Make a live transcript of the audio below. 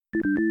Your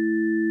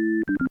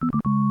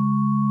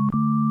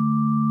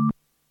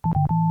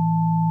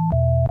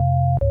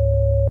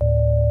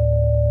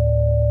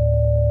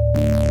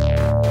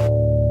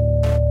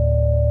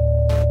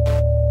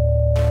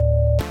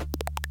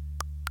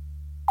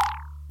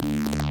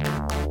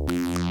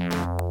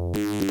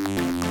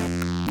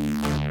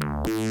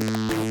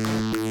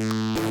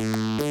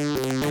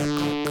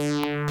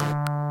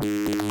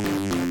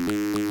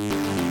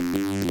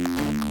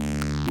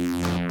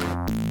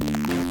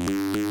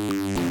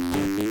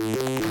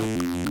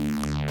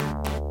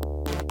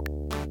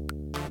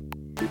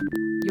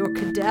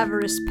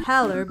cadaverous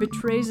pallor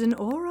betrays an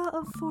aura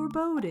of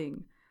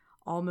foreboding,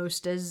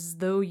 almost as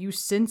though you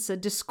sense a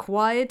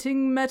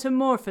disquieting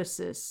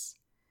metamorphosis.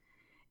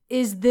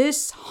 Is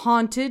this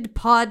haunted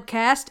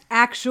podcast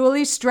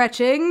actually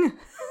stretching?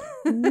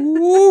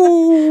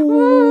 Ooh.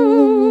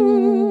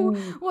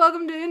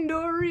 Welcome to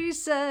Indoor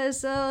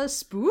Recess, a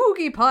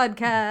spooky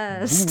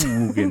podcast.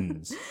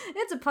 Spookins.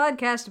 It's a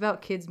podcast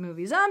about kids'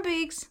 movies. I'm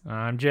Beaks.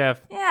 I'm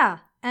Jeff. Yeah.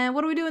 And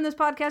what do we do in this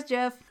podcast,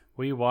 Jeff?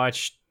 We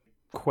watch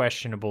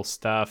questionable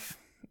stuff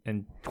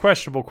and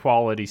questionable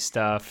quality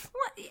stuff.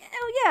 What?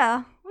 Oh,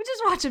 yeah. We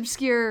just watch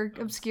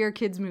obscure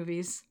kids'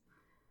 movies.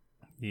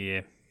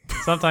 Yeah.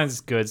 Sometimes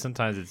it's good,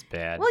 sometimes it's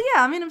bad. Well,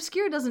 yeah. I mean,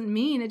 obscure doesn't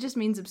mean, it just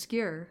means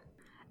obscure.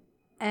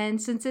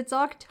 And since it's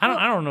October...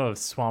 I don't know if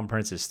Swan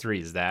Princess 3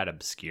 is that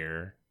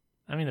obscure.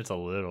 I mean, it's a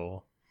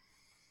little.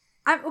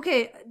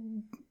 Okay,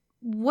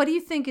 what do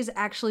you think is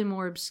actually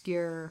more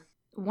obscure?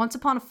 Once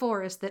Upon a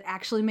Forest that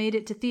actually made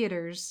it to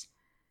theaters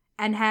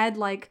and had,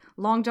 like,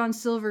 Long John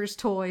Silver's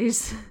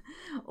toys,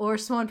 or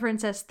Swan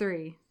Princess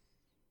 3?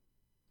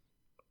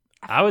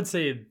 I would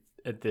say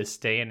at this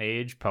day and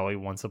age, probably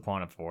Once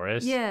Upon a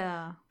Forest.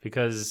 Yeah.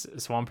 Because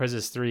Swan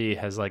Princess 3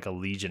 has, like, a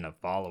legion of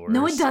followers.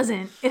 No, it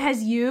doesn't. It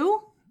has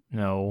you...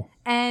 No.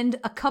 and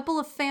a couple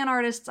of fan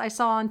artists I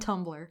saw on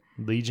Tumblr.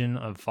 Legion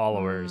of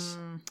followers.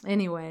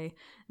 Anyway,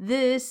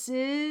 this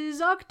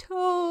is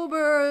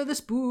October, the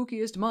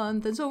spookiest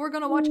month, and so we're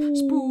gonna watch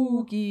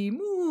spooky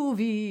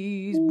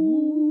movies.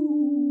 Ooh.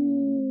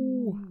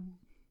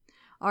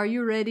 Are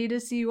you ready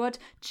to see what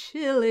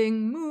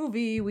chilling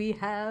movie we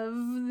have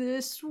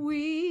this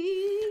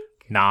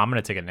week? Nah, I'm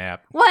gonna take a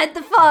nap. What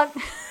the fuck?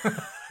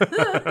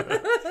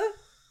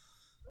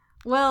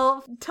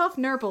 Well, tough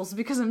nurples,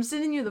 because I'm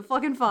sending you the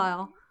fucking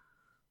file.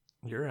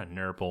 You're a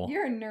nurple.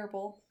 You're a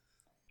nurple.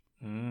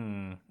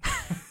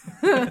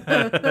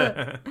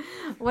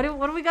 What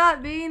do we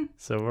got, Bean?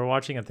 So we're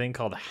watching a thing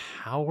called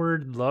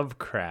Howard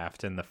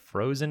Lovecraft and the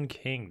Frozen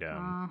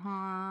Kingdom.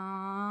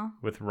 Uh-huh.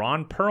 With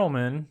Ron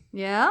Perlman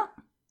Yeah?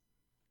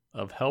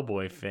 of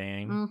Hellboy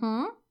fame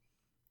Mm-hmm.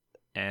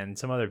 and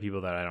some other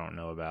people that I don't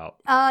know about.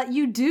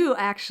 You do,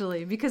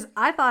 actually, because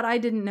I thought I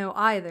didn't know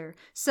either.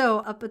 So,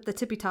 up at the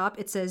tippy top,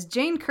 it says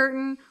Jane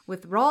Curtin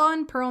with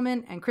Ron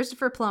Perlman and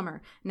Christopher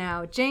Plummer.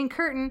 Now, Jane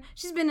Curtin,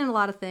 she's been in a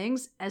lot of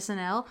things,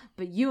 SNL,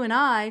 but you and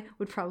I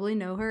would probably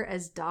know her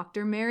as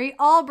Dr. Mary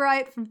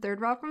Albright from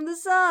Third Rock from the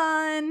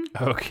Sun.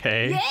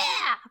 Okay.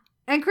 Yeah!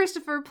 And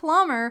Christopher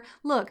Plummer,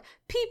 look,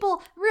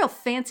 people, real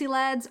fancy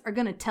lads, are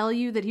gonna tell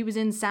you that he was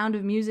in Sound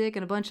of Music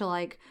and a bunch of,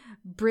 like,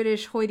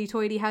 British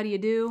hoity-toity how do you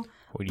do.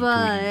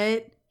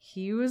 But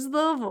he was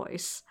the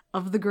voice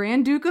of the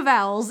Grand Duke of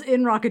Owls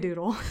in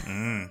Rockadoodle.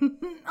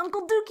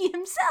 Uncle Dookie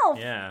himself.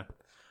 Yeah.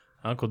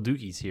 Uncle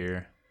Dookie's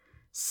here.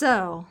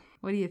 So,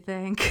 what do you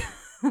think?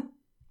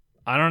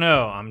 I don't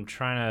know. I'm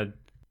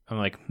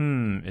like,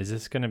 is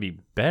this going to be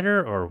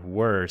better or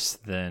worse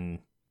than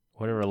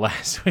whatever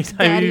last week?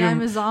 Daddy,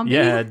 I'm a Zombie?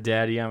 Yeah,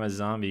 Daddy, I'm a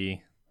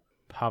Zombie.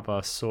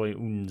 Papa, soy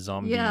un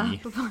zombie. Yeah,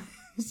 Papa,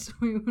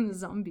 soy un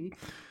zombie.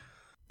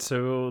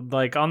 So,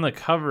 like, on the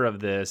cover of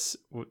this,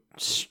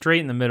 straight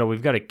in the middle,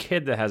 we've got a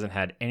kid that hasn't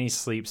had any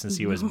sleep since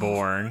he was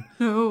born.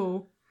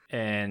 No.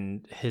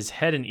 And his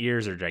head and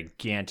ears are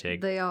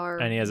gigantic. They are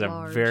And he has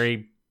large. a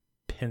very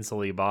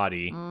pencil-y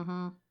body.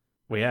 Mm-hmm.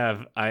 We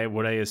have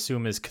what I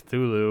assume is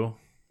Cthulhu.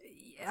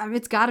 I mean,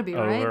 it's gotta be,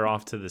 right? Over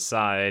off to the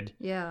side.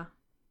 Yeah.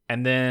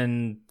 And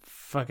then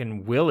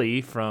fucking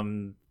Willie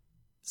from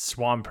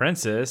Swan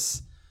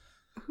Princess.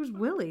 Who's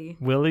Willie?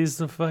 Willie's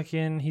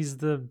he's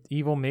the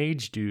evil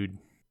mage dude.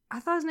 I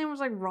thought his name was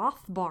like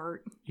Rothbart.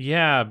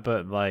 Yeah,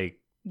 but like...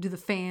 Do the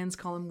fans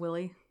call him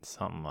Willie?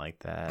 Something like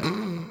that.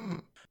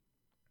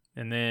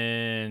 And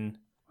then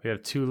we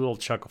have two little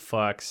chuckle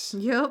fucks.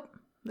 Yep.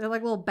 They're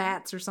like little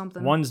bats or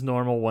something. One's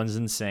normal, one's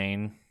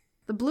insane.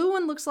 The blue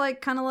one looks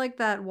like kind of like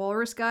that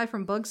walrus guy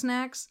from Bug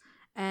Snacks.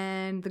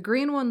 And the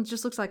green one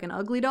just looks like an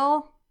ugly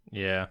doll.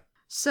 Yeah.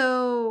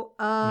 So,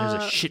 and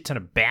there's a shit ton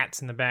of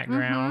bats in the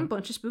background.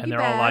 Bunch of spooky and they're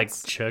bats. all like,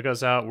 check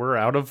us out, we're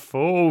out of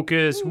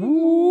focus.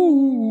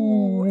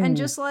 Woo! And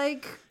just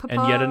like Papa...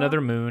 And yet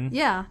another moon.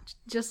 Yeah,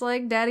 just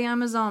like Daddy,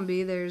 I'm a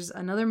Zombie, there's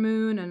another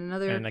moon and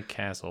another... And a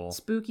castle.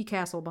 Spooky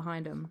castle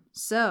behind him.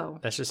 So...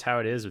 That's just how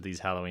it is with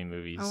these Halloween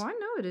movies. Oh, I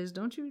know it is.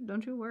 Don't you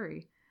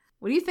worry.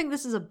 What do you think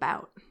this is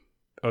about?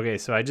 Okay,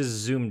 so I just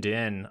zoomed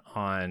in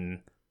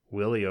on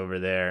Willie over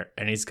there,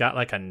 and he's got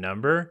like a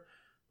number.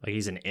 Like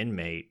he's an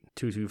inmate,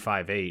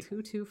 2258.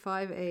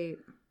 2258.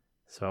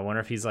 So I wonder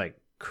if he's like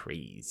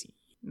crazy.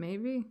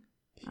 Maybe.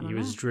 He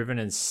was driven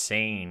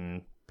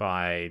insane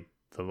by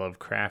the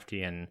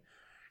Lovecraftian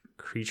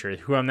creature,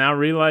 who I'm now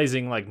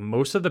realizing like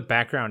most of the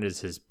background is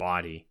his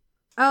body.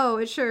 Oh,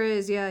 it sure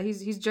is. Yeah,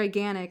 he's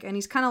gigantic, and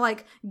he's kind of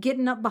like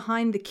getting up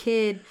behind the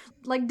kid,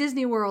 like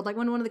Disney World, like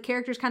when one of the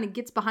characters kind of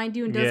gets behind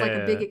you and does like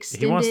a big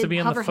extended he wants to be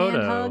in hover the photo.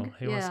 hand hug.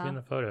 He wants to be in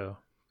the photo.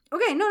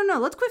 Okay, no.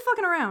 Let's quit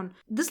fucking around.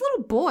 This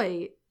little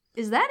boy,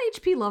 is that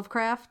H.P.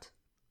 Lovecraft?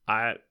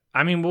 I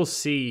mean, we'll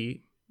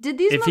see. Did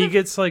these if he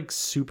gets like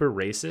super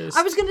racist?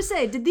 I was gonna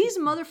say, did these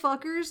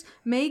motherfuckers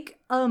make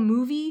a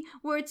movie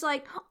where it's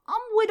like,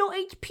 I'm Widow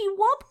H.P.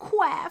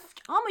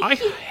 Lovecraft. I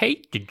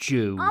hate the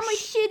Jews. I'm a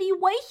shitty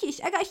racist.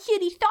 I got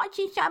shitty thoughts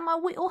inside my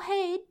little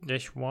head.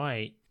 That's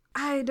right.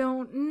 I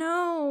don't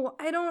know.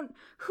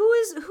 Who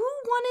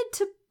wanted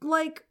to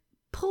like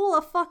pull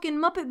a fucking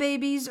Muppet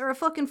Babies or a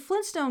fucking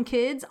Flintstone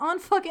Kids on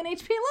fucking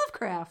H.P.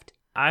 Lovecraft?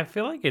 I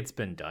feel like it's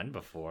been done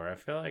before. I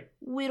feel like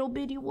Little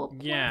bitty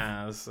Lovecraft.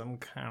 Yeah, some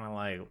kind of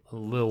like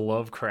Little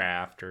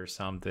Lovecraft or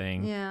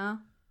something. Yeah.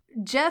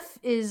 Jeff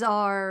is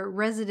our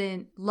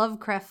resident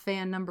Lovecraft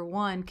fan number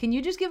 1. Can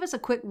you just give us a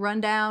quick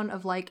rundown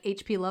of like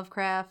H.P.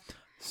 Lovecraft?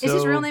 Is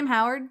his real name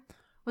Howard?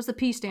 What's the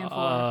P stand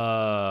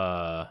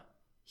for?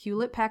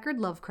 Hewlett-Packard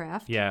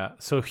Lovecraft. Yeah,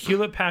 so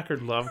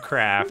Hewlett-Packard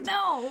Lovecraft.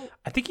 No!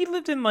 I think he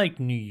lived in like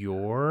New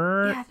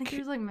York. Yeah, I think he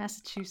was like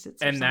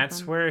Massachusetts and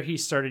that's where he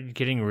started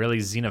getting really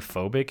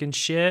xenophobic and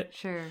shit.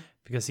 Sure.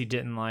 Because he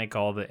didn't like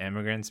all the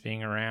immigrants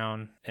being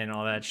around and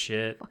all that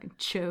shit. Fucking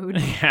chode.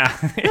 Yeah,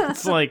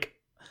 it's like,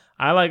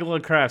 I like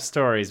Lovecraft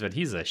stories, but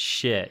he's a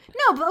shit.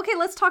 No, but okay,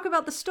 let's talk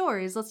about the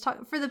stories. Let's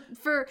talk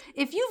for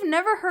if you've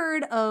never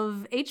heard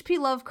of H.P.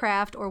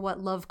 Lovecraft or what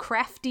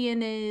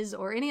Lovecraftian is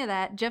or any of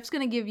that, Jeff's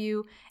gonna give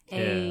you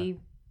a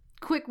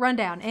quick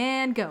rundown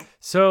and go.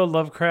 So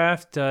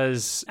Lovecraft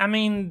does, I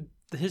mean,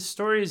 his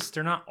stories,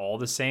 they're not all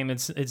the same.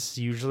 It's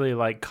usually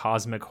like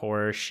cosmic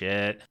horror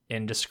shit,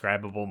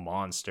 indescribable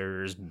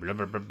monsters, blah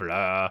blah blah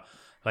blah.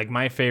 Like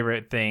my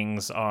favorite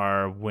things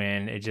are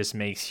when it just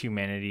makes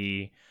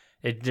humanity.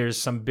 There's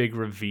some big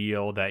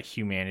reveal that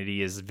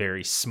humanity is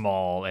very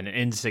small and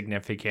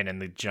insignificant in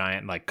the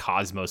giant like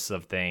cosmos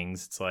of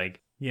things. It's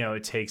like, you know,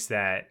 it takes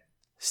that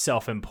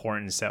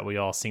self-importance that we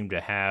all seem to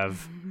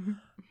have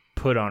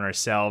put on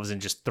ourselves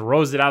and just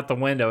throws it out the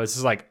window. It's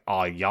just like,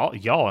 oh,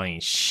 y'all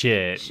ain't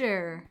shit.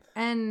 Sure.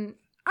 And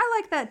I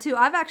like that too.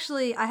 I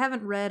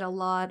haven't read a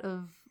lot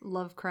of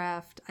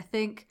Lovecraft. I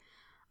think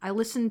I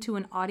listened to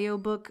an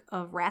audiobook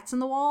of Rats in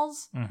the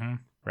Walls. Mm-hmm.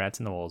 Rats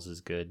in the Walls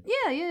is good.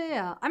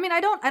 Yeah. I mean,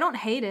 I don't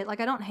hate it. Like,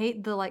 I don't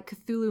hate the like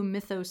Cthulhu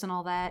mythos and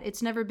all that.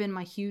 It's never been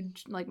my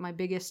my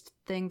biggest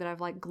thing that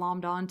I've like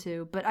glommed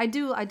onto. But I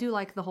do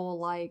like the whole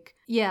like,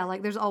 yeah,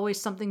 like there's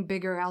always something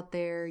bigger out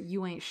there.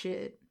 You ain't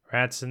shit.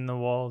 Rats in the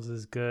Walls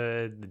is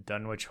good. The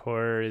Dunwich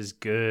Horror is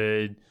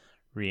good.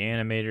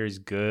 Reanimator is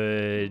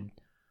good.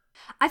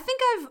 I think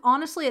I've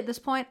honestly at this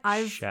point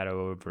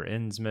Shadow over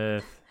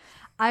Innsmouth.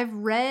 I've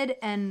read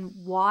and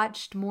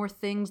watched more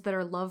things that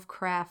are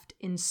Lovecraft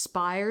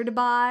inspired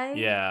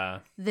by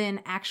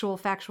than actual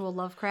factual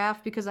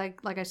Lovecraft because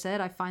like I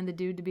said, I find the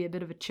dude to be a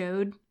bit of a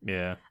chode.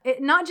 Yeah.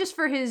 Not just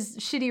for his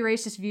shitty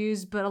racist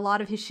views, but a lot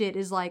of his shit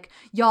is like,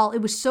 y'all, it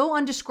was so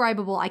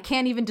undescribable, I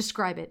can't even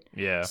describe it.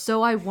 Yeah.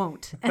 So I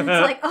won't. And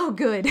it's like, oh,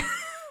 good.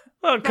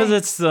 Well, because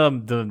it's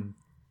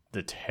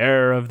the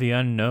terror of the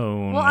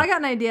unknown. Well, I got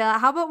an idea.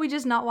 How about we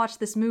just not watch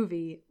this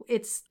movie?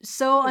 It's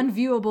so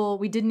unviewable,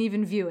 we didn't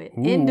even view it.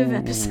 Ooh, end of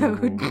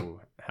episode.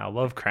 How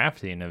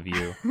Lovecraftian of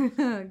you.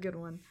 Good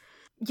one.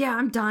 Yeah,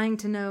 I'm dying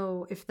to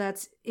know if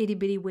that's itty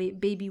bitty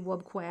baby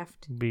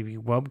Wubcraft. Baby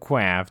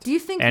Wubcraft. Do you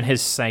think? And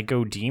his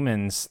psycho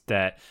demons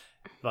that,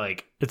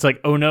 like, it's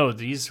like, oh no,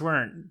 these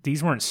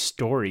weren't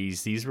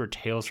stories. These were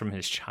tales from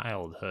his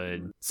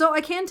childhood. So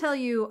I can tell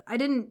you, I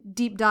didn't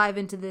deep dive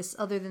into this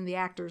other than the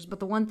actors, but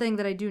the one thing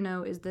that I do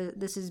know is that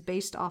this is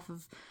based off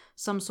of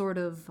some sort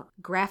of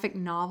graphic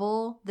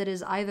novel that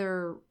is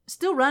either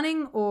still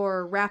running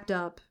or wrapped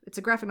up. It's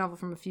a graphic novel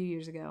from a few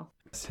years ago.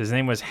 His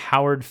name was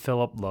Howard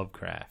Philip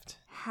Lovecraft.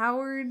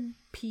 Howard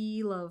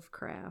P.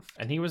 Lovecraft.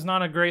 And he was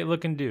not a great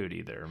looking dude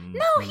either.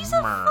 No, he's just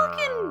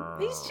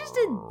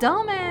a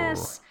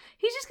dumbass.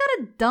 He's just got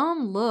a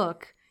dumb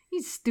look.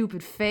 He's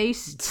stupid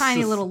face,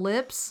 tiny little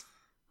lips.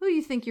 Who do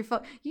you think you're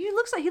He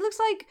looks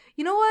like,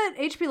 you know what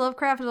H.P.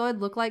 Lovecraft has always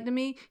looked like to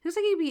me? He looks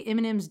like he'd be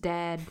Eminem's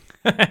dad.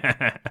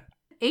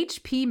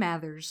 H.P.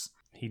 Mathers.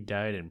 He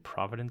died in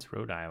Providence,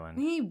 Rhode Island.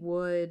 He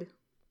would.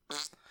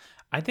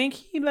 I think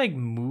he like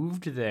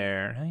moved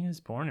there. He was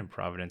born in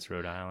Providence,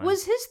 Rhode Island.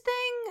 Was his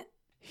thing?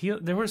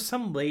 There was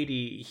some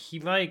lady.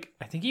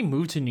 I think he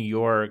moved to New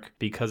York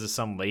because of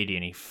some lady,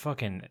 and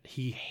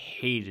he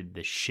hated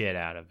the shit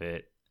out of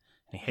it.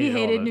 He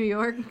hated New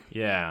York.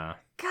 Yeah.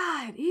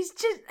 God, he's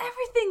just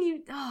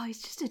everything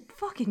he's just a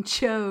fucking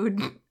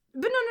chode.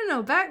 But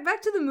no.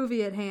 Back to the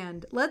movie at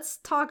hand. Let's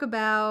talk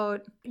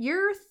about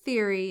your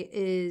theory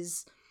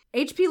is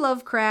H.P.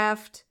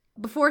 Lovecraft.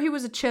 Before he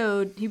was a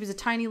chode, he was a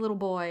tiny little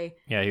boy.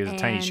 Yeah, he was a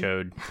tiny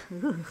chode.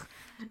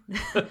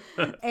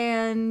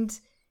 And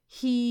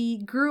he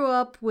grew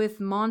up with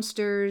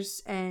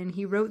monsters and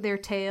he wrote their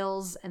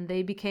tales and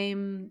they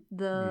became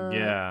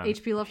the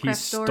H.P. Lovecraft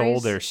stories. He stole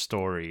their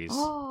stories.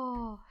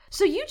 Oh.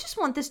 So you just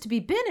want this to be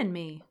Ben and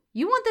me.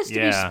 You want this to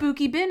be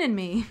spooky Ben and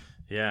me.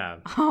 Yeah.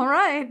 All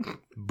right.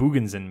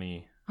 Boogans and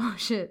me. Oh,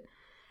 shit.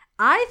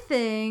 Honestly,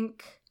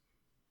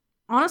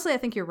 I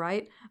think you're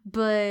right.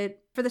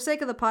 But for the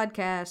sake of the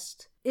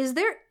podcast, is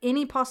there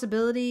any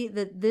possibility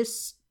that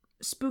this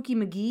Spooky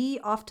McGee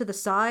off to the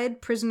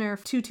side, prisoner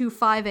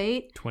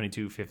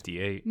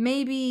 2258,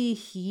 maybe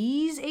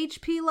he's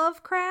H.P.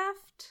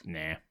 Lovecraft?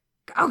 Nah.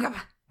 Oh, God.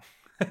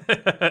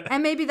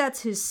 And maybe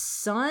that's his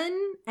son,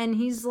 and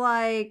he's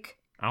like...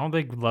 I don't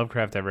think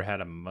Lovecraft ever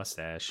had a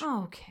mustache.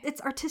 Oh, okay. It's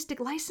artistic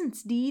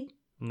license, dude.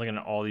 I'm looking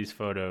at all these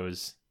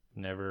photos.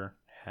 Never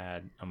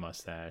had a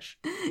mustache.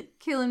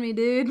 Killing me,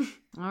 dude.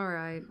 All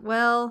right.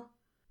 Well...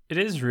 It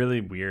is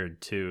really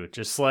weird, too.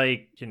 Just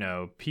like,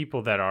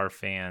 people that are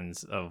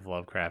fans of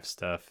Lovecraft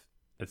stuff,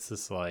 it's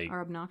just like...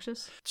 Are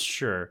obnoxious?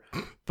 Sure.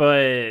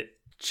 But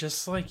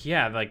just like,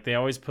 like they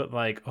always put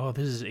like, oh,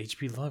 this is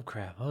H.P.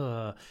 Lovecraft.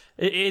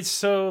 It's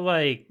so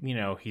like,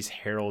 he's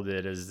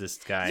heralded as this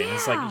guy. Yeah. And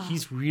it's like,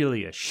 he's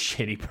really a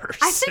shitty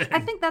person. I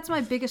think that's my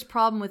biggest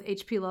problem with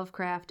H.P.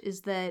 Lovecraft is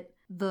that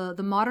the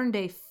modern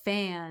day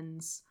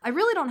fans... I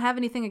really don't have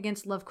anything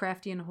against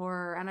Lovecraftian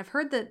horror. And I've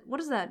heard that...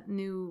 What's that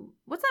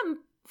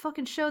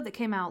fucking show that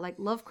came out, like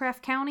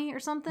Lovecraft County or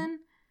something?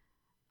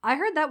 I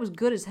heard that was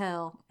good as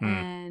hell,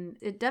 and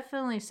it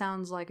definitely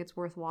sounds like it's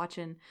worth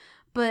watching.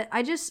 But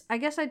I guess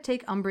I'd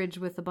take umbrage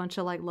with a bunch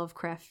of like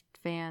Lovecraft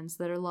fans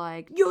that are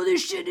like, yo,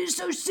 this shit is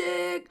so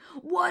sick.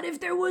 What if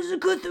there was a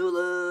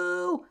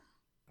Cthulhu?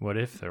 What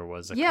if there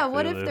was a Cthulhu? Yeah,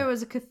 what if there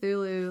was a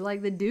Cthulhu?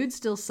 Like, the dude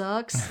still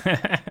sucks.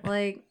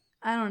 Like,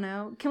 I don't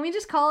know. Can we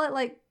just call it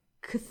like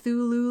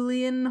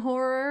Cthulhuian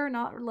horror,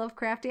 not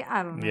Lovecrafty?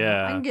 I don't know.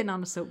 Yeah. I'm getting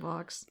on a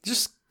soapbox.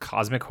 Just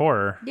cosmic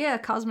horror. Yeah,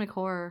 cosmic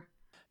horror.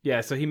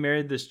 Yeah, so he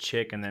married this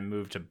chick and then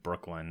moved to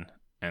Brooklyn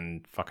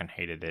and fucking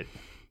hated it.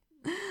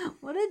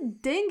 What a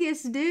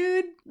dingus,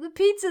 dude. The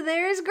pizza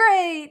there is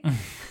great.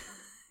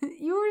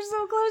 You were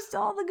so close to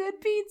all the good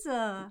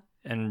pizza.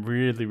 And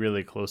really,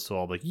 really close to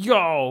all the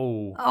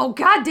yo. Oh,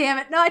 god damn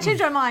it. No, I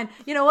changed my mind.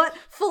 You know what?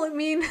 Full of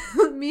me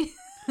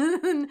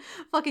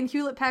fucking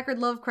Hewlett Packard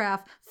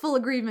Lovecraft. Full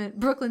agreement.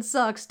 Brooklyn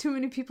sucks. Too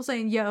many people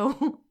saying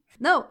yo.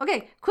 No,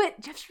 okay, quit.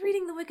 Jeff's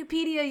reading the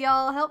Wikipedia,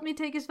 y'all. Help me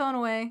take his phone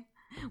away.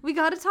 We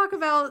gotta talk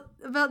about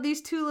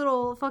these two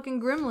little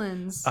fucking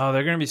gremlins. Oh,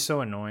 they're gonna be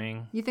so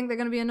annoying. You think they're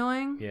gonna be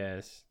annoying?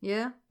 Yes.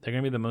 Yeah? They're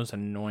gonna be the most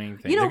annoying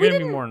thing. They're gonna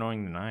be more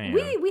annoying than I am.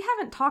 We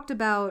haven't talked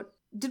about...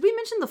 Did we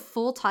mention the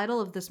full title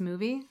of this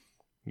movie?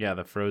 Yeah,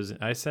 the Frozen...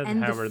 I said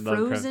and Howard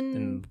Lovecraft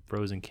in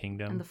Frozen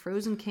Kingdom. And the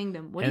Frozen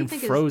Kingdom. What do you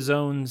think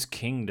Frozone's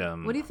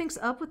Kingdom. What do you think's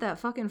up with that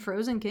fucking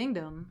Frozen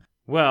Kingdom?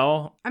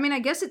 Well... I mean, I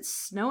guess it's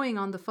snowing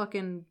on the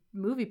fucking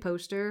movie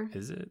poster.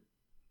 Is it?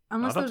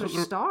 Unless those are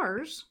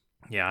stars.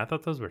 Yeah, I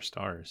thought those were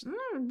stars.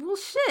 Well,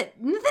 shit.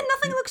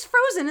 Nothing looks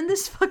frozen in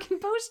this fucking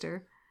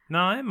poster.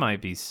 No, it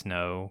might be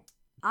snow.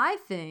 I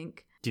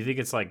think... Do you think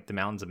it's like the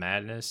Mountains of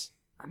Madness?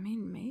 I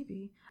mean,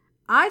 maybe.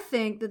 I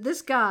think that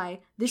this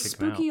guy, this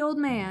spooky old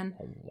man,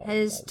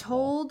 has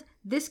told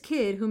this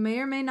kid, who may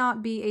or may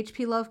not be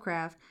H.P.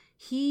 Lovecraft,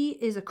 he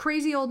is a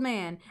crazy old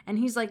man, and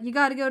he's like, you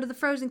gotta go to the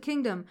Frozen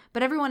Kingdom.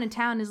 But everyone in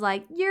town is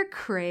like, you're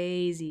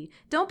crazy.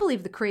 Don't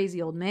believe the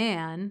crazy old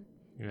man.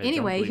 Yeah,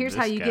 anyway, here's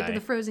how you get to the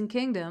Frozen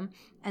Kingdom.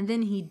 And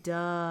then he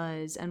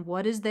does. And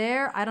what is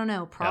there? I don't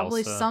know.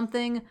 Probably Elsa.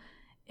 Something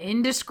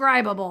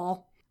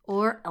indescribable.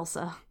 Or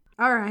Elsa.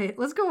 All right,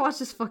 let's go watch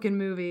this fucking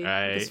movie.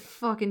 Right. This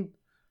fucking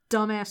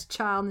dumbass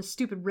child and his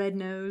stupid red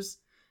nose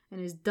and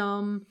his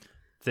dumb...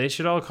 They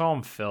should all call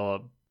him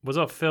Philip. What's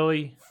up,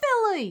 Philly?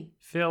 Philly!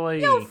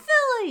 Yo,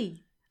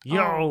 Philly!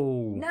 Yo!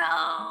 Oh. No!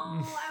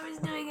 I was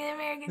doing an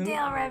American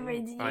Tail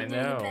reference. I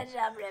know. A Pet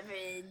Shop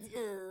reference.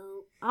 Ooh.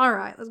 All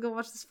right, let's go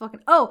watch this fucking...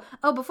 Oh,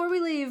 before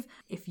we leave,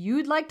 if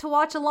you'd like to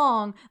watch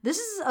along, this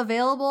is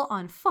available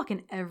on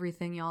fucking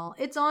everything, y'all.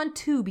 It's on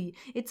Tubi.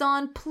 It's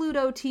on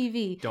Pluto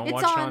TV. Don't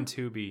watch it on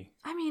Tubi.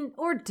 I mean,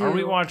 or do. Are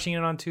we watching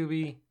it on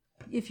Tubi?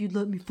 If you'd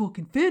let me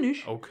fucking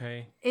finish.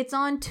 Okay. It's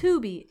on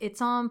Tubi.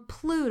 It's on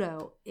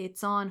Pluto.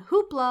 It's on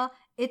Hoopla.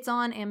 It's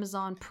on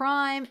Amazon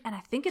Prime. And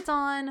I think it's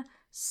on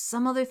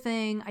some other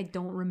thing. I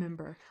don't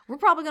remember. We're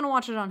probably going to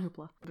watch it on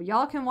Hoopla. But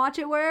y'all can watch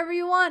it wherever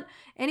you want.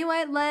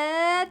 Anyway,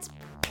 let's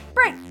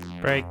break.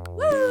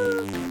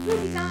 Woo!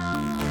 Movie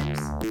times.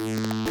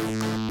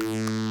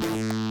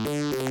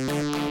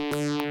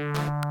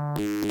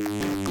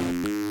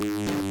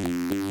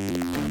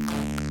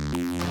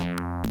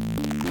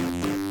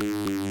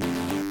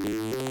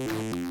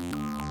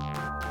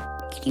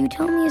 Can you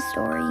tell me a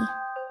story?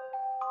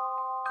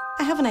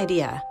 I have an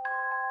idea.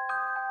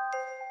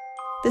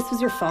 This was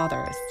your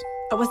father's.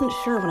 I wasn't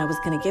sure when I was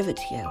going to give it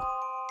to you.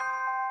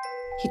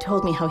 He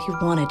told me how he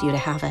wanted you to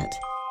have it.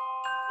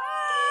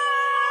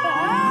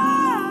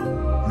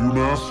 You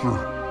master,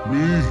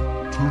 me,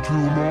 Tutu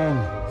Among.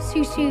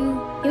 Susu,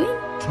 you mean?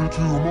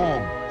 Tutu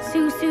Among.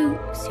 Susu,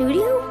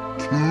 Studio?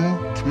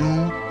 Tutu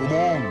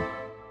Among.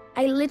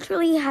 I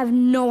literally have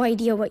no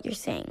idea what you're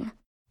saying.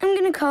 I'm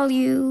gonna call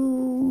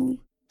you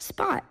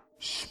Spot.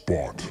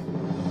 Spot.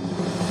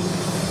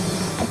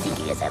 I think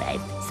he has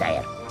arrived,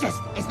 sire.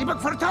 Just as the book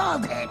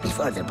foretold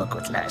before the book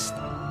was lost.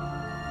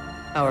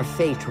 Our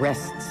fate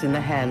rests in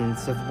the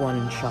hands of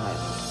one child.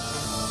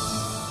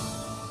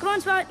 Come on,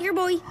 Spot. Here,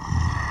 boy.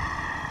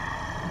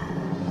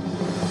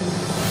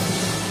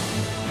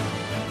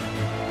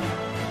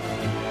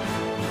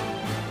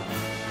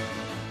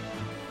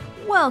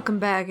 Welcome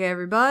back,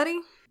 everybody.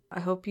 I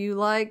hope you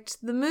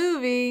liked the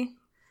movie.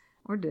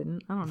 Or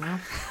didn't. I don't know.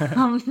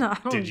 I'm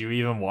not. Did you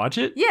even watch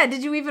it? Yeah,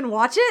 did you even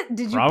watch it?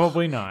 Did you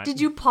Probably not. Did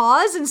you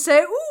pause and say,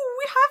 "Ooh,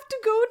 we have to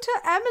go to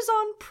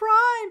Amazon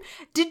Prime"?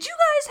 Did you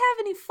guys have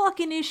any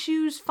fucking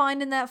issues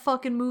finding that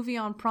fucking movie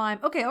on Prime?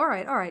 Okay, all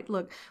right.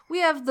 Look, we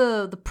have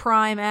the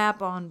Prime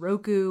app on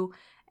Roku,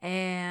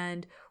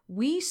 and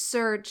we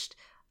searched.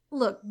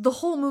 Look, the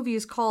whole movie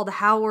is called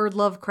Howard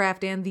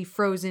Lovecraft and the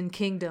Frozen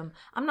Kingdom.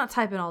 I'm not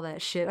typing all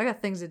that shit. I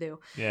got things to do.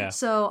 Yeah.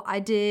 So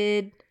I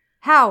did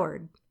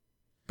Howard.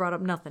 Brought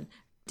up nothing.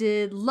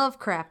 Did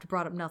Lovecraft,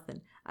 brought up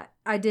nothing.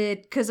 I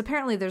did, because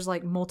apparently there's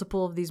like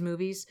multiple of these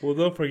movies. Well,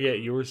 don't forget,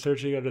 you were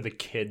searching under the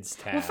kids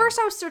tab. Well, first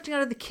I was searching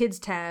under the kids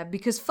tab,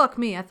 because fuck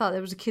me, I thought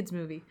it was a kids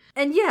movie.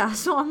 And yeah,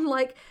 so I'm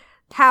like,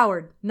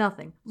 Howard,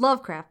 nothing.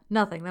 Lovecraft,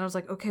 nothing. Then I was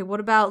like, okay, what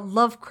about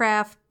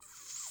Lovecraft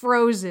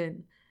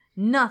Frozen?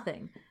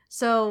 Nothing.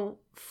 So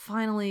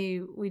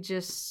finally we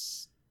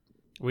just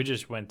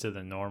went to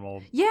the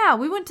normal. Yeah,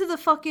 we went to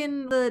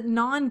the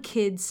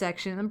non-kids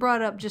section and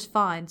brought it up just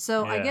fine.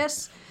 So Yeah. I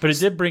guess. But it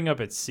did bring up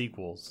its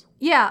sequels.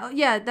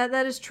 Yeah,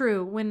 that is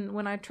true.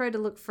 When I tried to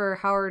look for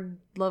Howard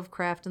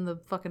Lovecraft and the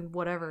fucking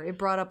whatever, it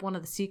brought up one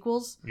of the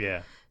sequels.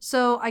 Yeah.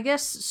 So I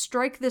guess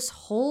strike this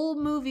whole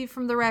movie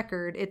from the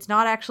record. It's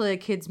not actually a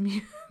kids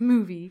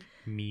movie.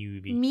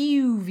 Movie.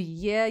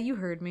 Yeah, you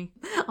heard me.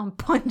 I'm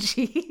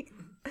punchy.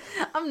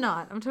 I'm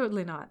not. I'm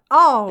totally not.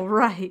 All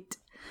right.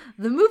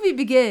 The movie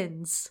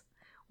begins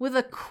with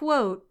a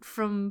quote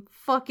from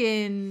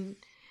fucking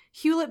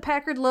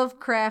Hewlett-Packard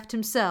Lovecraft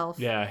himself.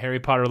 Yeah, Harry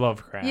Potter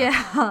Lovecraft.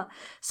 Yeah.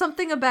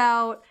 Something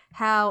about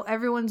how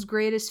everyone's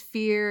greatest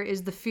fear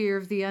is the fear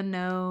of the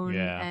unknown.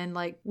 Yeah. And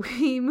like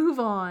we move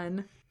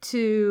on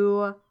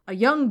to a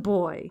young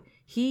boy.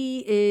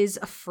 He is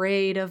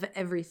afraid of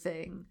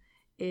everything.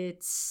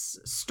 It's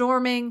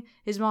storming.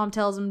 His mom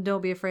tells him,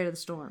 don't be afraid of the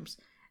storms.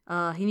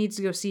 He needs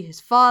to go see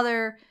his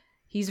father.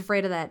 He's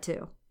afraid of that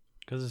too.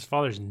 Because his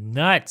father's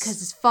nuts. Because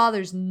his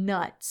father's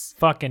nuts.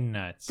 Fucking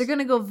nuts. They're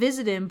gonna go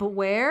visit him, but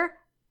where?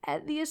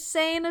 At the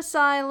insane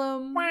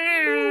asylum.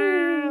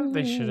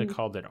 They should have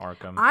called it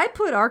Arkham. I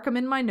put Arkham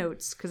in my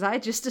notes because I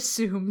just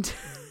assumed.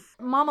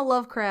 Mama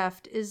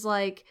Lovecraft is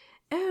like,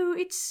 oh,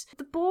 it's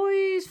the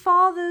boy's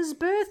father's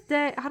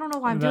birthday. I don't know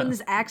why I'm doing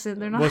this accent.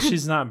 They're not. Well,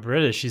 she's not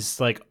British. She's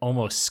like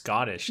almost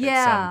Scottish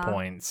at some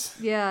points.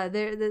 Yeah,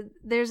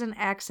 there's an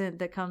accent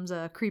that comes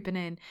creeping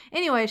in.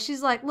 Anyway,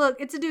 she's like, look,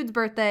 it's a dude's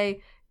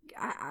birthday.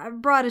 I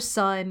brought his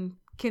son.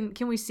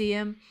 Can we see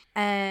him?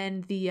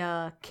 And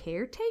the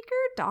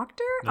caretaker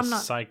doctor? The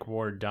psych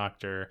ward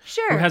doctor.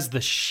 Sure. Who has the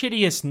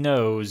shittiest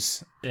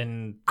nose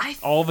in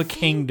all the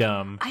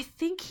kingdom. I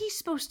think he's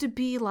supposed to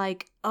be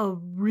like a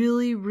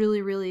really,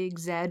 really, really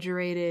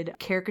exaggerated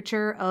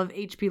caricature of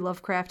H.P.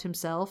 Lovecraft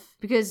himself.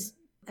 Because,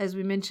 as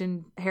we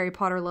mentioned, Harry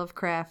Potter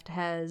Lovecraft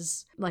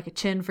has like a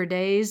chin for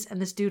days.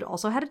 And this dude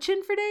also had a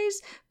chin for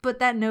days. But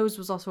that nose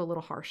was also a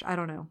little harsh. I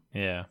don't know.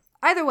 Yeah.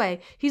 Either way,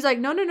 he's like,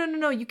 no,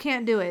 you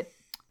can't do it.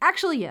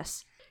 Actually,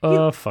 yes.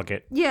 Fuck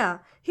it. Yeah,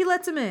 he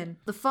lets him in.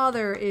 The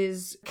father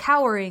is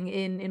cowering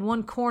in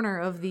one corner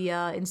of the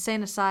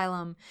insane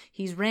asylum.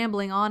 He's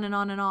rambling on and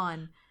on and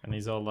on. And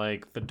he's all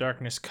like, the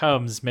darkness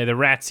comes, may the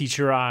rats eat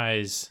your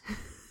eyes.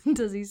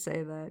 Does he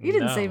say that? He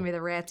didn't say may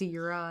the rats eat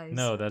your eyes.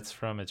 No, that's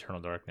from Eternal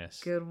Darkness.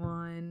 Good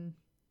one.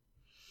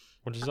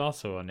 Which is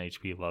also an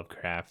H.P.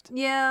 Lovecraft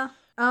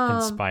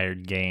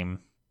inspired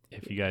game,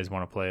 if you guys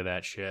want to play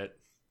that shit.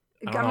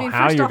 I mean,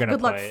 first off,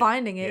 good luck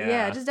finding it.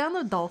 Yeah, just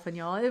download Dolphin,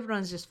 y'all. It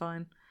runs just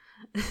fine.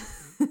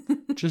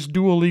 Just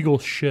do illegal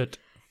shit.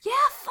 Yeah,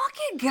 fuck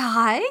it,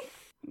 guy.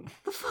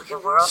 The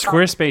fucking world.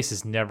 Squarespace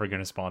is never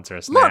going to sponsor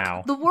us Look,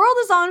 now. The world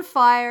is on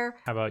fire.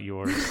 How about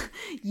yours?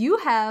 You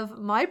have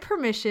my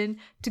permission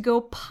to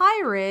go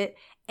pirate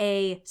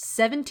a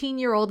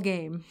 17-year-old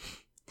game.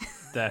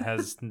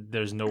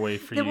 There's no way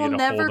for you to get a hold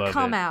of it. It will never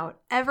come out.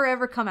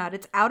 Ever come out.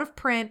 It's out of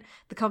print.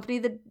 The company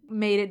that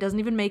made it doesn't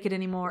even make it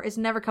anymore. It's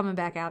never coming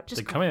back out.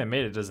 The company that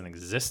made it doesn't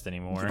exist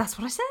anymore. That's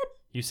what I said.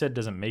 You said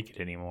doesn't make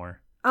it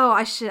anymore. Oh,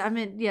 I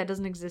meant, yeah, it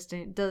doesn't exist.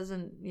 It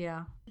doesn't,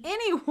 yeah.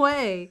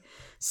 Anyway,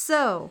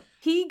 so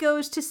he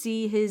goes to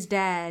see his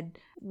dad,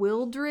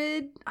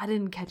 Wildred. I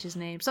didn't catch his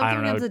name. Something I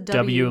don't know. with a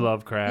W. W.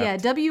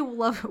 Lovecraft.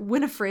 Yeah,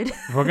 Winifred.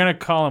 We're going to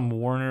call him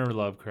Warner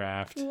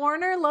Lovecraft.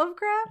 Warner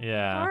Lovecraft?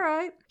 Yeah. All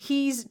right.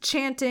 He's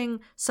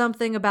chanting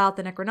something about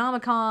the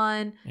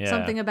Necronomicon,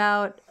 something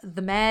about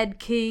the Mad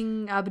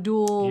King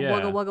Abdul,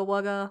 wugga wugga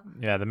wugga.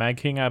 Yeah, the Mad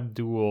King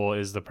Abdul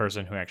is the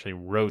person who actually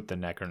wrote the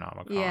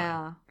Necronomicon.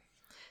 Yeah.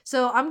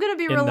 So I'm gonna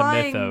be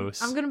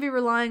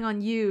relying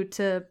on you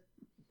to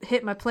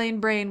hit my plain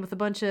brain with a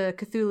bunch of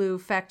Cthulhu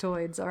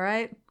factoids, all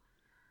right?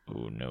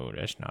 Oh, no,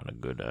 that's not a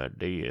good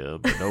idea,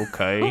 but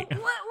okay.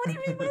 What do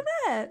you mean by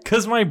that?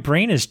 Because my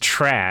brain is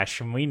trash,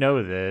 and we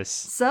know this.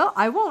 So,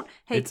 I won't.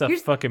 Hey, It's a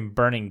fucking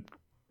burning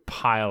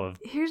pile of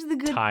here's the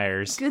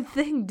tires. good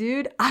thing,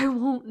 dude. I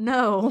won't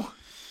know.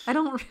 I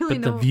don't really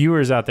But know. the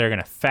viewers out there are going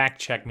to fact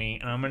check me,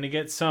 and I'm going to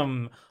get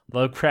some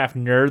Lovecraft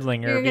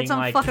nerdlinger You're gonna being get some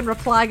like, fucking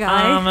reply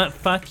guy.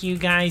 fuck you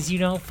guys, you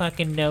don't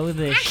fucking know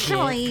this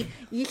shit.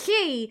 You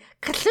see,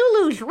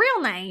 Cthulhu's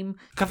real name.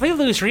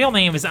 Cthulhu's real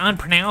name is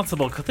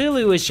unpronounceable.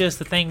 Cthulhu is just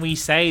the thing we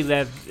say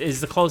that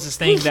is the closest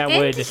thing He's that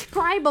would...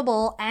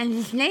 indescribable, and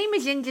his name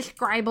is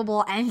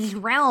indescribable, and his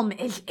realm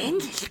is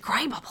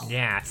indescribable.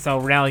 Yeah, so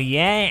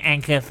Relia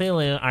and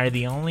Cthulhu are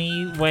the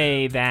only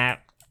way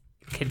that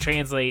can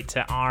translate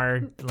to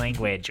our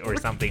language or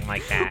something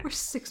like that. We're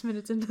 6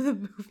 minutes into the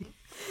movie.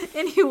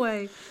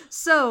 Anyway,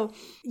 so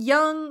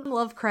young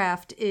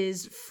Lovecraft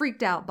is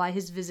freaked out by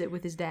his visit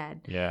with his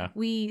dad. Yeah.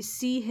 We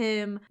see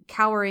him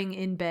cowering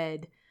in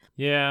bed.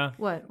 Yeah.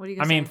 What? What are you I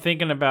gonna mean, say?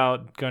 thinking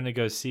about going to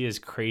go see his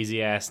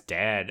crazy ass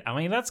dad. I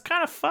mean, that's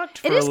kind of fucked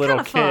for It a is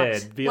little kinda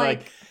kid. fucked. Be Like-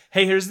 like,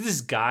 hey, here's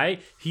this guy.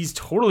 He's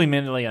totally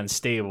mentally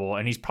unstable,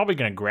 and he's probably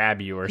gonna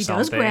grab you or He something.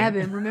 does grab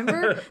him,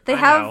 remember? They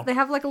I know.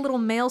 have like a little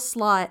mail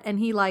slot, and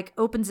he like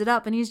opens it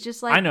up, and he's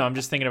just like, I know. I'm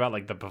just thinking about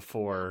like the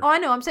before. Oh, I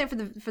know. I'm saying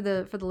for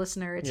the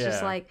listener, it's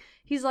just Yeah. like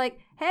he's like,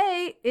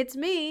 "Hey, it's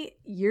me,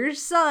 your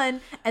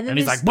son," and then And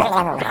he's this- like, blah,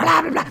 blah, blah,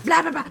 blah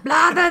blah blah blah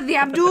blah blah the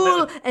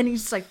Abdul, and he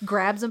just like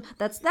grabs him.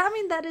 I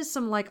mean, that is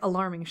some like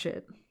alarming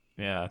shit.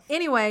 Yeah.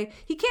 Anyway,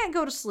 he can't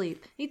go to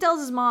sleep. He tells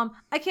his mom,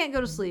 "I can't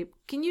go to sleep.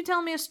 Can you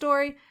tell me a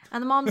story?"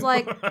 And the mom's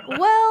like,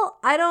 "Well,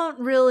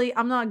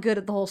 I'm not good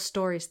at the whole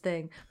stories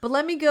thing, but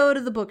let me go to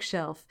the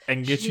bookshelf."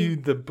 And get you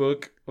the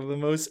book of the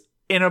most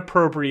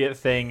inappropriate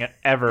thing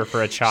ever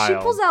for a child.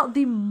 She pulls out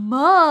the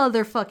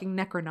motherfucking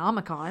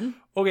Necronomicon.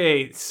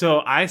 Okay,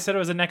 so I said it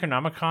was a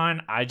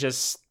Necronomicon. I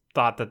just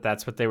thought that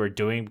that's what they were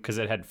doing because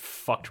it had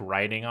fucked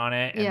writing on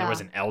it and Yeah. there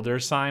was an elder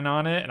sign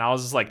on it. And I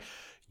was just like,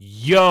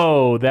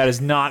 yo, that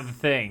is not the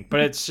thing. But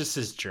it's just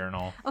his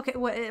journal. Okay,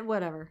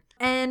 whatever.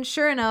 And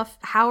sure enough,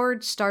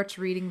 Howard starts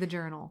reading the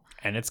journal.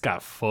 And it's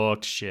got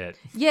fucked shit.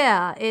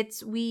 Yeah,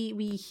 we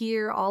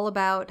hear all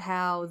about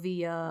how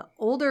the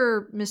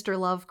older Mr.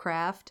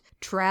 Lovecraft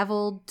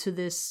traveled to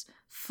this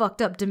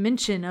fucked up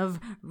dimension of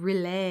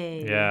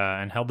Relay.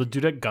 Yeah, and held the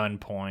dude at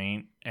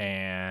gunpoint.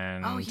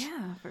 And Oh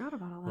yeah, I forgot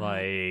about all that.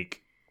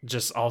 like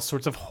just all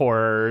sorts of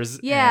horrors.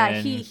 Yeah,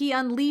 and he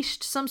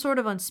unleashed some sort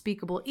of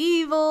unspeakable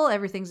evil.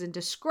 Everything's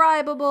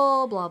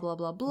indescribable. Blah blah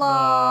blah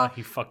blah.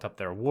 he fucked up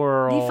their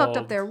world. He fucked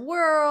up their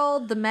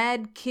world. The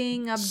Mad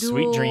King Abdul.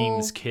 Sweet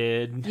dreams,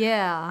 kid.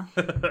 Yeah.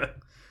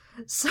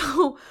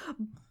 So,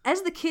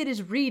 as the kid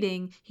is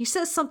reading, he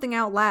says something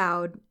out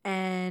loud,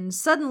 and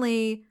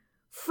suddenly,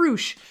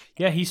 froosh.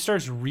 Yeah, he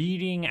starts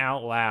reading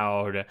out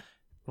loud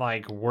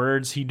like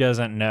words he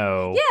doesn't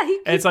know. Yeah,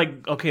 And it's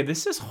like, okay,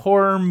 this is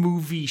horror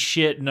movie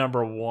shit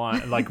number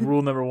one. Like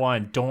rule number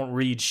one, don't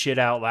read shit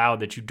out loud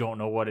that you don't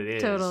know what it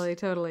is.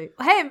 Totally.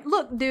 Hey,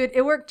 look, dude,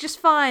 it worked just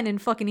fine in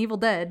fucking Evil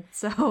Dead.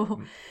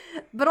 So,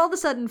 but all of a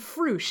sudden,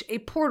 froosh, a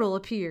portal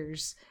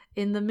appears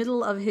in the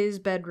middle of his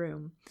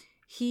bedroom.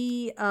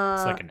 He It's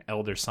like an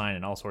elder sign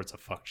and all sorts of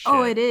fuck shit.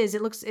 Oh, it is.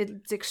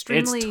 It's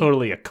extremely. It's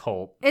totally a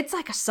cult. It's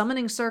like a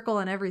summoning circle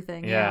and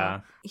everything.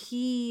 Yeah.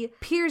 He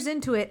peers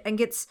into it and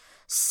gets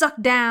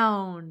sucked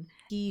down.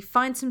 He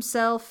finds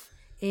himself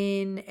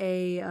in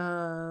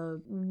a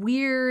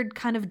weird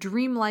kind of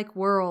dreamlike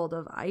world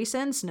of ice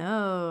and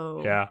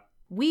snow. Yeah.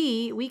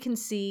 We can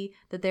see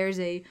that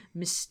there's a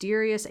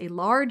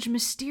large,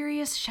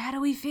 mysterious,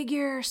 shadowy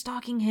figure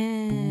stalking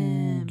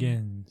him.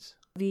 Boogans.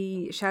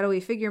 The shadowy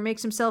figure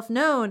makes himself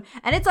known,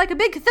 and it's like a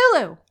big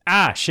Cthulhu.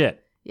 Ah,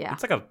 shit. Yeah.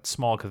 It's like a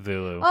small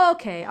Cthulhu.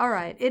 Okay, all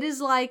right. It is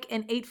like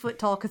an 8-foot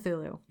tall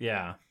Cthulhu.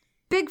 Yeah.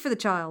 Big for the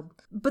child.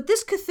 But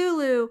this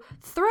Cthulhu,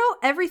 throw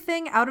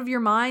everything out of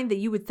your mind that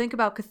you would think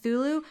about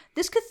Cthulhu.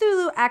 This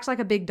Cthulhu acts like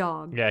a big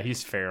dog. Yeah,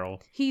 he's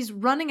feral. He's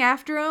running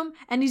after him,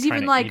 and he's Trying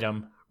even to like, eat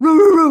him.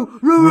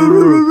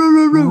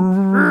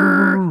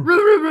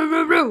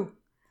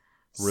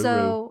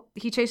 So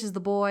he chases the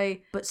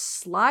boy, but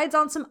slides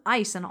on some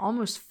ice and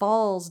almost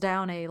falls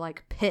down a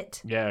like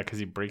pit. Yeah, because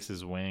he breaks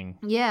his wing.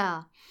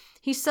 Yeah.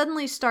 He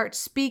suddenly starts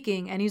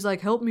speaking and he's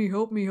like, help me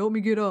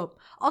get up.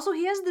 Also,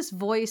 he has this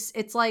voice.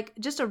 It's like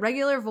just a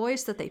regular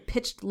voice that they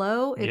pitched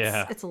low.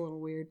 It's a little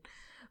weird.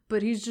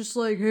 But he's just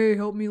like, hey,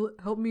 help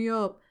me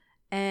up.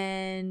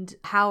 And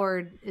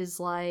Howard is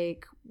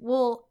like,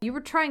 well, you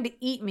were trying to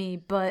eat me,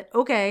 but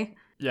okay.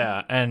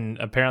 Yeah, and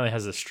apparently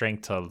has the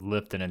strength to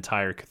lift an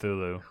entire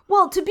Cthulhu.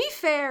 Well, to be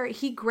fair,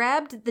 he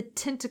grabbed the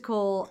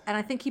tentacle, and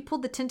I think he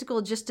pulled the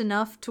tentacle just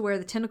enough to where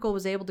the tentacle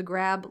was able to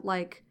grab,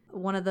 like,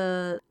 one of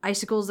the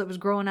icicles that was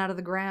growing out of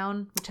the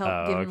ground, which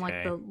helped give him,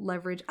 like, the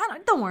leverage.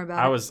 Don't worry about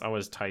it. I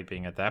was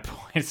typing at that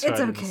point, so It's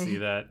I didn't okay. see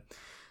that.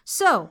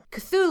 So,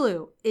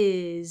 Cthulhu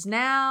is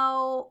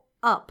now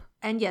up,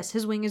 and yes,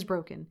 his wing is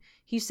broken.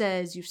 He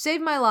says, you've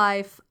saved my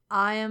life.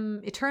 I am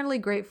eternally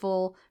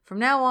grateful. From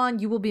now on,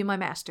 you will be my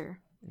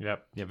master.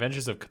 Yep. The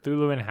Adventures of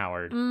Cthulhu and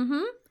Howard.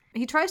 Mm-hmm.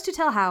 He tries to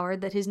tell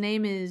Howard that his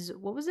name is,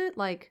 what was it?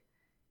 Like,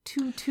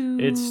 Tutu...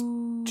 It's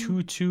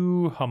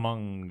Tutu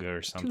Humung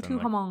or something. Tutu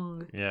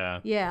Humung. Yeah.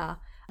 Yeah.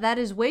 That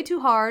is way too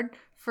hard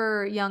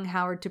for young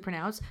Howard to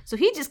pronounce. So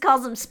he just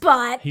calls him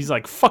Spot. He's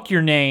like, fuck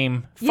your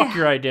name. Fuck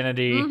your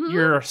identity. Mm-hmm.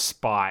 You're a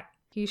Spot.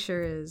 He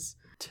sure is.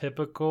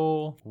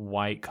 Typical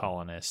white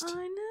colonist.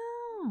 I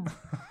know.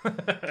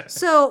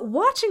 So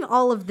watching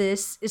all of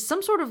this is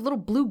some sort of little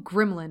blue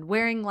gremlin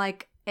wearing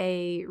like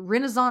a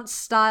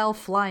Renaissance-style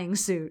flying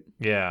suit.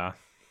 Yeah.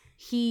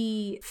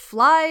 He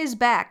flies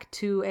back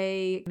to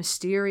a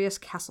mysterious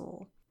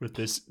castle. With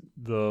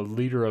the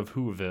leader of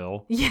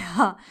Whoville.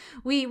 Yeah.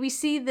 We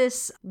see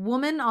this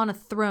woman on a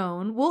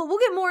throne. We'll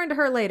get more into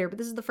her later, but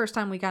this is the first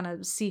time we kind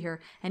of see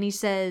her. And he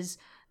says,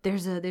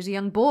 there's a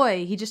young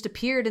boy. He just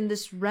appeared in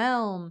this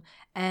realm.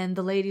 And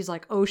the lady's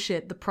like, oh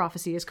shit, the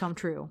prophecy has come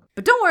true.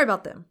 But don't worry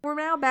about them. We're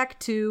now back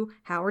to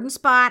Howard and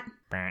Spot.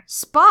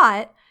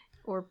 Spot,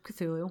 or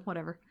Cthulhu,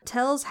 whatever,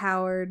 tells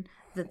Howard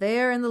that they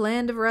are in the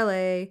land of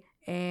R'lyeh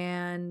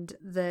and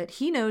that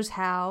he knows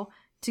how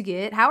to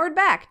get Howard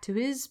back to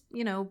his,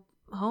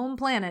 home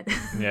planet.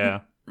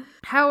 Yeah.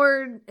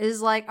 Howard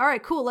is like, all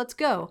right, cool, let's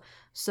go.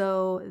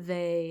 So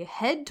they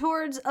head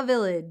towards a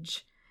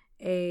village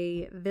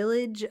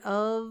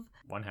of...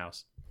 One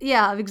house.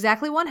 Yeah, of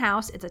exactly one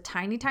house. It's a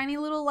tiny, tiny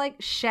little,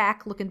 like,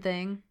 shack-looking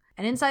thing.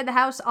 And inside the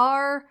house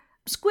are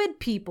squid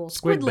people,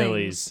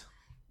 squidlings.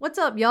 What's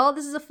up, y'all?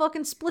 This is a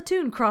fucking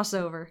Splatoon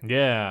crossover.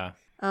 Yeah.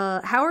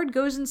 Howard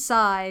goes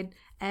inside,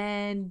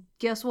 and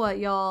guess what,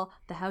 y'all?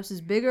 The house is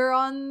bigger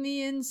on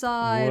the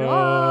inside.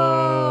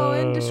 Whoa,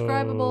 oh,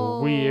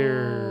 indescribable.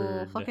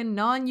 Weird. Fucking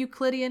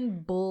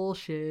non-Euclidean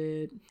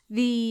bullshit.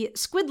 The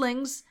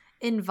squidlings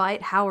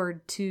invite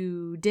Howard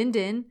to Din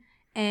Din,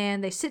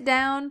 and they sit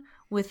down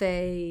with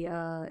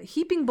a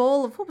heaping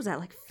bowl of, what was that,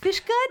 like fish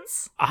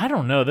guts? I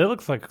don't know. They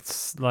look like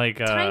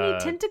tiny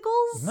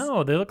tentacles?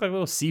 No, they look like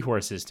little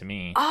seahorses to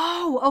me.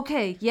 Oh,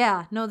 okay.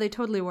 Yeah. No, they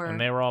totally were. And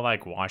they were all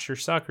like, wash your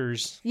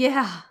suckers.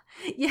 Yeah.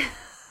 Yeah.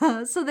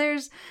 So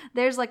there's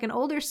like an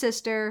older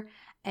sister,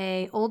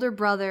 a older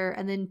brother,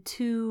 and then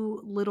two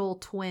little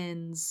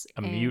twins.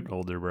 A mute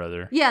older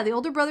brother. Yeah, the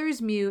older brother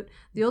is mute.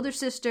 The older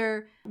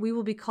sister, we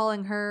will be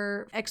calling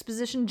her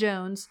Exposition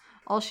Jones.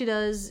 All she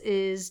does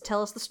is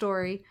tell us the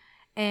story.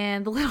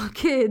 And the little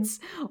kids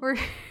were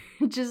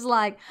just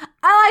like,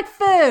 I like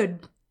food.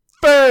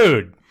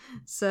 Food!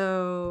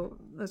 So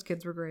those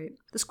kids were great.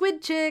 The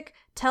squid chick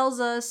tells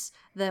us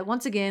that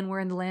once again we're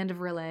in the land of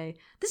R'lyeh.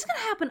 This is going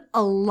to happen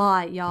a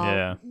lot, y'all.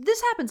 Yeah.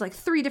 This happens like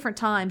 3 different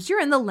times.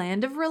 You're in the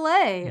land of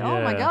R'lyeh. Yeah.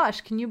 Oh my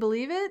gosh, can you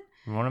believe it?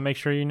 You want to make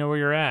sure you know where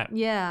you're at.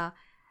 Yeah.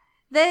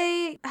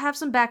 They have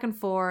some back and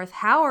forth.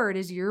 Howard,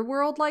 is your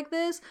world like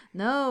this?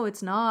 No,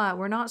 it's not.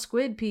 We're not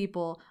squid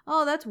people.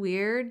 Oh, that's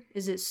weird.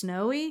 Is it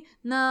snowy?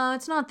 No,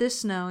 it's not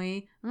this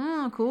snowy.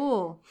 Oh,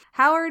 cool.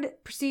 Howard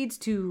proceeds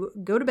to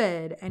go to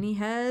bed, and he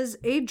has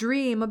a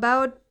dream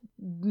about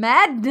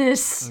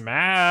madness.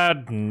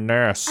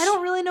 Madness. I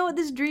don't really know what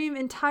this dream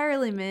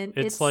entirely meant.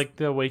 It's like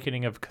the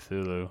awakening of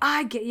Cthulhu.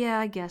 I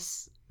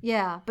guess.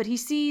 Yeah, but he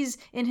sees,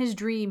 in his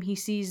dream, he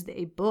sees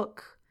a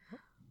book.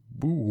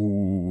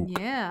 Boo.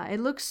 Yeah,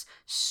 it looks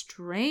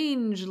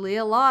strangely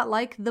a lot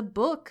like the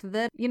book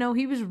that,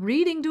 he was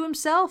reading to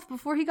himself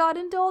before he got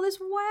into all these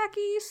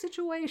wacky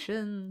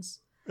situations.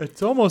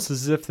 It's almost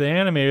as if the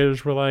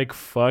animators were like,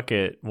 fuck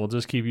it, we'll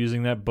just keep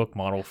using that book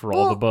model for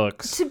all the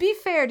books. To be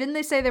fair, didn't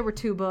they say there were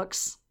 2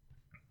 books?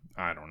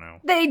 I don't know.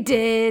 They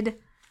did.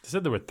 They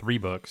said there were 3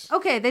 books.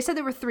 Okay, they said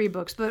there were 3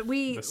 books, but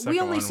we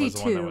only see 2.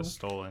 The one that was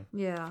stolen.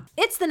 Yeah.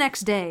 It's the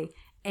next day,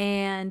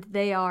 and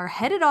they are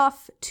headed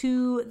off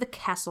to the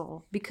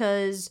castle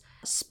because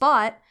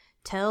Spot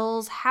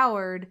tells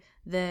Howard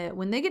that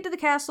when they get to the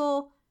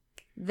castle,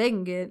 they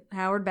can get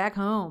Howard back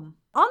home.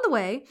 On the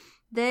way,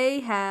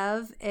 they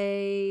have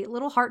a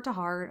little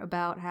heart-to-heart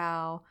about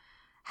how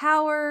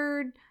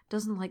Howard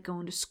doesn't like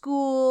going to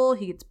school,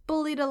 he gets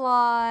bullied a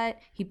lot,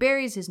 he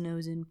buries his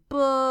nose in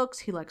books,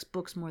 he likes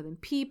books more than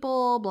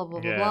people, blah,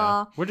 blah, blah,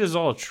 blah. Which is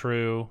all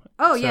true.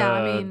 Oh, yeah,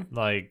 I mean...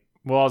 I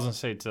was going to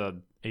say to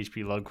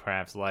H.P.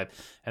 Lovecraft's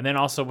life. And then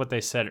also what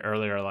they said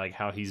earlier, like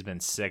how he's been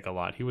sick a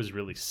lot. He was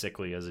really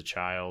sickly as a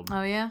child.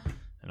 Oh, yeah?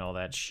 And all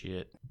that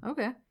shit.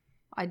 Okay.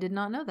 I did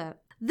not know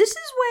that. This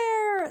is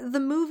where the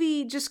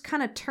movie just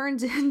kind of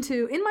turns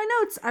into... In my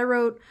notes, I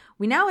wrote,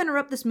 we now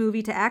interrupt this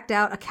movie to act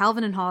out a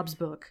Calvin and Hobbes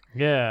book.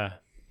 Yeah.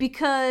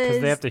 Because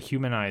they have to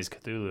humanize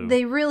Cthulhu.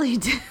 They really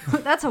do.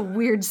 That's a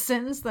weird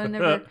sentence that I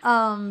never...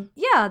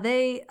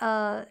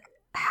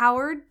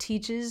 Howard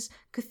teaches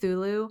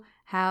Cthulhu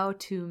how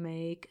to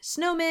make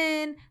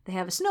snowmen. They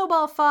have a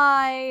snowball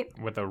fight.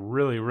 With a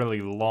really, really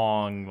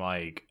long,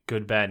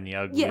 Good, Bad, and the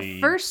Ugly.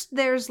 Yeah, first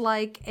there's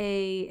like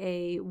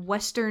a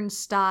Western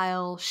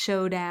style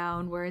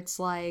showdown where it's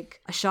like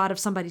a shot of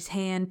somebody's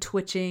hand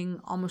twitching,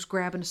 almost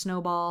grabbing a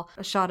snowball,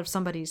 a shot of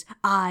somebody's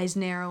eyes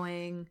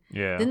narrowing.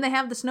 Yeah. Then they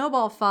have the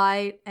snowball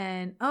fight,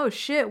 and oh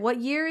shit, what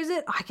year is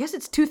it? I guess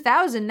it's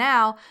 2000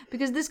 now,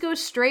 because this goes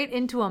straight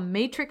into a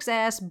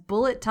Matrix-ass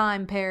bullet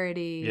time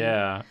parody.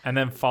 Yeah, and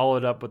then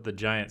followed up with the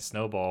giant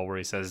snowball where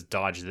he says,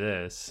 "Dodge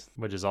this,"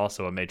 which is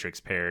also a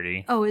Matrix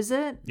parody. Oh, is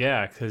it?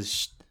 Yeah,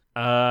 because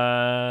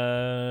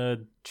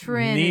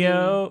Trinity.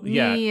 Neo.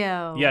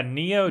 Neo.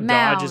 Neo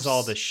Mouse. dodges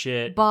all the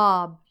shit.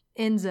 Bob.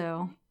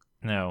 Enzo.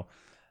 No,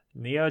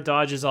 Neo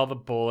dodges all the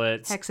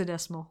bullets,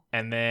 Hexadecimal.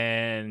 and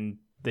then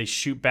they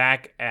shoot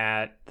back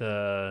at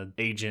the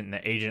agent, and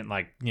the agent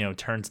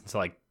turns into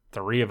like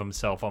 3 of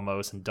himself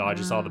almost and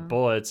dodges all the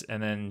bullets,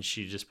 and then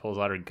she just pulls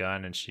out her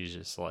gun and she's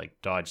just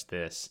like, "Dodge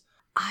this,"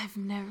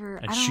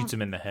 and shoots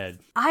him in the head.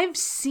 I've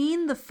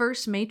seen the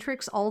first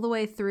Matrix all the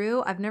way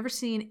through. I've never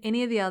seen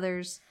any of the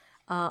others.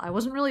 I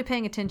wasn't really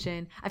paying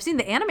attention. I've seen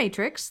the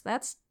Animatrix.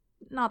 That's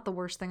not the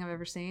worst thing I've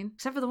ever seen,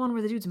 except for the one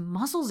where the dude's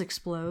muscles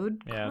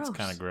explode. Yeah, Gross. it's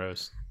kind of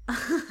gross.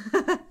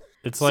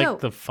 It's like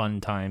the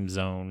fun time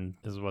zone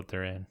is what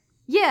they're in.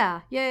 Yeah.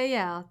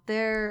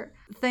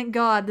 Thank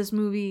God this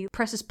movie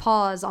presses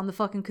pause on the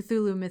fucking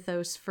Cthulhu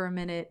mythos for a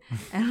minute,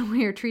 and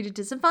we are treated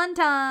to some fun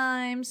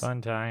times.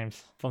 Fun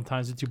times. Fun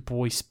times with your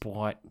boy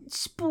Spot.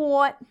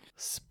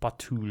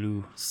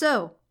 Spatulu.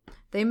 So,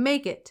 they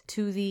make it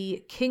to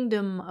the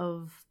kingdom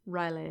of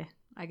Riley,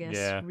 I guess.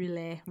 Yeah.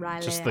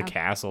 Riley. Just the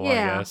castle,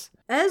 Yeah. I guess.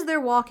 As they're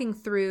walking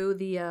through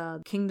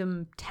the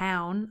kingdom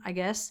town, I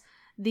guess,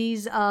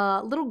 these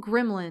little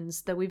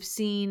gremlins that we've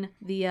seen,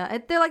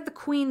 they're like the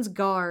queen's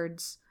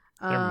guards.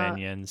 They're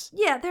minions.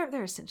 Yeah,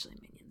 they're essentially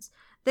minions.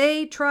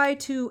 They try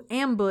to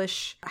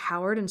ambush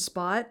Howard and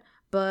Spot,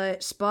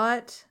 but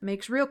Spot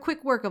makes real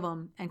quick work of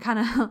them and kind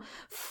of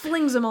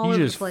flings them all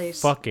over the place. He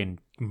just fucking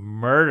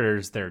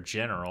murders their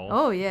general.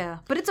 Oh, yeah.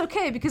 But it's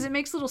okay because it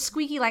makes little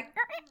squeaky, like,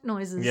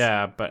 noises.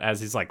 Yeah, but as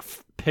he's like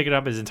picking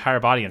up his entire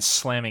body and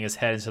slamming his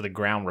head into the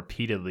ground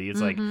repeatedly, it's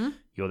like,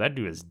 yo, that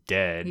dude is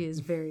dead. He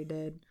is very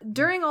dead.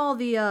 During all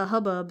the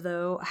hubbub,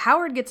 though,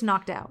 Howard gets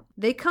knocked out.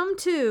 They come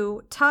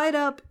to, tied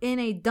up in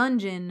a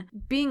dungeon,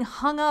 being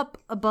hung up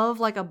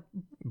above like a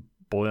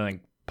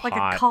boiling pot.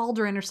 like a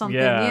cauldron or something.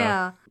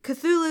 Yeah.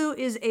 Cthulhu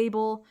is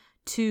able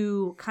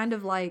to kind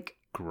of like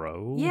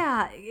grow.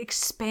 Yeah,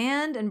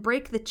 expand and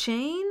break the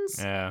chains.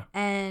 Yeah.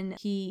 And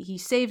he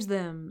saves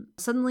them.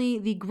 Suddenly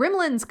the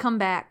gremlins come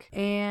back,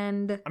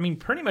 and I mean,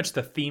 pretty much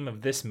the theme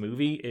of this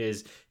movie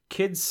is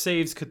kid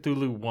saves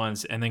Cthulhu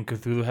once, and then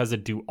Cthulhu has to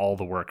do all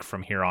the work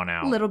from here on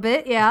out. a little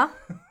bit, yeah.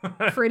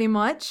 Pretty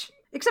much.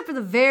 Except for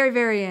the very,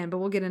 very end, but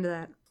we'll get into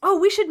that. Oh,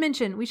 we should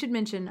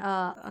mention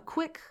a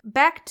quick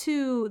back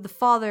to the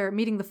father,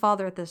 meeting the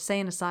father at the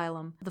insane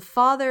asylum. The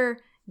father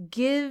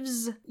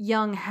gives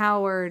young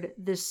Howard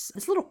this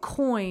little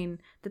coin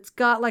that's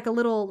got like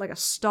a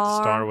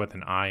star. Star with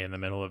an eye in the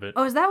middle of it.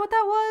 Oh, is that what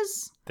that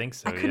was? I think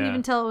so, I couldn't yeah.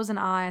 even tell it was an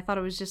eye. I thought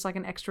it was just like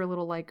an extra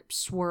little like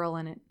swirl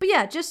in it. But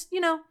yeah, just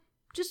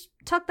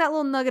tuck that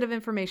little nugget of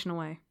information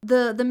away.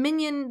 The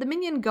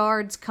minion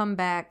guards come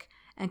back,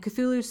 and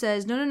Cthulhu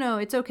says, No,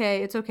 it's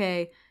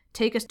okay.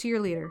 Take us to your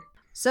leader.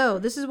 So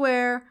this is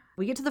where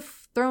we get to the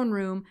throne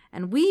room,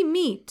 and we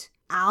meet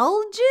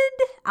Algid?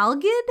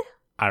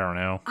 I don't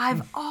know.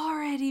 I've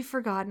already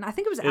forgotten. I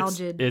think it was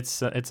Algid.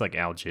 It's like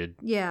Algid.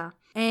 Yeah.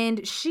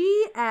 And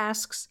she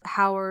asks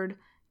Howard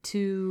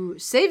to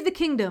save the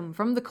kingdom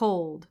from the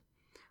cold.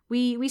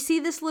 We see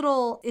this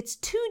little, it's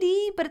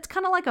 2D, but it's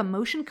kind of like a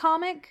motion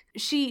comic.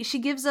 She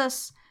gives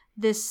us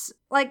this,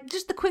 like,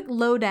 just the quick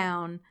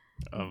lowdown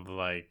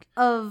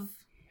of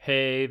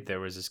hey,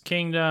 there was this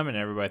kingdom and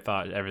everybody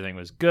thought everything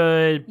was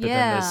good, but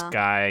then this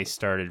guy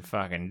started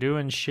fucking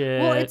doing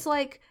shit. Well, it's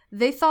like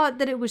they thought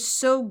that it was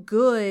so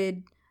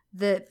good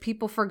that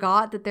people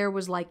forgot that there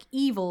was like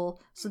evil.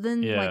 So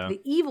then like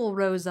the evil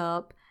rose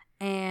up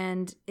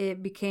and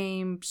it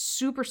became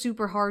super,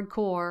 super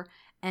hardcore.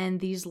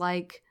 And these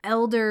like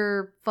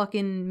elder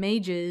fucking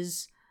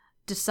mages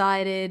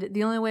decided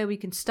the only way we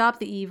can stop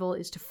the evil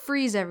is to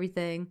freeze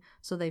everything.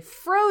 So they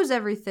froze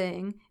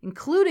everything,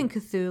 including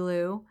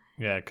Cthulhu.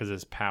 Yeah, because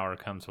his power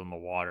comes from the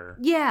water.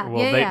 Yeah,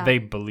 well, they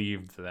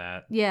believed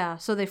that. Yeah,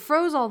 so they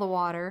froze all the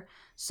water.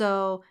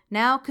 So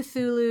now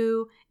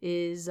Cthulhu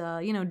is,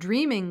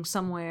 dreaming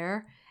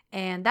somewhere,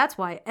 and that's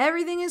why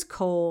everything is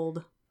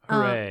cold.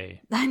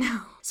 Hooray. I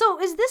know. So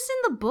is this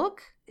in the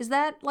book? Is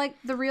that like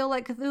the real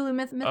like Cthulhu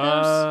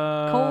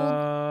mythos?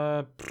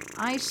 Cold?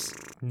 Ice?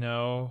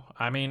 No.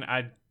 I mean,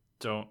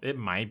 it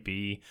might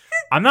be.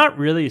 I'm not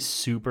really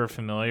super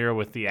familiar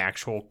with the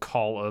actual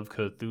Call of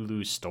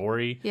Cthulhu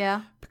story.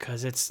 Yeah.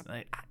 Because it's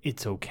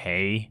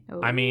okay.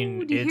 Oh, I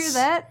mean, do you hear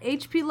that,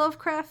 H.P.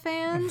 Lovecraft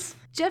fans?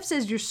 Jeff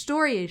says your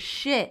story is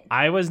shit.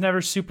 I was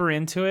never super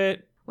into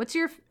it. What's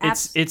your...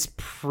 It's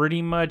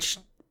pretty much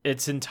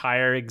its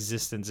entire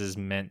existence is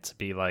meant to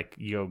be like,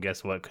 yo,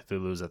 guess what?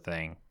 Cthulhu's a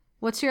thing.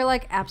 What's your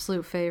like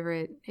absolute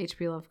favorite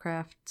H.P.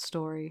 Lovecraft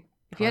story?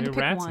 If you had to pick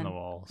Rats one. in the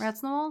Walls.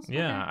 Rats in the Walls?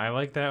 Yeah, Okay. I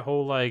like that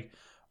whole like,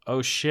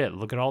 oh shit,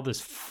 look at all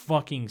this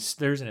fucking.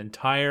 There's an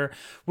entire,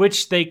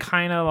 which they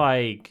kind of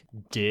like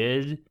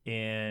did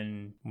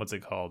in what's it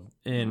called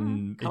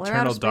in Color Out of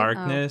Eternal Space?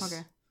 Darkness, Oh,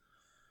 okay.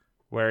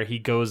 where he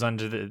goes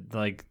under the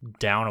like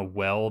down a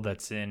well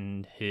that's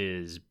in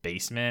his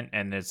basement,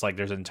 and it's like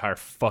there's an entire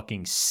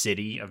fucking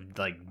city of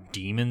like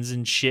demons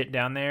and shit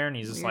down there, and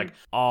he's just Weird. like,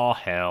 oh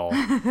hell.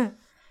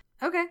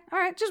 Okay, all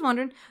right. Just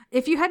wondering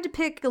if you had to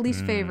pick a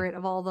least favorite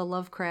of all the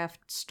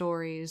Lovecraft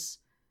stories.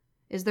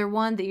 Is there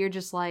one that you're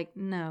just like,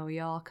 no,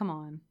 y'all, come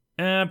on?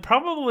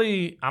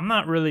 Probably. I'm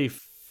not really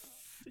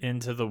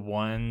into the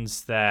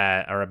ones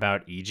that are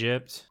about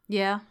Egypt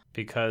Yeah,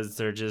 because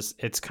they're just.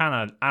 It's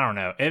kind of. I don't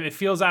know. It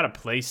feels out of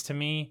place to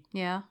me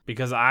yeah.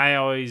 because I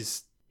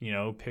always,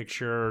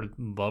 picture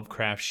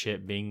Lovecraft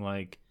shit being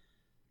like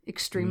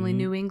Extremely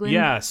New England.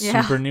 Yeah,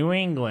 super New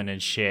England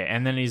and shit.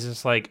 And then he's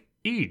just like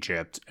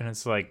Egypt, and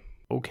it's like,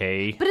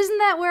 okay. But isn't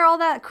that where all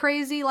that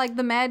crazy, like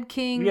the Mad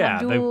King? Yeah,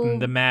 Abdul...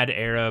 the Mad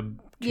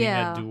Arab King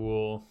Yeah.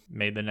 Abdul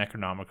made the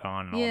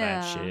Necronomicon and all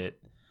Yeah. that shit.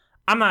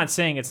 I'm not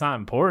saying it's not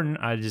important.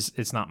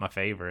 It's not my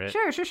favorite.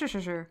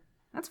 Sure.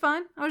 That's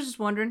fine. I was just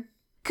wondering.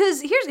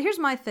 Because here's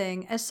my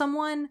thing. As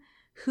someone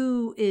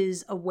who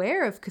is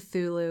aware of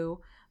Cthulhu,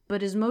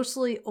 but is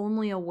mostly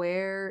only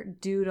aware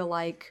due to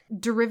like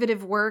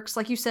derivative works,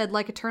 like you said,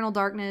 like Eternal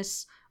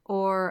Darkness,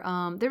 or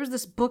there was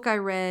this book I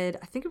read,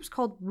 I think it was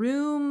called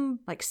Room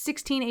like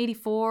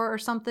 1684 or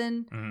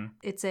something. Mm-hmm.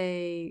 It's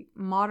a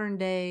modern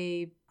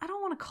day, I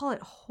don't want to call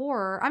it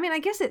horror. I mean, I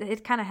guess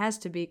it kind of has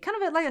to be.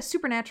 Kind of like a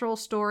supernatural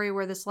story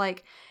where this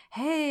like,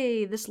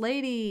 hey, this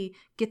lady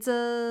gets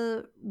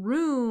a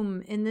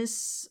room in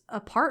this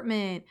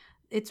apartment.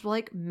 It's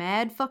like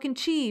mad fucking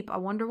cheap. I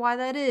wonder why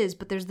that is.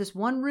 But there's this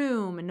one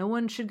room and no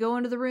one should go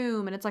into the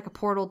room. And it's like a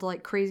portal to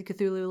like crazy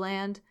Cthulhu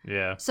land.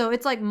 Yeah. So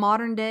it's like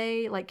modern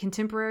day, like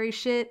contemporary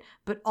shit,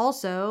 but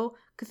also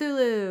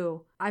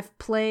Cthulhu. I've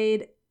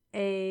played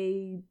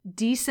a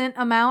decent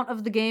amount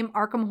of the game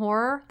Arkham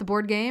Horror, the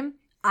board game.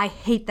 I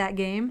hate that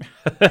game.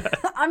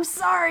 I'm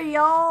sorry,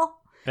 y'all.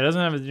 It doesn't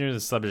have to do with the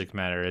subject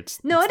matter.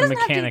 It's No, it's it the doesn't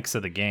have to- mechanics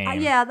of the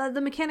game. Yeah, the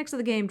mechanics of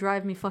the game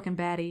drive me fucking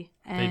batty.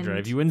 They And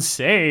drive you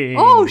insane.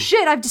 oh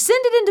shit, I've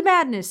descended into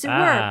madness. It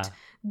Ah. worked.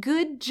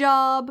 Good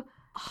job,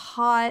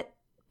 hot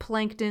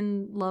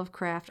Plankton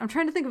Lovecraft. I'm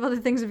trying to think of other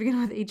things that begin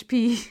with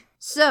HP.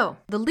 So,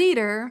 the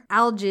leader,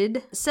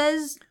 Algid,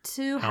 says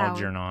to Howard...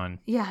 Algernon.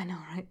 Yeah, I know,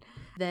 right?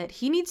 That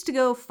he needs to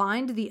go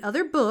find the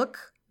other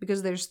book,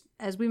 because there's,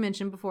 as we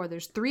mentioned before,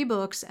 there's 3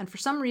 books, and for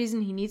some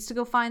reason he needs to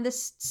go find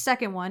this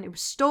second one. It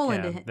was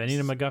stolen to Yeah, him. they need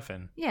a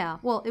MacGuffin. Yeah,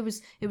 well, it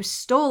was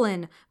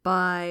stolen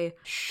by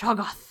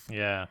Shoggoth.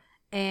 Yeah.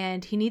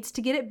 And he needs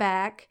to get it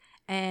back,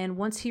 and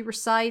once he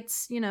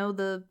recites,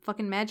 the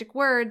fucking magic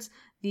words,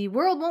 the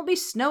world won't be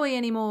snowy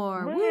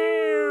anymore.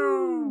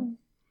 Woo!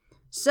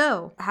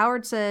 So,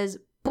 Howard says,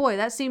 boy,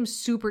 that seems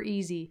super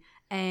easy,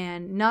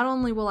 and not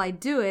only will I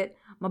do it,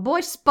 my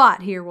boy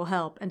Spot here will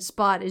help. And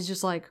Spot is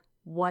just like,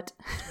 what?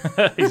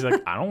 He's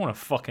like, I don't want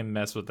to fucking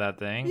mess with that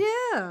thing.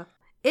 Yeah.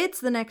 It's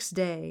the next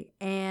day,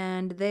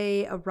 and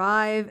they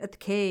arrive at the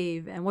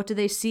cave, and what do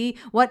they see?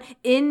 What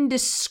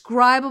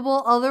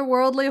indescribable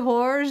otherworldly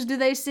horrors do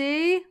they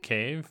see?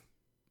 Cave?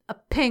 A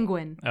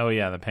penguin. Oh,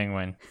 yeah, the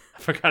penguin.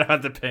 I forgot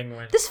about the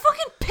penguin. This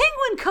fucking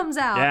penguin comes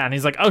out. Yeah, and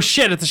he's like, oh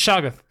shit, it's a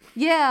Shoggoth.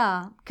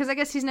 Yeah, because I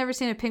guess he's never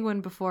seen a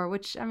penguin before,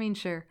 which, I mean,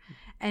 sure.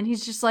 And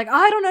he's just like,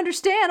 I don't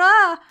understand.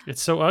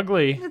 It's so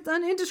ugly. It's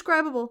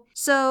indescribable.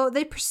 So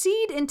they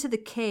proceed into the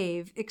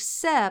cave,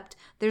 except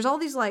there's all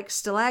these like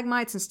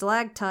stalagmites and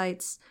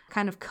stalactites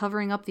kind of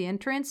covering up the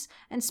entrance,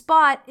 and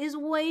Spot is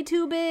way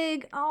too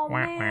big. Oh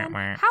man.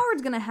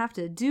 Howard's gonna have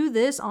to do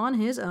this on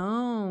his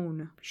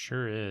own.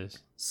 Sure is.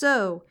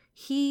 So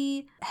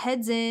he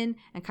heads in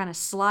and kind of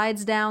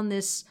slides down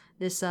this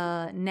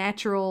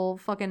natural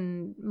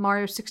fucking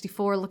Mario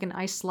 64 looking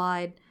ice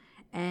slide.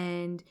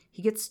 And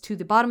he gets to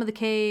the bottom of the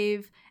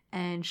cave,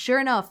 and sure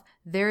enough,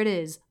 there it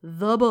is,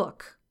 the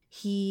book.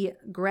 He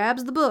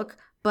grabs the book,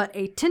 but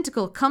a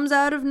tentacle comes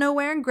out of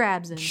nowhere and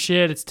grabs him.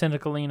 Shit, it's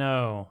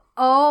Tentacolino.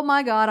 Oh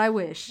my god, I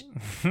wish.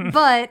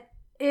 But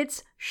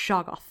it's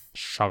Shoggoth.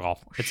 Shoggoth.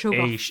 It's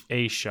Shoggoth.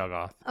 a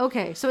Shoggoth.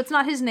 Okay, so it's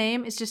not his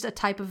name, it's just a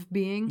type of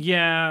being.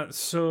 Yeah,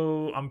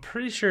 so I'm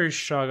pretty sure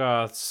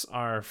Shoggoths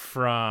are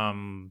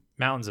from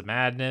Mountains of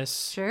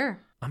Madness. Sure.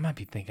 I might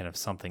be thinking of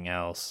something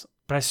else.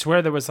 But I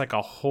swear there was like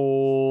a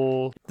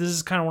whole... This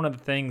is kind of one of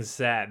the things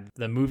that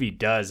the movie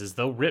does, is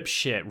they'll rip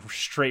shit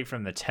straight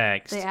from the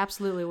text. They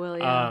absolutely will,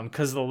 yeah.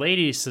 Because the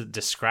lady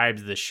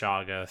describes the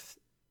Shoggoth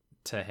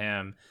to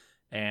him,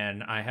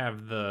 and I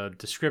have the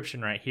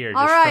description right here,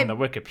 just from the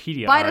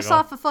Wikipedia Bite article. us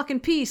off a fucking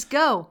piece,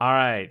 go! All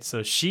right,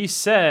 so she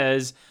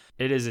says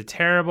it is a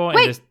terrible...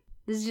 Wait!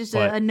 This is just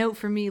a note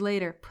for me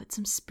later. Put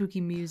some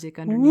spooky music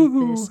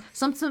underneath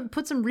this.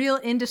 Put some real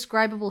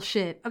indescribable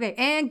shit. Okay,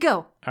 and go!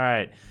 All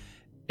right.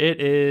 It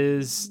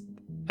is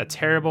a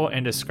terrible,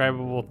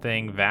 indescribable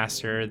thing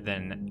vaster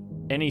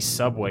than any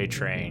subway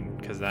train,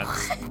 because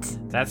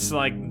that's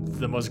like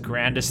the most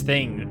grandest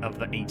thing of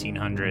the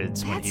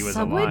 1800s when he was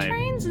subway alive.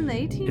 trains in the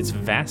 1800s? It's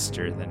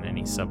vaster than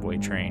any subway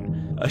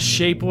train. A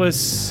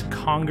shapeless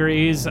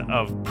congeries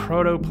of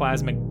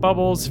protoplasmic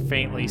bubbles,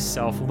 faintly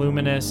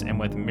self-luminous and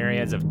with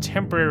myriads of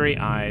temporary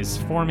eyes,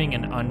 forming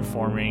and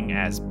unforming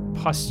as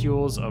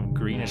pustules of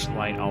greenish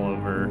light all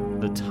over.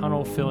 The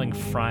tunnel-filling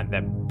front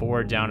that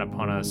bore down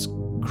upon us,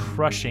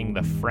 crushing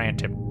the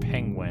frantic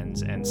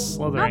penguins and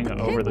slithering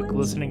over the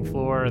glistening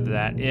floor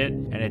that it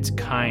and its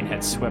kind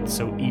had swept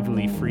so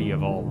evilly free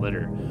of all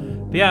litter.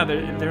 But yeah,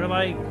 they're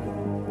like...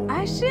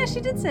 She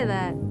did say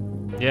that.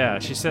 Yeah,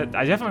 she said...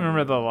 I definitely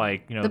remember the,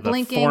 like, you know, the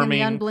blinking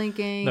forming, and the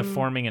unblinking. the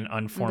forming and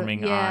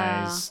unforming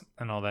eyes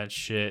and all that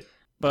shit.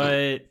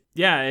 But...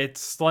 yeah,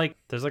 it's like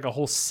there's like a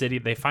whole city.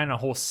 They find a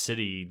whole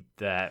city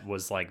that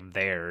was like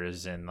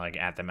theirs and like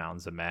at the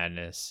Mountains of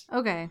Madness.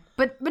 Okay,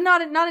 but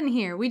not in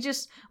here. We get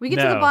to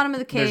the bottom of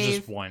the cave. There's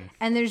just one,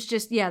 and there's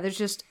just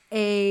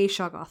a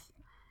Shoggoth,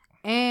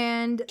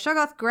 and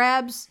Shoggoth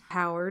grabs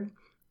Howard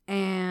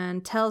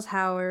and tells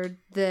Howard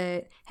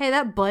that, hey,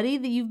 that buddy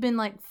that you've been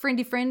like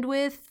friend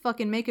with,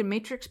 fucking making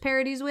Matrix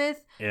parodies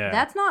with,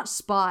 that's not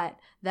Spot.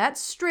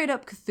 That's straight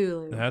up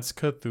Cthulhu. That's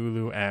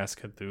Cthulhu ass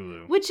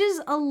Cthulhu. Which is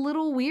a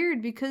little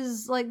weird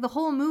because, like, the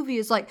whole movie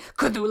is like,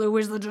 Cthulhu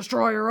is the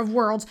destroyer of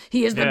worlds.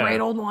 He is the great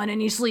old one and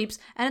he sleeps.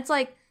 And it's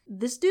like,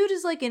 this dude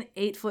is like an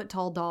 8-foot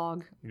tall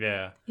dog.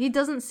 Yeah. He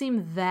doesn't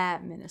seem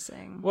that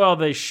menacing. Well,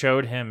 they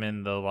showed him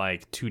in the,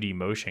 like, 2D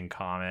motion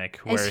comic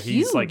where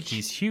he's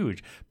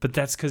huge. But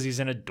that's because he's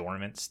in a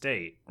dormant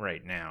state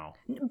right now.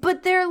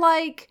 But they're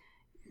like,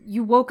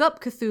 you woke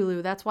up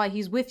Cthulhu. That's why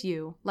he's with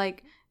you.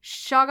 Like...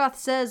 Shoggoth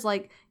says,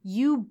 like,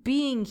 you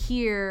being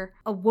here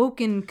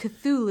awoken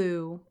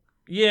Cthulhu.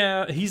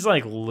 Yeah, he's,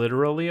 like,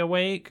 literally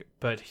awake,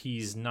 but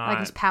he's not... like,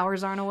 his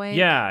powers aren't awake?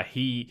 Yeah,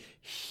 he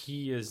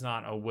is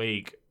not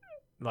awake.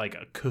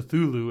 Like,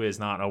 Cthulhu is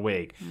not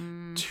awake.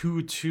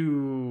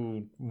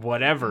 Tutu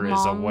whatever Hamong.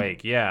 is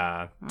awake.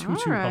 Yeah,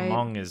 Tutu right.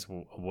 Hamong is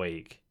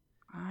awake.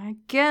 I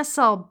guess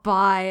I'll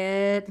buy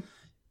it.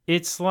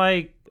 It's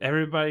like,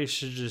 everybody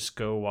should just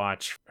go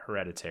watch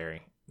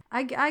Hereditary.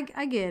 I get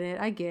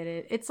it. I get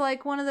it. It's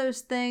like one of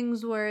those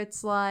things where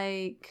it's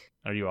like...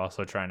 Are you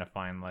also trying to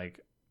find, like,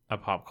 a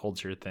pop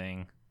culture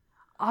thing?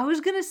 I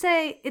was going to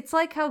say, it's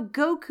like how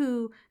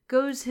Goku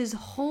goes his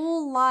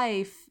whole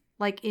life,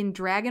 like in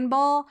Dragon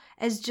Ball,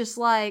 as just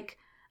like,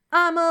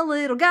 I'm a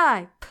little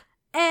guy,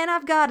 and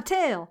I've got a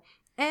tail,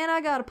 and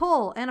I got a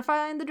pole, and I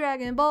find the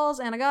Dragon Balls,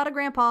 and I got a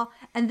grandpa,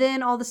 and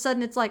then all of a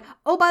sudden it's like,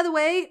 oh, by the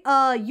way,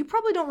 you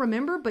probably don't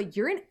remember, but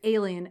you're an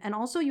alien, and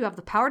also you have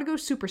the power to go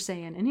Super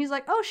Saiyan. And he's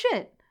like, oh,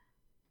 shit.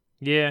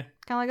 Yeah.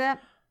 Kind of like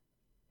that?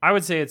 I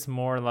would say it's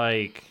more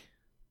like...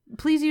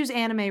 Please use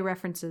anime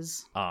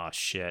references. Oh,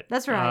 shit.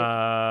 That's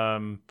right.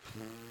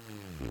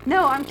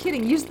 No, I'm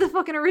kidding. Use the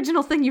fucking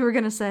original thing you were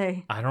going to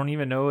say. I don't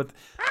even know.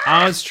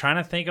 I was trying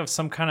to think of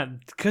some kind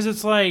of... Because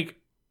it's like...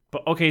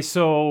 But okay,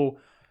 so...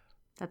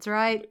 That's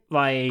right.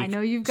 Like, I know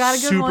you've got a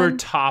good super one.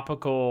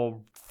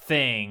 topical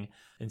thing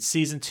in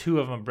season 2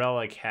 of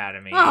Umbrella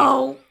Academy.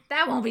 Oh,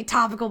 that won't be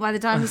topical by the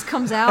time this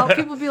comes out.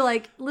 People will be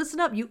like,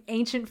 listen up, you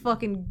ancient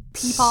fucking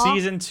peepaw.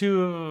 Season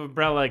 2 of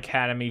Umbrella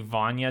Academy,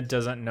 Vanya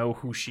doesn't know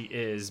who she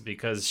is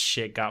because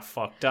shit got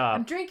fucked up.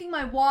 I'm drinking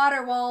my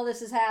water while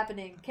this is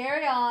happening.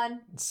 Carry on.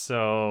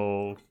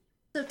 So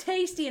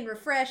tasty and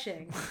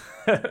refreshing.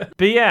 But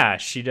yeah,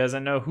 she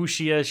doesn't know who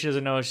she is. She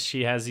doesn't know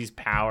she has these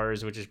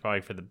powers, which is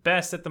probably for the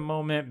best at the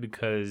moment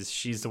because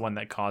she's the one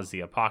that caused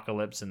the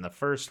apocalypse in the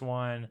first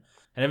one.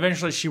 And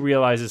eventually she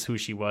realizes who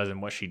she was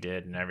and what she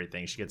did and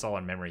everything. She gets all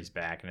her memories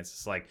back and it's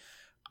just like,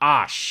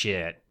 ah,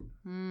 shit.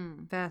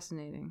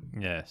 Fascinating.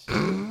 Yes.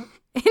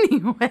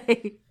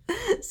 Anyway,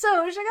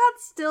 so Shoggoth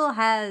still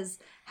has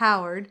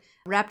Howard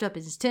wrapped up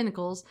in his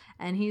tentacles,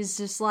 and he's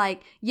just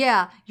like,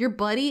 yeah, your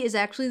buddy is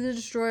actually the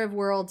destroyer of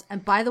worlds,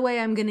 and by the way,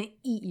 I'm gonna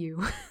eat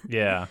you.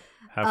 Yeah.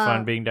 Have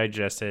fun being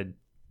digested.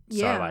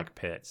 Yeah. Sarlacc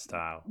pit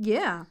style.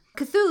 Yeah.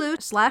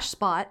 Cthulhu /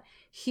 Spot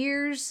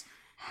hears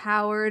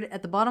Howard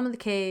at the bottom of the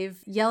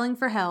cave yelling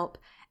for help,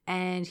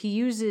 and he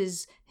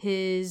uses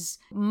his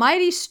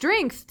mighty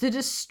strength to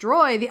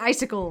destroy the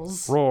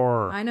icicles.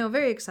 Roar. I know,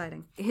 very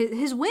exciting.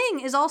 His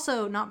wing is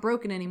also not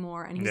broken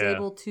anymore, and he's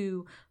able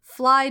to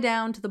fly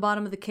down to the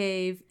bottom of the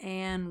cave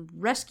and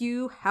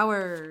rescue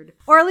Howard.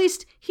 Or at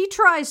least he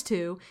tries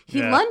to.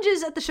 He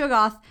lunges at the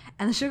Shoggoth,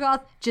 and the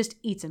Shoggoth just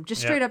eats him.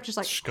 Just straight up, just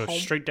like... Just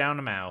goes straight down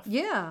the mouth.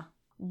 Yeah.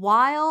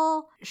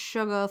 While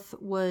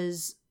Shoggoth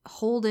was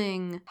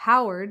holding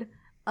Howard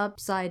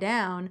upside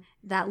down,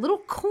 that little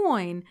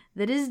coin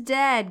that his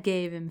dad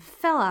gave him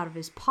fell out of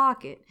his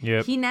pocket.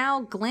 Yep. He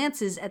now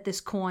glances at this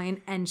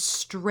coin and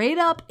straight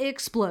up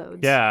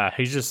explodes. Yeah,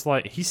 he's just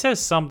like, he says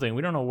something.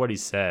 We don't know what he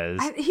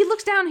says. He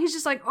looks down and he's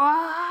just like,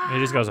 ah. He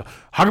just goes,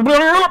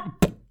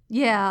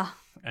 yeah.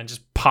 and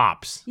just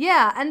pops.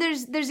 Yeah, and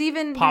there's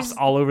even Pops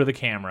all over the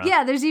camera.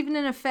 Yeah, there's even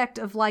an effect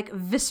of like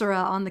viscera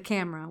on the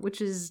camera,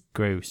 which is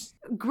Gross.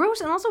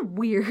 and also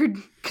weird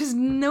because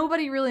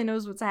nobody really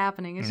knows what's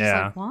happening. It's just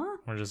like, what?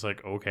 We're just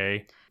like,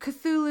 okay.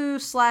 Cthulhu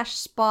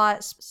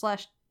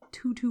 /Spot /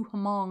 Tutu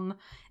Hamong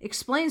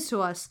explains to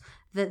us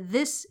that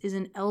this is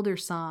an elder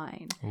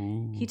sign.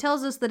 Ooh. He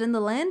tells us that in the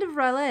land of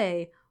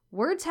R'lyeh,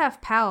 words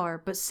have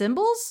power, but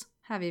symbols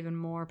have even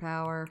more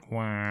power.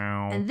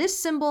 Wow. And this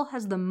symbol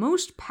has the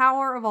most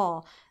power of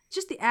all.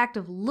 Just the act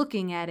of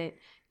looking at it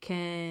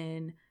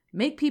can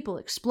make people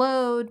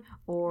explode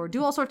or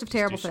do all sorts of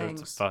terrible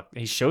things.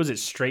 He shows it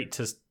straight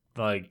to,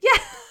 like...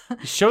 Yeah.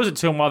 He shows it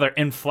to him while they're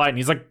in flight, and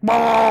he's like,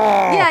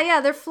 bah!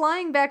 Yeah, they're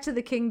flying back to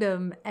the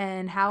kingdom,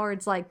 and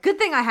Howard's like, good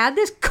thing I had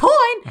this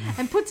coin,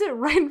 and puts it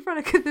right in front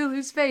of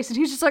Cthulhu's face, and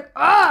he's just like,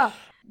 ah!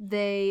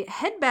 They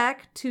head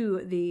back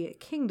to the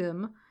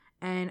kingdom,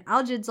 and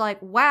Algid's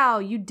like, wow,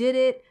 you did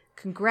it.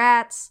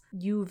 Congrats.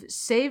 You've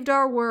saved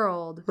our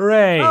world.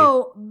 Hooray.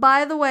 Oh,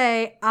 by the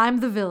way, I'm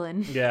the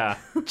villain. Yeah.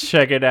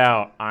 Check it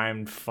out.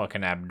 I'm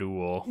fucking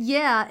Abdul.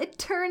 Yeah, it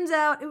turns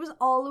out it was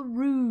all a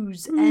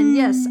ruse. And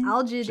yes,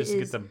 Algid Just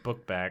get the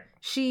book back.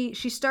 She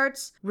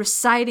starts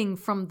reciting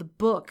from the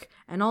book,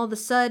 and all of a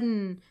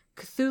sudden,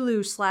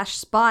 Cthulhu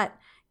 /Spot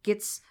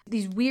gets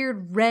these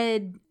weird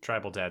red...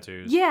 tribal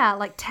tattoos. Yeah,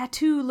 like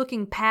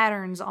tattoo-looking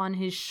patterns on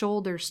his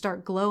shoulders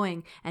start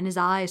glowing, and his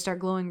eyes start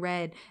glowing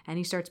red, and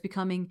he starts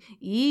becoming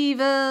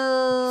evil.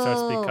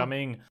 Starts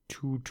becoming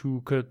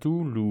Tutu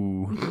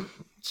Cthulhu.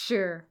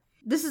 Sure.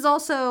 This is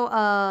also,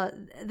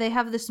 they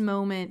have this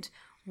moment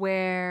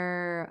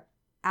where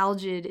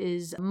Algid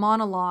is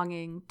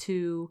monologuing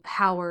to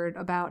Howard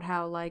about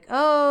how, like,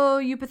 oh,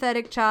 you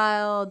pathetic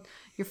child,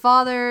 your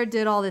father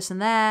did all this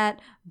and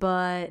that,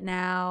 but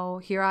now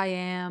here I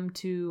am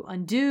to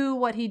undo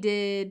what he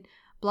did,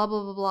 blah,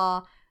 blah, blah,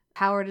 blah.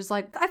 Howard is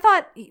like, I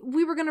thought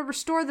we were going to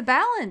restore the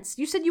balance.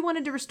 You said you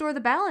wanted to restore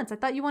the balance. I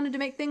thought you wanted to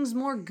make things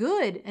more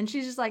good. And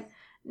she's just like,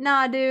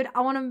 nah, dude,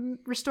 I want to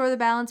restore the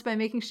balance by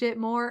making shit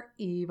more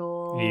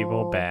evil.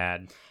 Evil,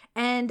 bad.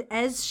 And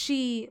as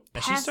she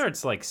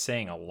starts like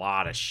saying a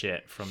lot of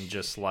shit from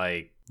just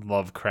like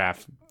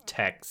Lovecraft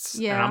texts.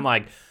 Yeah. And I'm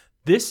like,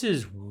 this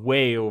is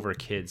way over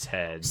kids'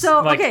 heads.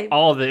 So, like, okay.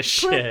 all this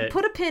shit.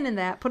 Put a pin in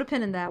that.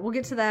 We'll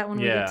get to that when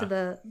we get to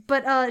the...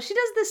 But she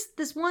does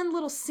this one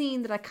little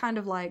scene that I kind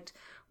of liked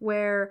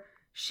where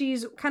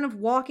she's kind of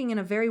walking in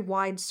a very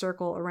wide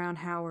circle around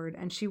Howard,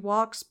 and she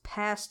walks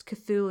past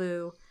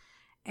Cthulhu,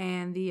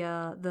 and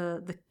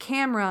the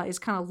camera is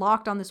kind of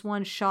locked on this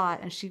one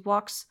shot, and she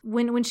walks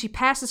when she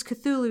passes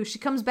Cthulhu, she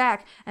comes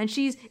back and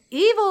she's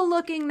evil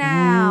looking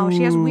now. Ooh.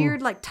 She has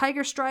weird like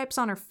tiger stripes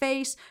on her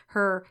face.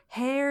 Her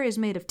hair is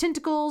made of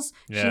tentacles.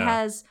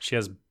 Yeah. She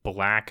has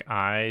black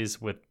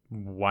eyes with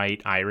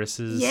white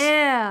irises.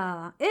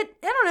 Yeah. I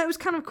don't know, it was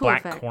kind of cool.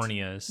 Black effect.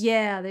 corneas.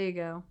 Yeah, there you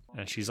go.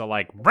 And she's all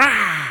like,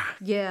 rah!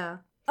 Yeah.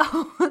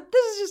 Oh,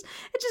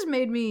 it just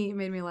made me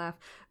laugh.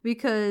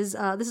 Because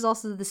this is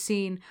also the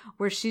scene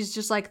where she's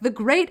just like, the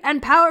great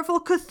and powerful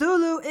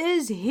Cthulhu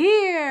is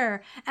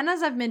here. And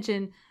as I've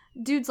mentioned,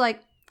 dude's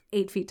like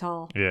 8 feet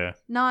tall. Yeah.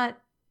 Not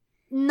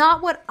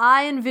what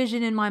I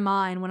envision in my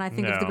mind when I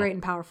think of the great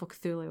and powerful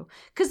Cthulhu.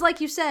 Because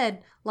like you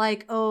said,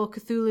 like, oh,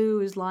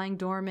 Cthulhu is lying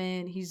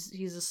dormant. He's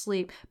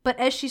asleep. But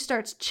as she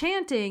starts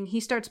chanting, he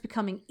starts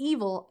becoming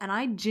evil. And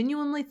I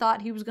genuinely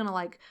thought he was going to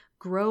like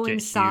grow in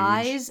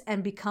size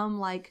and become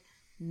like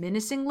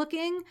menacing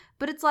looking,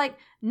 but it's like,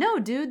 no,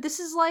 dude, this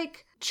is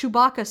like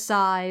Chewbacca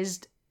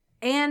sized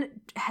and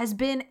has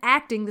been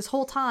acting this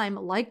whole time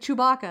like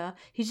Chewbacca.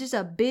 He's just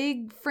a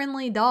big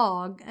friendly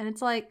dog, and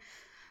it's like,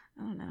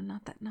 I don't know,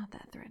 not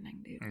that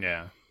threatening, dude.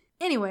 Yeah.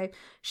 Anyway,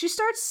 she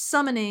starts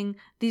summoning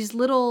these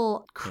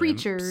little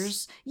creatures.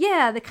 Imps.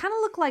 Yeah, they kind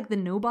of look like the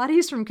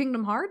nobodies from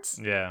Kingdom Hearts.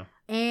 Yeah.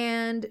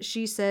 And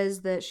she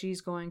says that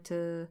she's going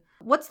to...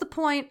 What's the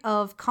point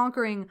of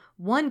conquering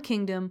one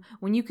kingdom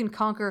when you can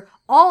conquer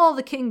all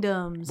the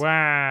kingdoms?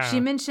 Wow. She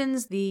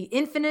mentions the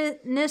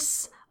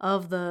infiniteness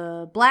of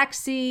the Black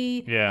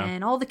Sea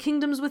and all the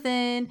kingdoms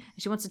within.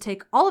 She wants to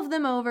take all of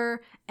them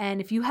over.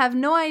 And if you have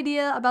no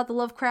idea about the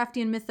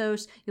Lovecraftian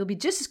mythos, you'll be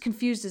just as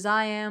confused as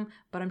I am.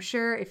 But I'm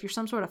sure if you're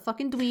some sort of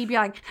fucking dweeb,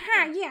 you're like,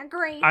 yeah,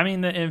 great. I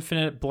mean, the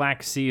infinite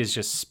Black Sea is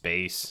just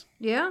space.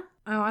 Yeah?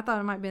 Oh, I thought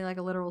it might be like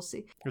a literal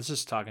sea. It's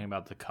just talking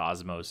about the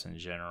cosmos in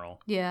general.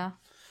 Yeah.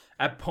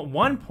 At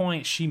one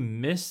point, she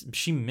mentions.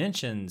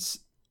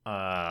 See,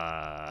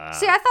 I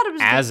thought it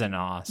was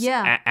Azanoth.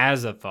 Yeah,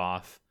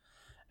 Azathoth,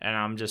 and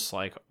I'm just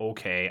like,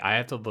 okay, I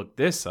have to look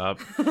this up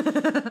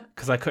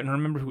because I couldn't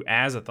remember who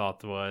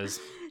Azathoth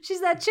was.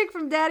 She's that chick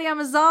from Daddy, I'm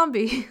a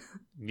Zombie.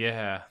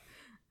 Yeah.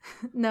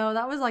 No,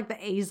 that was like the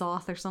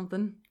Azoth or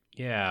something.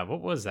 Yeah, what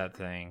was that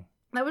thing?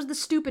 That was the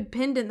stupid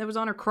pendant that was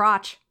on her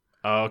crotch.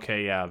 Oh,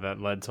 okay, yeah, that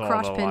led to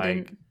crotch all the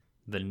pendant. like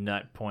the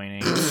nut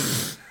pointing.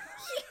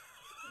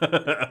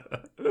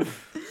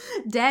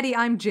 Daddy,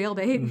 I'm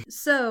jailbait.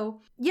 So,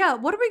 yeah,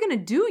 what are we gonna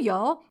do,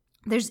 y'all?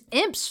 There's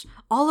imps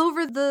all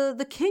over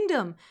the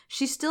kingdom.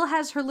 She still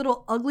has her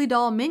little ugly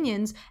doll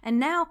minions, and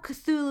now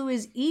Cthulhu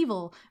is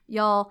evil.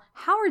 Y'all,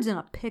 Howard's in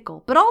a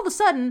pickle. But all of a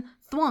sudden,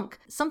 thwunk,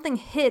 something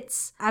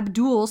hits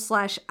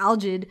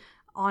Abdul/Algid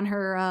on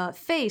her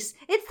face.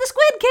 It's the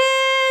Squid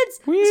Kids!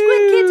 Woo! The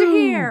Squid Kids are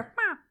here!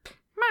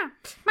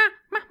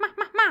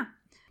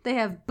 They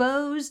have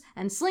bows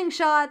and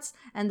slingshots,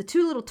 and the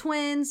two little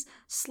twins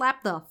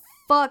slap the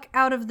fuck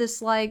out of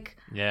this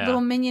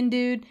little minion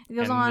dude. It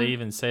goes on. They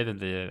even say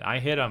that I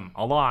hit him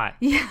a lot.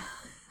 Yeah.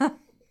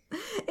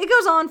 It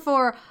goes on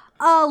for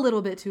a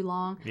little bit too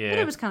long, but Yeah.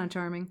 it was kind of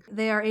charming.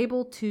 They are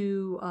able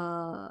to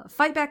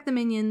fight back the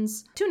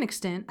minions to an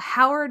extent.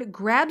 Howard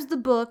grabs the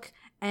book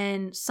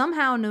and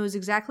somehow knows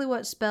exactly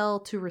what spell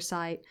to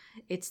recite.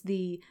 It's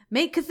the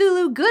Make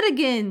Cthulhu Good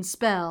Again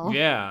spell.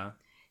 Yeah.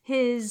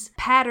 His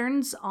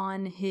patterns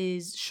on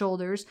his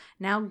shoulders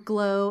now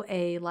glow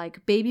a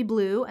baby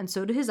blue, and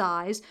so do his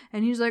eyes.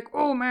 And he's like,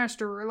 "Oh,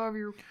 Master, I love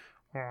you."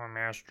 Oh,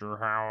 Master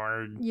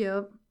Howard.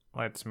 Yep.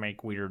 Let's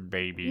make weird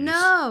babies.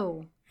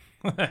 No.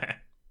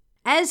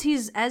 As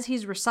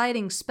he's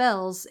reciting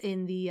spells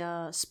in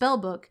the spell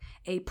book,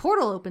 a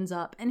portal opens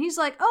up, and he's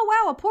like,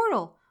 "Oh wow, a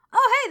portal!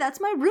 Oh hey, that's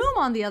my room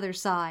on the other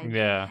side."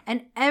 Yeah.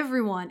 And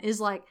everyone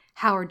is like,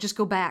 "Howard, just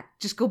go back,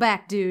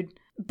 dude."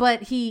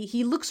 But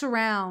he looks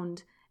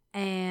around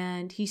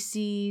and he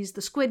sees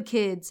the Squid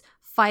Kids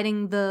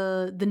fighting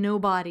the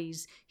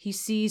nobodies. He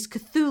sees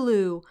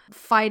Cthulhu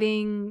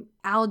fighting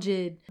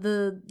Algid.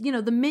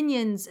 The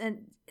minions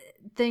and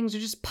things are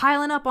just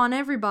piling up on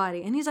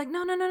everybody. And he's like,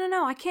 no,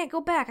 I can't go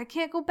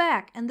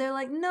back. And they're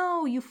like,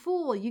 "No, you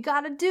fool, you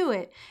gotta do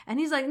it." And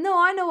he's like, "No,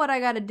 I know what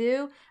I gotta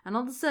do." And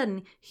all of a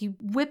sudden, he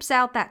whips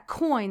out that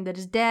coin that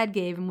his dad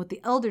gave him with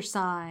the elder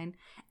sign,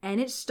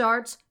 and it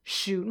starts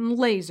shooting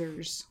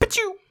lasers.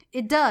 Pachoo!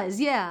 It does,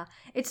 yeah.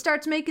 It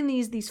starts making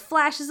these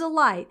flashes of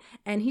light,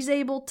 and he's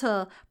able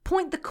to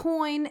point the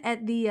coin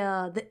at the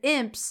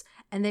imps,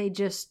 and they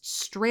just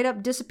straight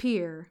up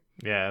disappear.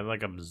 Yeah,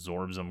 it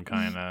absorbs them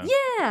kind of.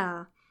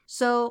 Yeah.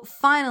 So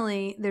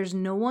finally, there's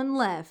no one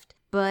left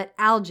but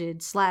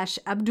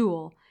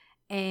Algid/Abdul,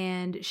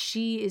 and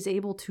she is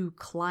able to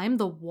climb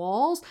the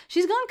walls.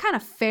 She's gone kind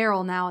of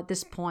feral now at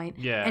this point.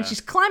 Yeah. And she's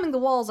climbing the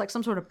walls like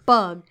some sort of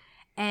bug.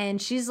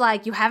 And she's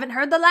like, "You haven't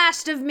heard the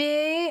last of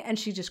me." And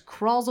she just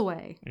crawls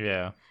away.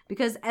 Yeah.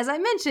 Because, as I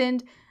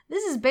mentioned,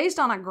 this is based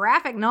on a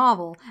graphic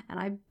novel. And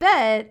I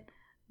bet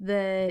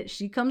that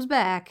she comes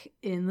back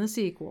in the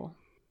sequel.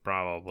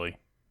 Probably.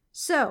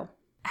 So,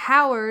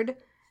 Howard,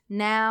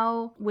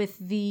 now with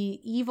the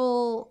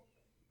evil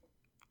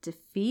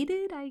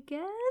defeated, I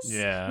guess?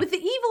 Yeah. With the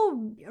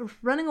evil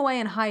running away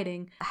and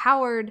hiding,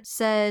 Howard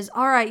says,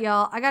 "All right,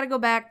 y'all, I gotta go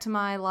back to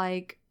my,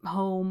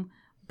 home.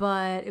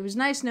 But it was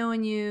nice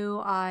knowing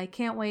you. I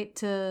can't wait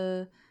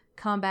to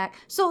come back."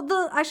 So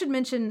I should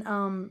mention,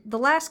 the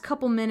last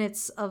couple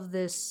minutes of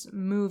this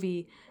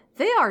movie,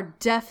 they are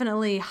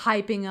definitely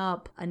hyping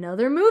up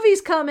another movie's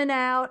coming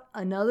out.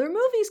 And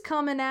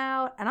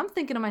I'm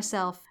thinking to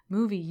myself,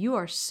 movie, you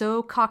are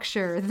so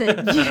cocksure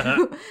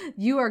that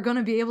you are going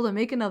to be able to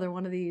make another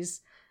one of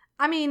these.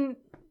 I mean,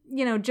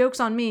 joke's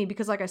on me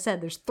because like I said,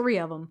 there's 3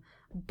 of them.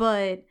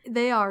 But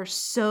they are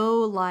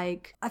so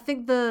I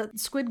think the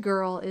Squid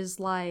Girl is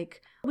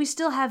like, "We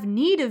still have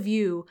need of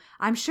you.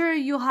 I'm sure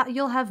you'll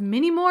have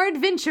many more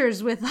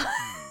adventures with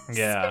us."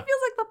 Yeah. It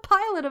feels like the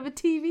pilot of a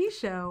TV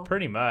show.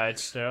 Pretty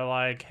much. They're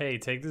like, "Hey,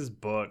 take this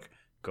book,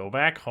 go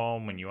back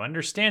home. When you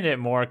understand it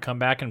more, come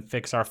back and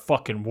fix our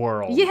fucking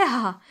world."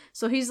 Yeah.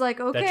 So he's like,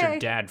 "Okay." That your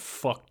dad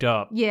fucked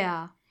up.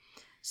 Yeah.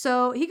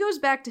 So he goes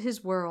back to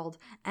his world,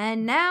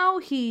 and now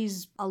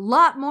he's a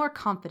lot more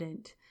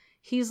confident.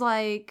 He's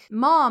like,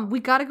 "Mom,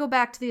 we gotta go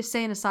back to the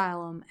insane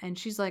asylum." And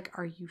she's like,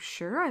 "Are you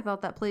sure? I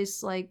thought that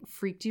place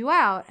freaked you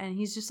out." And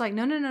he's just like,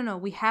 No.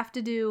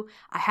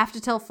 I have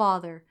to tell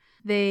Father.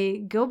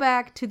 They go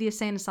back to the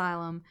insane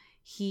asylum.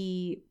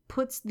 He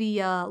puts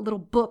the little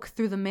book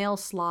through the mail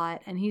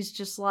slot, and he's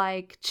just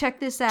like, "Check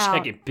this out.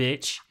 Check it,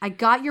 bitch. I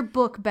got your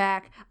book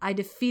back. I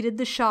defeated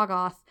the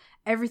Shoggoth.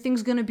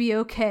 Everything's gonna be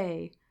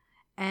okay."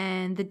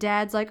 And the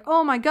dad's like,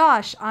 "Oh my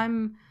gosh,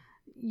 I'm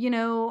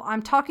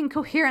talking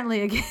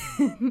coherently again."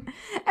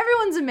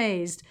 Everyone's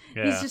amazed.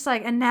 Yeah. He's just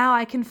like, "And now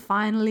I can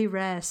finally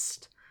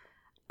rest."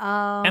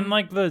 And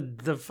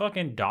the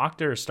fucking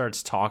doctor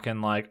starts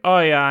talking "Oh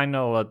yeah, I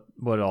know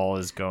what all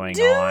is going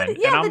on."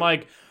 Yeah, and I'm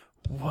like,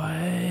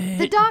 what?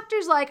 The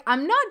doctor's like,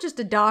 "I'm not just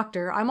a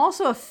doctor. I'm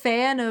also a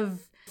fan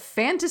of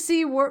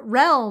fantasy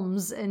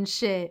realms and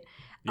shit."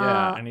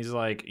 Yeah, and he's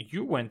like,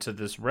 "You went to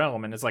this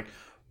realm," and it's like,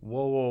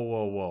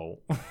 whoa.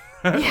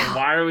 Yeah.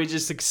 Why are we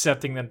just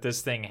accepting that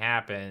this thing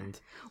happened?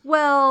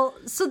 Well,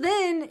 so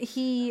then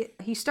he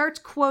starts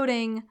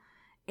quoting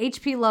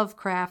H.P.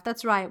 Lovecraft.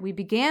 That's right. We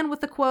began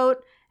with a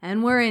quote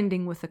and we're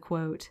ending with a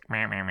quote.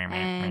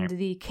 And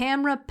the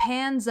camera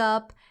pans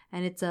up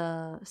and it's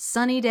a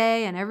sunny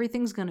day and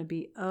everything's going to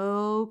be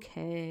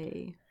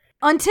okay.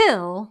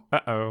 Until...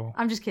 Uh-oh.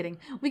 I'm just kidding.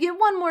 We get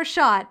one more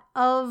shot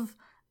of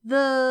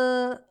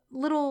the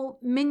little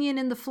minion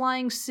in the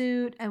flying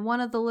suit and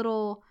one of the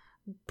little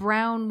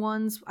brown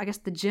ones, I guess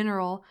the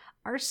general,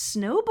 are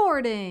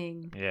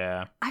snowboarding.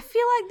 Yeah. I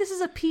feel like this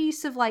is a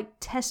piece of like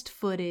test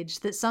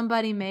footage that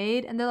somebody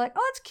made and they're like,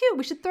 oh, that's cute.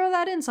 We should throw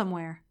that in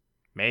somewhere.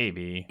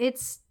 Maybe.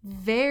 It's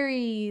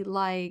very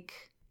like,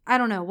 I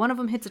don't know. One of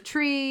them hits a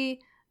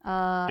tree.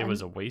 It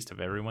was a waste of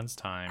everyone's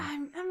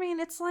time. I mean,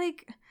 it's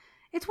like,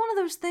 it's one of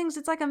those things.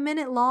 It's like a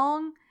minute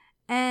long.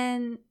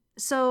 And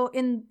so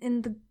in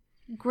the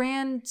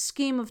grand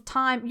scheme of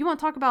time, you want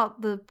to talk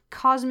about the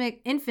cosmic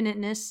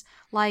infiniteness,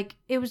 like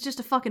it was just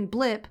a fucking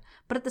blip,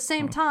 but at the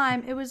same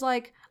time it was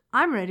like,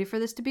 I'm ready for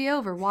this to be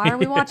over. Why are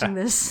we watching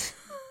this?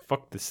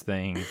 Fuck this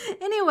thing.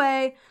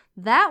 Anyway,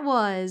 that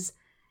was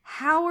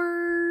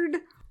Howard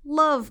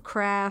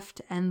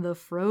Lovecraft and the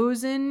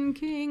Frozen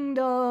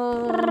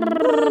Kingdom.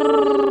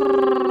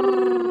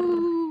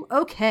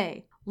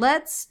 Okay,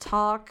 let's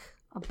talk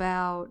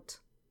about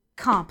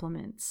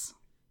compliments.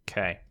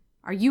 Okay.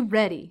 Are you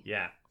ready?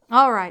 Yeah.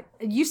 All right.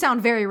 You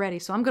sound very ready,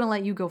 so I'm going to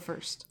let you go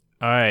first.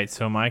 All right.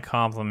 So my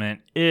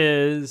compliment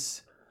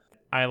is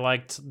I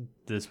liked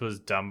this was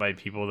done by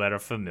people that are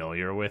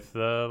familiar with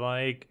the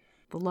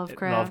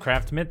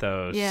Lovecraft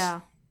mythos.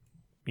 Yeah.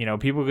 You know,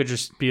 people could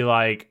just be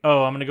like,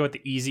 oh, I'm going to go with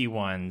the easy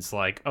ones,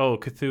 like, oh,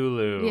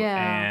 Cthulhu.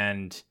 Yeah.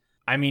 And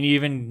I mean,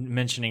 even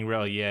mentioning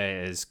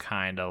Relier is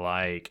kind of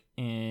like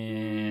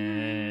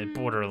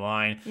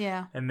borderline.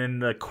 Yeah. And then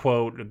the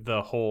quote,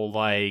 the whole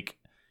like,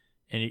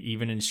 and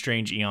even in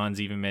strange eons,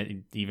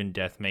 even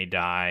death may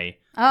die.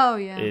 Oh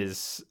yeah,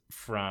 is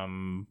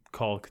from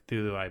Call of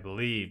Cthulhu, I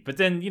believe. But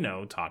then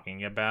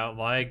talking about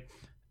like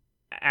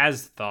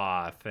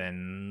Azthoth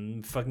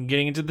and fucking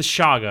getting into the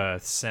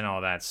Shoggoths and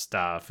all that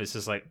stuff. It's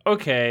just like,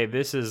 okay,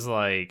 this is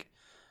like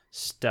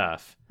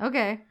stuff.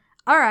 Okay,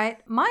 all right.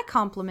 My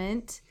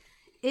compliment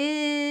is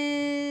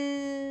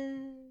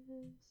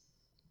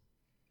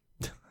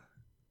you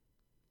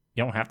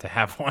don't have to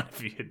have one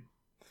if you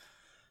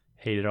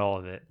hated all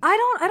of it. I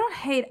don't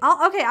hate.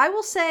 I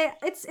will say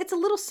it's a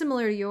little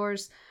similar to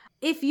yours.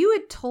 If you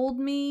had told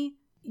me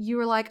you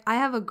were like, I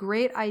have a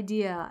great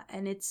idea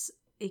and it's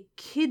a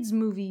kids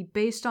movie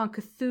based on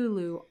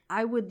Cthulhu,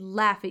 I would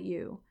laugh at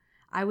you.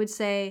 I would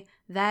say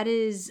that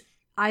is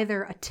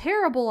either a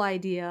terrible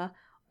idea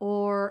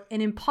or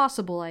an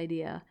impossible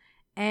idea.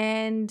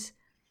 And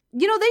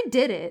they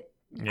did it.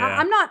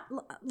 Yeah.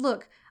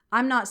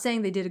 I'm not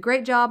saying they did a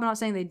great job. I'm not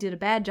saying they did a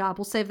bad job.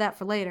 We'll save that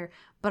for later.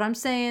 But I'm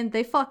saying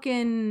they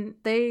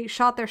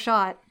shot their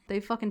shot. They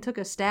fucking took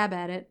a stab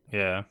at it.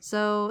 Yeah.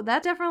 So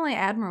that's definitely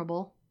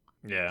admirable.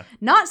 Yeah.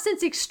 Not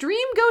since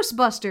Extreme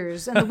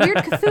Ghostbusters and the Weird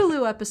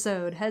Cthulhu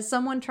episode has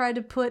someone tried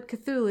to put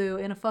Cthulhu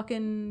in a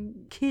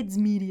fucking kids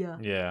media.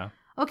 Yeah.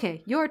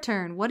 Okay, your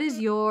turn. What is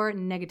your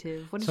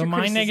negative? What is your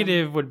criticism? My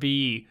negative would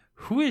be,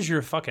 who is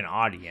your fucking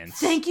audience?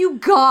 Thank you,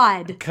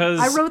 God. Because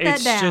I wrote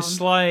that down. It's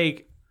just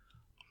like,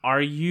 are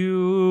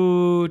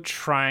you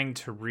trying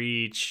to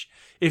reach...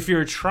 If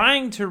you're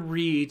trying to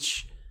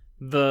reach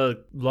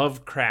the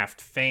Lovecraft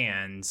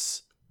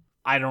fans,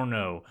 I don't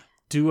know,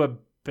 do a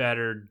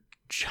better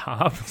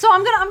job. So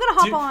I'm gonna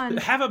hop on.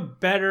 Have a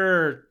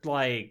better,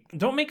 like,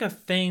 don't make a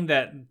thing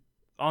that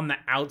on the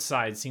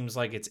outside seems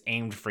like it's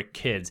aimed for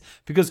kids,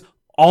 because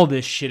all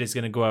this shit is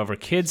gonna go over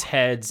kids'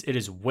 heads. It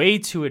is way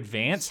too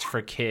advanced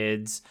for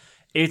kids.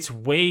 It's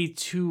way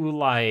too,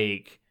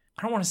 like,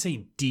 I don't want to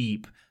say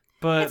deep,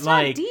 but it's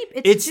like, not deep.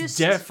 it's just,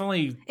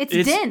 definitely it's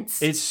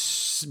dense.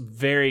 It's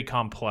very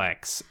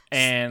complex,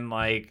 and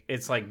like,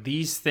 it's like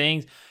these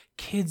things,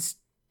 kids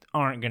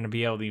aren't gonna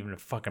be able to even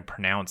fucking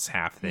pronounce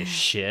half this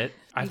shit.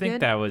 I think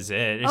that was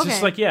it. It's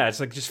just like, it's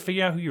like, just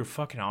figure out who your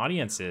fucking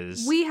audience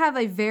is. We have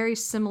a very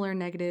similar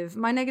negative.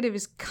 My negative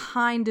is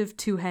kind of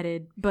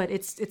two-headed, but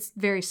it's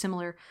very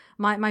similar.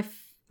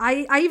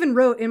 I even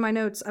wrote in my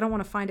notes, I don't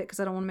want to find it because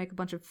I don't want to make a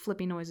bunch of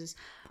flippy noises,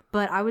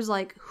 but I was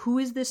like, who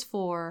is this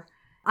for?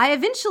 I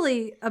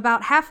eventually,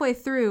 about halfway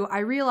through, I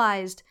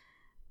realized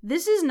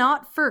this is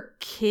not for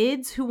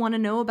kids who want to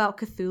know about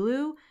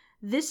Cthulhu.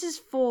 This is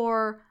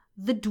for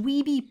the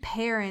dweeby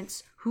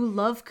parents who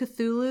love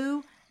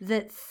Cthulhu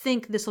that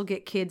think this will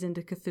get kids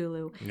into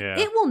Cthulhu. Yeah.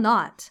 It will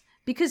not.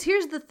 Because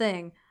here's the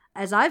thing.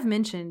 As I've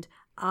mentioned,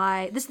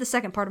 this is the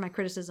second part of my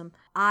criticism.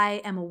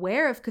 I am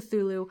aware of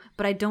Cthulhu,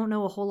 but I don't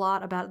know a whole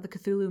lot about the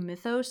Cthulhu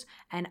mythos,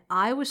 and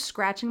I was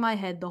scratching my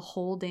head the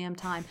whole damn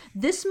time.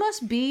 This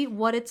must be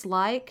what it's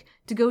like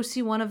to go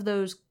see one of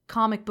those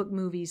comic book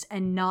movies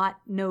and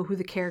not know who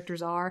the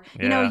characters are.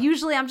 Yeah. You know,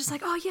 usually I'm just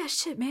like, oh yeah,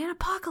 shit, man,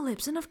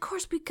 apocalypse, and of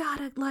course we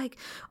gotta, like,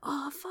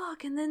 oh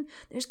fuck, and then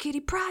there's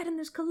Kitty Pryde, and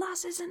there's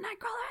Colossus, and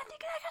Nightcrawler, I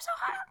think that guy's so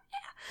hot,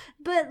 yeah.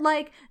 But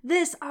like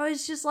this, I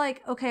was just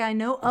like, okay, I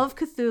know of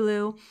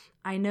Cthulhu,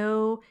 I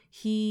know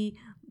he,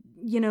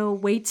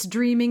 waits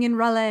dreaming in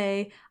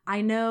R'lyeh.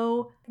 I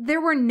know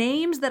there were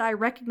names that I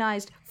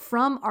recognized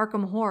from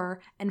Arkham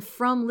Horror and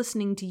from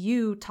listening to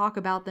you talk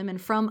about them and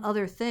from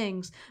other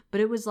things, but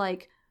it was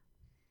like,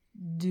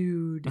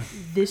 dude,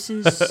 this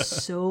is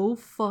so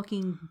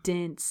fucking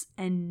dense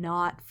and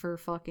not for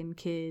fucking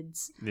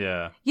kids.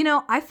 Yeah.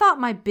 I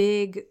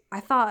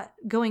thought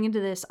going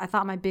into this, I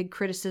thought my big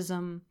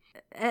criticism,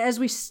 as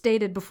we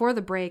stated before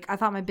the break, I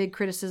thought my big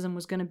criticism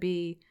was going to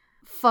be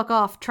fuck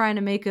off trying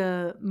to make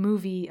a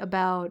movie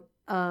about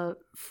a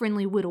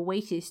friendly widow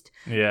racist.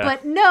 Yeah.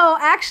 But no,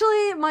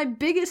 actually, my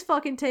biggest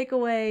fucking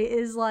takeaway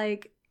is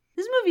like,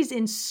 this movie's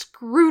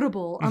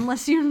inscrutable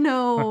unless you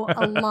know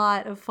a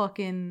lot of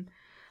fucking...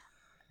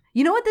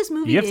 You know what this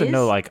movie is? You have to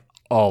know, like,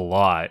 a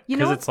lot. You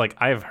know Because it's like,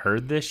 I've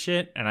heard this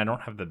shit, and I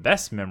don't have the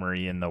best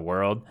memory in the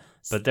world,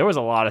 but there was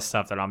a lot of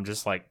stuff that I'm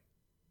just like,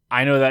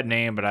 I know that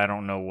name, but I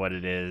don't know what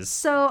it is.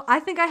 So I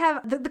think I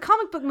have... The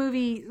comic book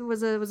movie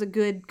was a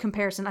good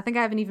comparison. I think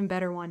I have an even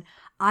better one.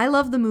 I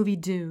love the movie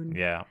Dune.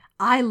 Yeah.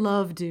 I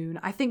love Dune.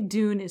 I think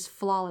Dune is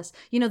flawless.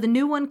 You know, the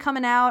new one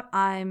coming out,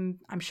 I'm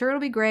sure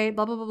it'll be great,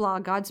 blah, blah, blah, blah,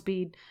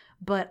 Godspeed.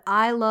 But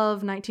I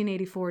love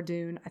 1984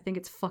 Dune. I think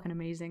it's fucking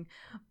amazing.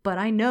 But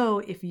I know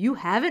if you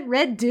haven't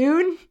read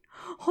Dune,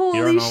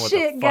 holy shit, what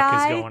the fuck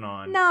guy. is going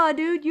on. Nah,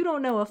 dude, you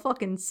don't know a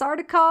fucking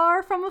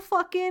Sardaukar from a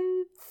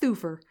fucking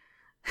Thufir.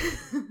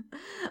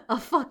 A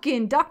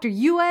fucking Dr.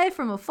 Yue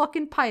from a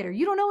fucking Piter.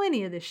 You don't know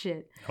any of this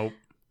shit. Nope.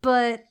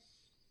 But...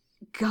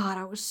 God,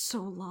 I was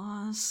so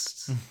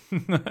lost.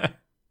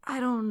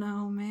 I don't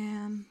know,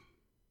 man.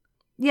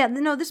 Yeah,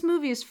 no, this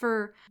movie is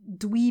for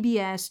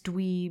dweeby-ass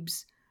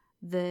dweebs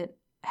that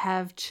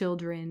have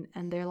children,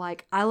 and they're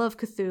like, I love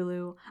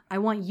Cthulhu. I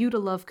want you to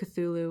love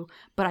Cthulhu,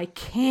 but I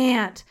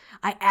can't.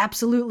 I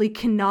absolutely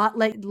cannot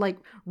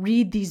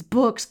read these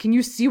books. Can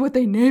you see what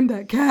they named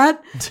that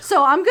cat?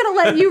 So I'm gonna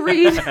let you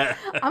read.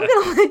 I'm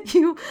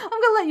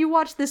gonna let you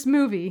watch this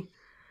movie.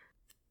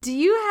 Do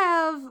you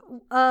have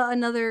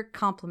another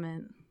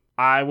compliment?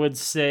 I would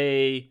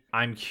say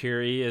I'm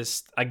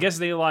curious. I guess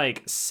they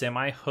like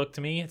semi-hooked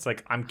me. It's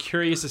like I'm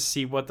curious to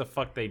see what the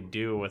fuck they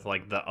do with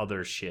like the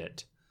other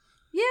shit.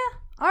 Yeah,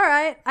 all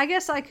right. I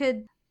guess I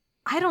could.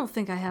 I don't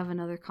think I have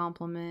another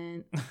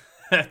compliment.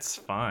 That's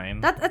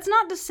fine. That's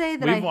not to say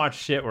that We've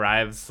watched shit where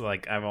I've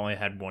only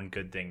had one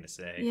good thing to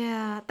say.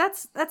 Yeah,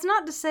 that's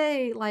not to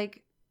say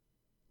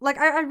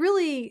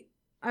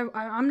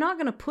I'm not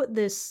gonna put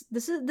this.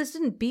 This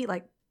didn't beat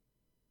like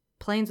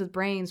Planes with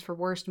Brains for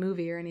worst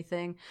movie or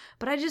anything,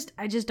 but I just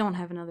don't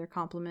have another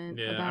compliment.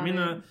 Yeah, about I mean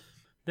it.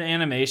 the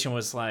animation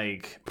was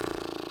like,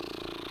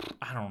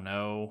 I don't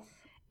know.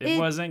 It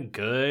wasn't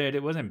good.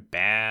 It wasn't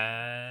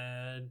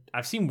bad.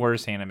 I've seen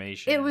worse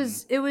animation. It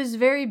was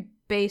very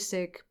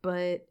basic,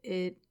 but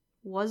it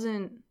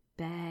wasn't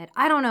bad.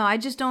 I don't know. I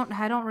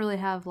don't really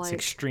have like. It's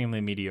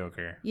extremely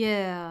mediocre.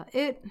 Yeah,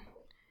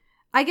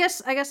 I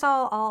guess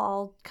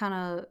I'll kind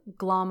of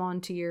glom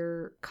onto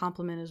your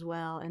compliment as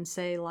well and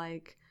say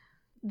like,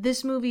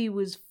 this movie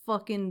was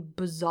fucking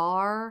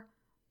bizarre.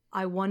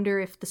 I wonder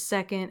if the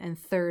second and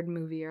third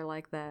movie are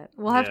like that.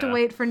 We'll have to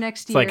wait for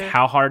next year. It's like,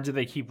 how hard do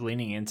they keep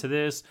leaning into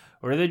this?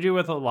 Or do they do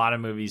what a lot of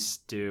movies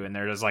do? And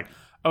they're just like,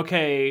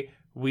 okay,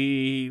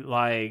 we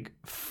like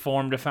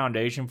formed a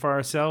foundation for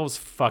ourselves.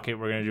 Fuck it,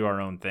 we're going to do our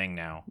own thing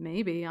now.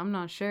 Maybe, I'm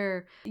not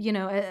sure. You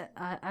know,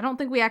 I don't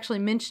think we actually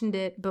mentioned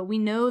it, but we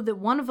know that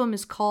one of them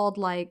is called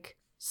like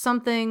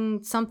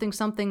something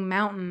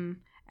mountain.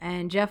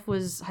 And Jeff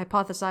was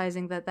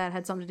hypothesizing that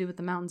had something to do with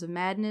the Mountains of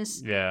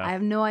Madness. Yeah. I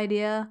have no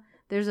idea.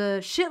 There's a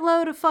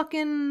shitload of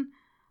fucking...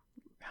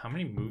 How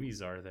many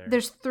movies are there?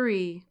 There's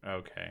 3.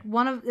 Okay.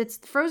 It's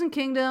Frozen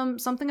Kingdom,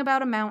 something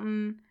about a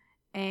mountain,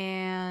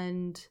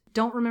 and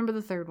don't remember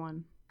the third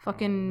one.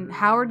 Fucking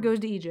Howard Goes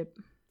to Egypt.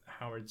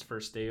 Howard's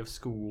First Day of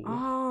School.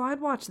 Oh,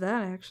 I'd watch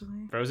that,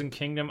 actually. Frozen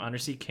Kingdom,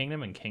 Undersea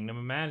Kingdom, and Kingdom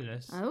of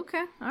Madness.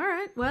 Okay, all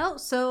right. Well,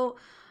 so...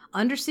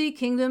 Undersea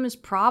Kingdom is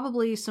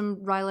probably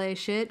some Riley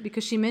shit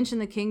because she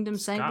mentioned the kingdom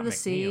sank to the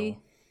sea.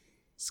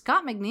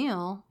 Scott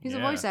McNeil. He's a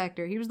voice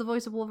actor. He was the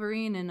voice of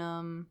Wolverine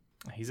and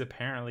He's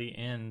apparently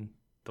in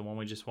the one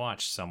we just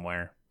watched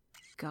somewhere.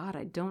 God,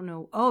 I don't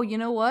know. Oh, you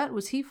know what?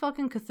 Was he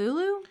fucking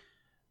Cthulhu?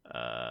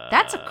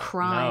 That's a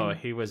crime. No,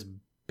 he was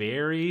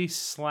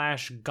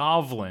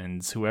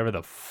Barry/Govlins, whoever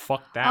the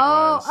fuck that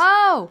was.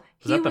 Oh,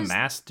 was that the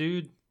masked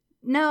dude?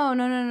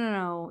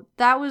 No.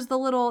 That was the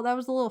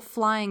little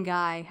flying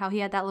guy. How he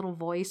had that little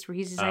voice where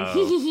he's just like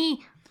hee hee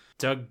hee.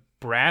 Doug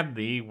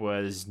Bradley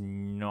was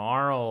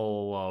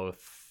Gnarlothep,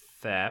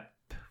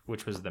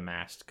 which was the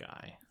masked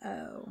guy.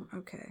 Oh,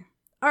 okay.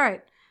 All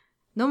right.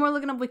 No more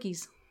looking up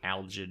wikis.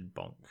 Algid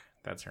Bunk.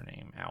 That's her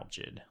name.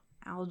 Algid.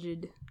 I don't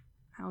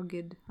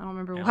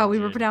remember how we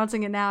were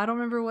pronouncing it now. I don't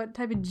remember what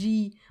type of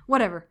G.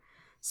 Whatever.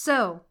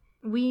 So,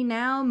 we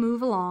now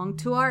move along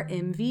to our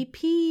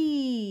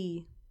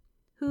MVP.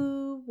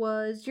 Who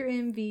was your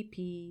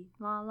MVP?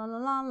 La la la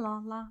la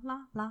la la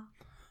la la.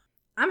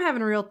 I'm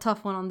having a real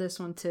tough one on this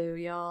one too,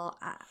 y'all.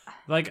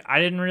 I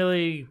didn't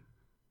really...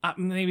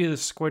 maybe the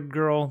Squid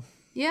Girl.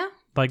 Yeah?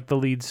 Like the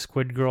lead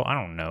Squid Girl. I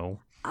don't know.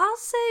 I'll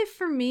say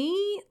for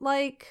me,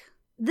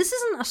 this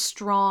isn't a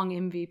strong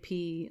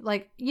MVP.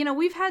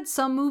 We've had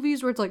some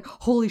movies where it's like,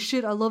 holy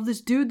shit, I love this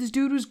dude. This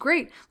dude was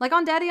great. Like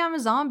on Daddy, I'm a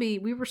Zombie,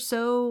 we were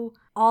so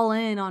all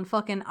in on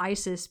fucking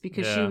Isis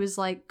because she was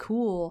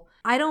cool.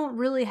 I don't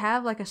really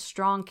have a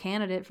strong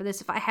candidate for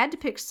this. If I had to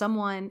pick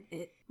someone,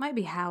 Might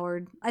be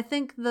Howard.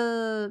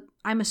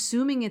 I'm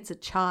assuming it's a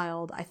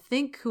child. I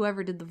think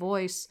whoever did the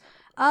voice,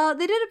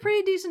 they did a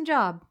pretty decent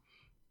job.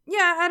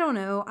 Yeah, I don't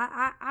know.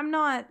 I'm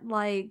not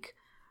like,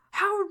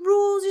 Howard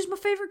rules, he's my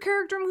favorite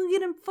character, I'm gonna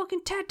get him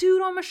fucking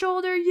tattooed on my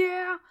shoulder,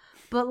 yeah.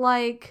 But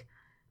like,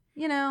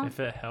 you know. If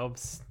it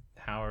helps,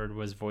 Howard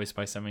was voiced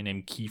by somebody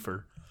named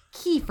Kiefer.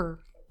 Kiefer.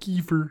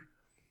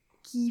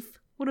 Keef.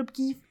 What up,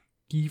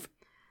 Keef.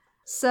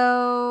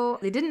 So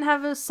they didn't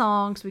have a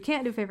song, so we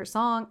can't do favorite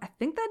song. I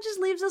think that just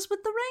leaves us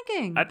with the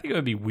ranking. I think it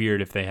would be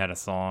weird if they had a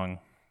song.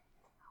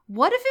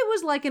 What if it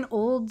was like an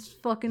old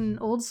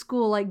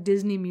school like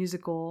Disney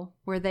musical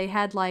where they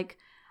had like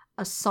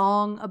a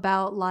song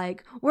about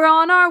like, we're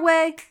on our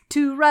way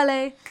to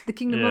Raleigh, the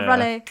kingdom of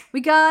Raleigh.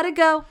 We gotta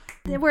go.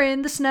 We're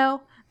in the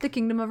snow, the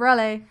kingdom of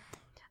Raleigh.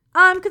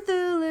 I'm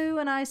Cthulhu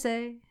and I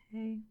say,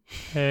 hey.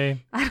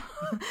 Hey. I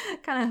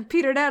kind of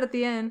petered out at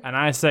the end. And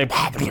I say,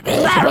 Yeah,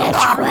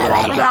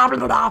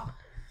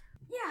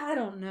 I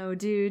don't know,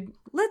 dude.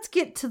 Let's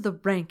get to the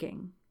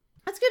ranking.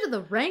 Let's get to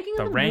the ranking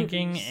of the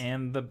ranking movies.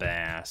 and the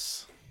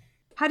bass.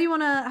 How do you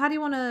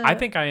wanna I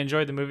think I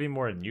enjoyed the movie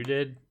more than you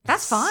did.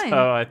 That's fine.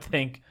 So I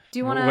think Do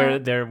you wanna where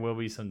there will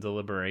be some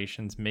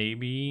deliberations,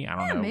 maybe. I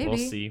don't know.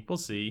 maybe. We'll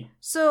see.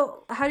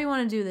 So how do you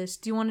want to do this?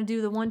 Do you want to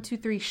do the 1, 2,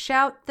 3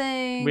 shout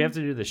thing? We have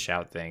to do the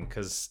shout thing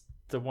because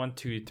the 1,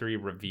 2, 3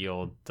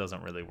 reveal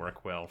doesn't really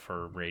work well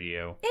for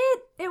radio.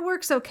 It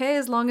works okay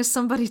as long as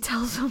somebody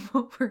tells them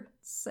what we're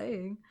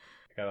saying.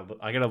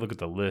 I gotta look at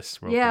the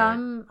list real Yeah,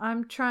 quick.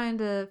 I'm trying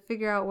to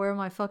figure out where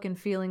my fucking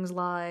feelings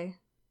lie.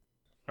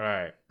 All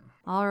right.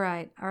 All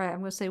right. I'm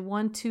gonna say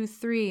 1, 2,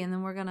 3, and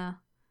then we're gonna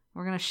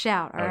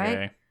shout. All right.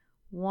 Okay.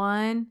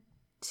 1,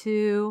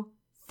 2,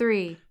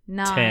 3,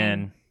 9.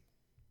 10.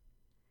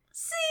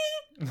 See,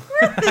 we're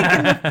thinking.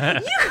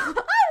 I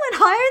went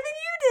higher than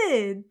you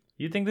did.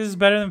 You think this is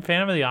better than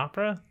Phantom of the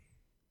Opera?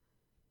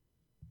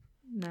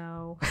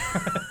 No.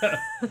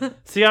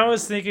 See, I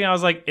was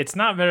like, it's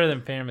not better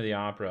than Phantom of the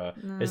Opera.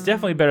 No. It's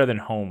definitely better than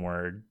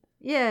Homeward.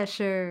 Yeah,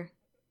 sure.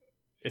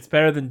 It's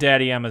better than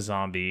Daddy I'm a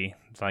Zombie.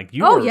 It's like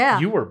you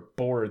were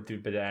bored through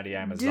Daddy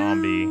I'm a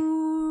Zombie.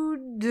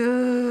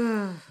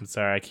 Dude. I'm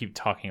sorry, I keep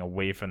talking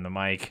away from the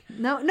mic.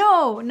 No,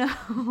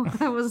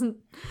 I wasn't.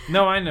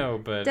 No, I know,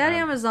 but Daddy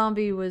I'm a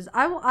Zombie was.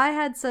 I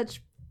had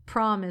such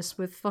promise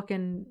with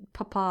fucking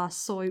Papa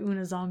Soy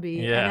Una Zombie,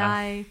 Yeah.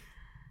 and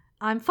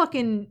I'm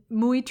fucking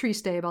muy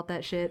triste about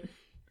that shit.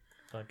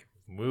 like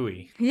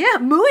mooey. Yeah,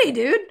 muy,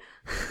 dude.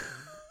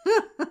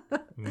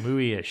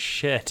 Mooey as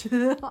shit.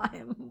 I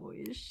am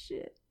muy as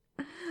shit.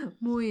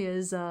 Muy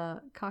is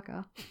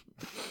caca.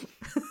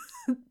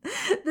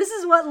 This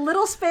is what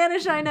little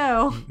Spanish I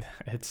know.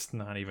 It's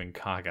not even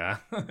caga.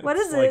 What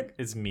is like, it?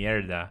 It's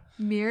mierda.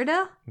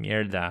 Mierda?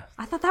 Mierda.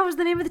 I thought that was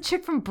the name of the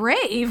chick from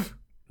Brave.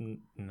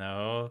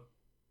 No.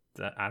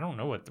 I don't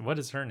know what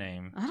is her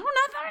name. I don't know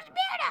if that was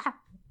Mierda.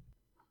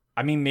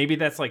 I mean, maybe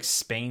that's like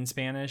Spain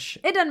Spanish.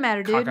 It doesn't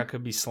matter, dude. Caca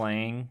could be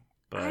slang,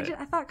 but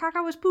I thought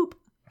caca was poop.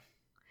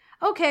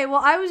 Okay,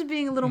 well, I was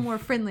being a little more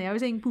friendly. I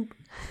was saying poop.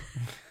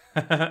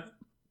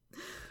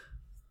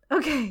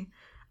 Okay.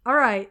 All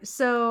right.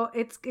 So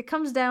it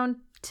comes down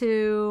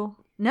to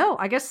no.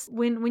 I guess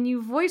when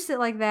you voice it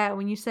like that,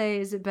 when you say,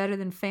 "Is it better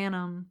than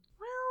Phantom?"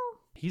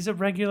 Well, he's a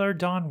regular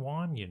Don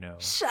Juan, you know.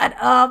 shut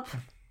up.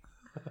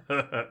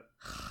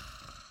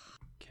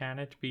 Can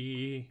it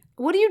be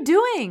What are you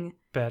doing?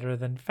 better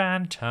than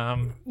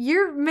Phantom?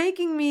 You're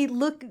making me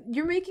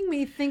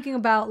thinking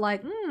about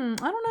like, I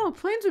don't know.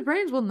 Planes with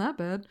Brains wasn't that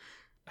bad.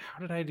 How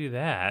did I do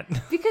that?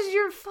 Because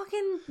you're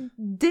fucking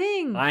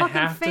ding. I fucking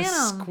have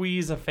Phantom. to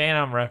squeeze a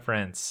Phantom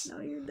reference.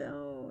 No, you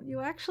don't. You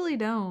actually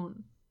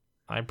don't.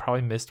 I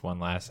probably missed one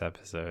last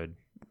episode.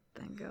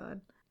 Thank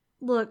God.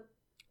 Look,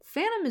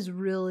 Phantom is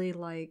really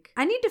like...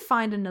 I need to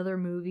find another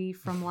movie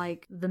from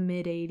like the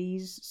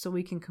mid-'80s so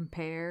we can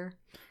compare.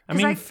 I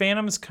mean,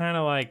 Phantom's kind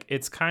of like...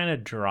 It's kind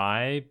of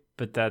dry,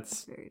 but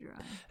that's... Very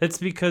dry. It's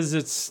because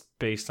it's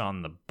based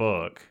on the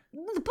book.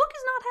 The book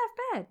is not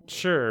half bad.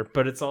 Sure,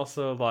 but it's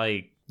also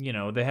like... You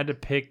know, they had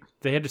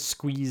to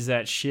squeeze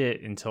that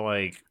shit into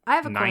like I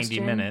have a 90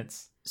 question.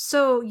 minutes.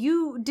 So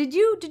did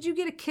you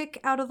get a kick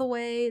out of the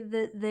way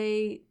that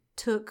they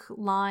took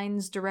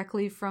lines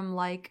directly from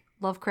like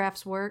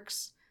Lovecraft's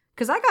works?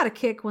 Because I got a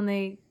kick when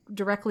they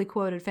directly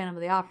quoted Phantom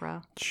of the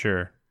Opera.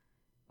 Sure.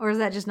 Or is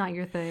that just not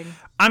your thing?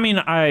 I mean,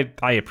 I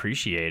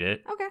appreciate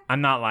it. Okay.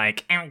 I'm not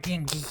like I'm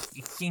going to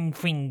sing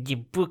from the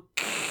book.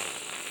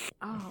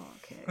 Oh,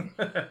 okay.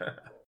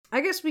 I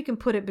guess we can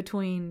put it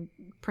between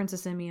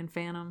Princess Emmy and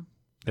Phantom.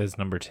 As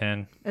number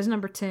 10. As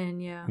number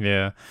 10, yeah.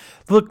 Yeah.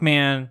 Look,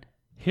 man,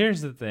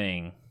 here's the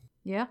thing.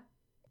 Yeah?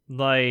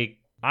 Like,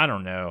 I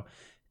don't know.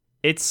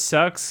 It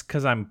sucks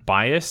because I'm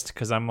biased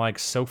because I'm like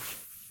so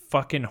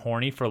fucking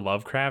horny for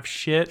Lovecraft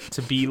shit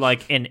to be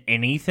like in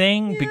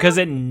anything because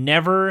it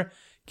never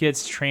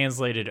gets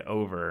translated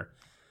over.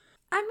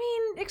 I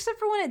mean, except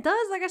for when it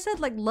does. Like I said,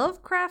 like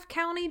Lovecraft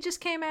County just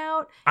came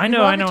out. I You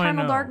know. love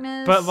Eternal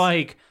Darkness. But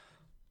like,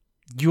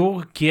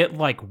 you'll get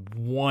like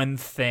one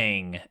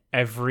thing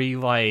every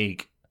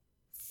like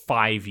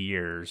 5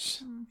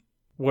 years.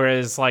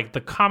 Whereas, like,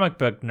 the comic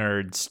book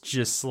nerds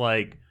just,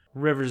 like,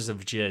 rivers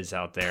of jizz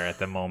out there at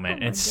the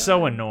moment. It's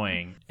so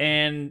annoying.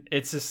 And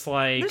it's just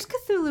like... There's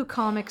Cthulhu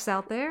comics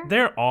out there.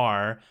 There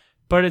are,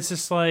 but it's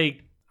just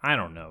like, I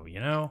don't know, you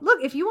know?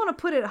 Look, if you want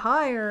to put it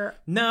higher...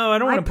 No, I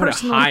don't want to put it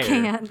higher.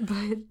 Can't,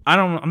 but...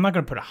 I'm not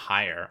going to put it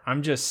higher.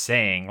 I'm just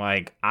saying,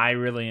 like, I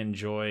really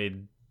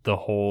enjoyed the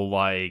whole,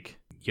 like,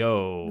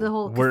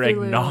 we're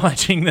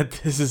acknowledging that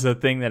this is a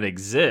thing that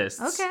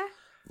exists. Okay.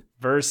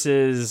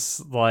 Versus,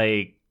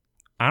 like,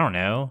 I don't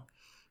know.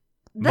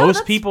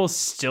 Most people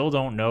still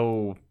don't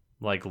know,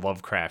 like,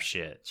 Lovecraft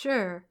shit.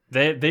 Sure.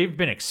 They've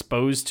been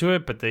exposed to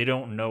it, but they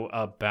don't know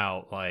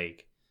about,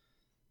 like,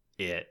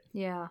 it.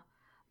 Yeah.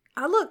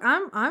 Look,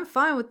 I'm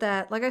fine with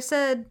that. Like I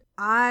said,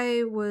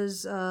 I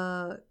was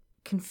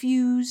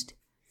confused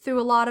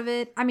through a lot of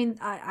it. I mean,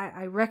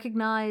 I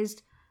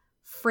recognized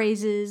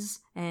phrases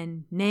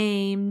and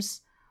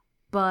names,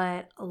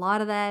 but a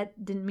lot of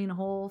that didn't mean a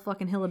whole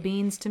fucking hill of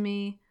beans to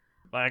me.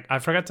 Like, I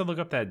forgot to look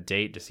up that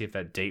date to see if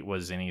that date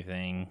was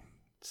anything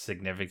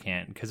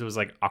significant, because it was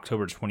like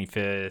October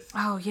 25th.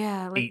 Oh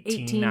yeah, like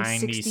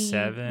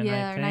 1897.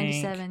 Yeah, I or think.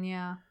 97.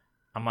 Yeah.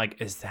 I'm like,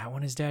 is that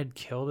when his dad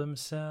killed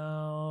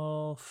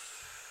himself?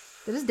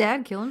 Did his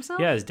dad kill himself?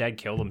 Yeah, his dad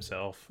killed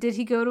himself. Did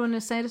he go to an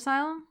insane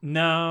asylum?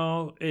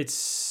 No,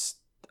 it's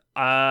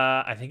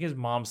I think his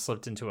mom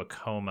slipped into a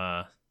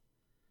coma,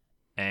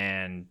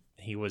 and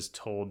he was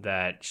told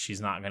that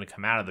she's not going to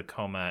come out of the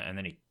coma, and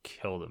then he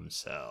killed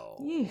himself.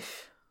 Yeesh.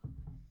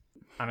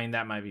 I mean,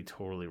 that might be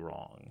totally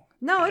wrong.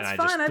 No, it's fine.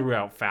 fine. I just threw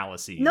out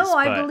fallacies. No,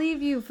 I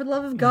believe you. For the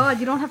love of God,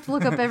 you don't have to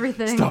look up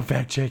everything. Stop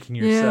fact checking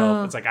yourself.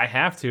 Yeah. It's like, I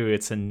have to.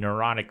 It's a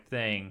neurotic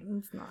thing.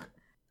 It's not.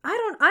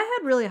 I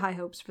had really high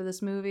hopes for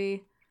this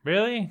movie.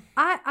 Really?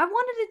 I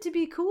wanted it to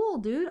be cool,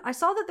 dude. I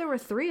saw that there were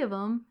 3 of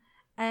them,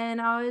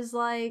 and I was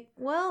like,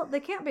 well, they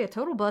can't be a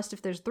total bust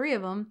if there's 3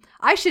 of them.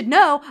 I should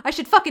know. I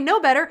should fucking know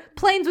better.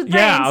 Planes with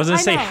brains. Yeah, I was going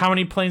to say, how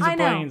many planes with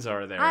brains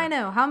are there? I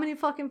know. How many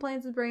fucking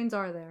planes with brains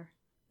are there?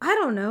 I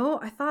don't know.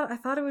 I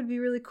thought it would be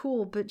really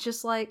cool, but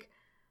just like,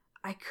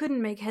 I couldn't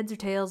make heads or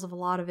tails of a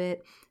lot of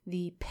it.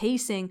 The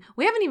pacing,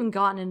 we haven't even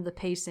gotten into the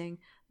pacing.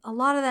 A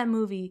lot of that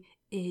movie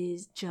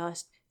is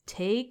just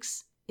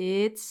takes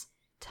its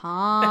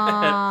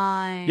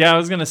time. Yeah, I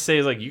was going to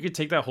say, like, you could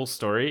take that whole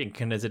story and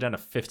condense it down to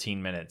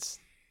 15 minutes.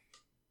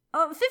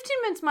 15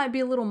 minutes might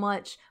be a little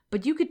much,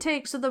 but you could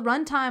take, so the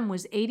runtime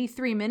was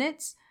 83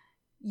 minutes.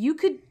 You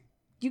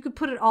could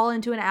put it all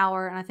into an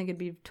hour, and I think it'd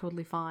be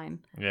totally fine.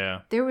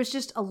 Yeah. There was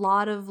just a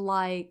lot of,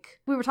 like,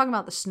 we were talking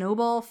about the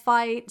snowball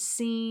fight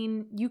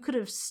scene. You could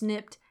have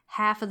snipped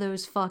half of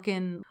those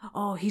fucking,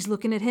 oh, he's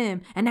looking at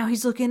him, and now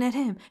he's looking at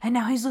him, and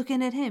now he's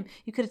looking at him.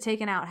 You could have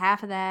taken out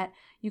half of that.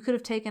 You could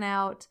have taken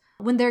out,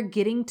 when they're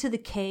getting to the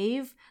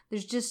cave,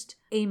 there's just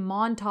a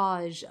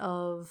montage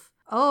of,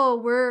 oh,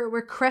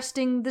 we're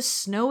cresting the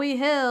snowy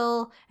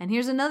hill, and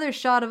here's another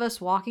shot of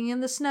us walking in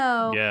the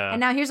snow. Yeah.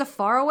 And now here's a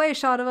faraway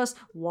shot of us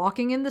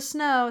walking in the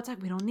snow. It's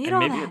like, we don't need and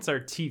all maybe that. It's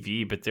our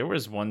TV, but there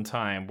was one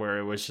time where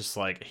it was just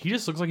like, he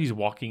just looks like he's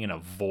walking in a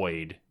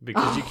void,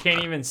 because you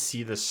can't even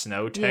see the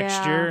snow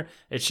texture.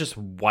 Yeah. It's just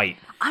white.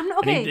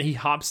 Okay. And he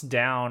hops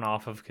down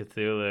off of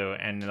Cthulhu,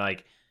 and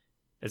like,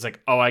 it's like,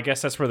 oh, I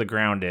guess that's where the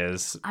ground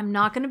is. I'm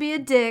not going to be a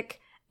dick.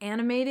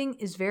 Animating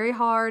is very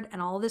hard,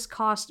 and all this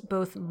costs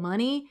both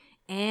money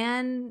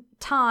and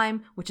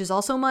time, which is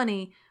also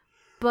money,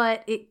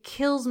 but it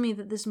kills me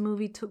that this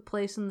movie took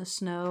place in the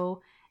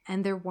snow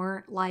and there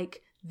weren't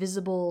like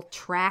visible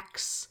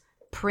tracks,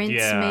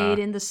 prints made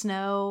in the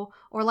snow,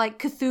 or like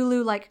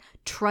Cthulhu like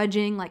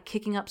trudging, like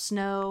kicking up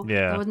snow.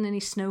 There wasn't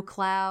any snow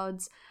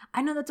clouds.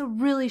 I know that's a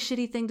really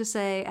shitty thing to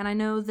say, and I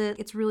know that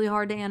it's really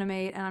hard to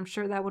animate, and I'm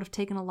sure that would have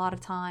taken a lot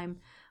of time.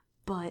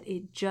 But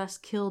it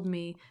just killed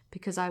me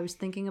because I was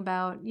thinking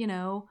about, you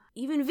know,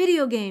 even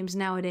video games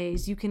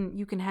nowadays, you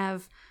can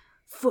have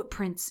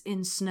footprints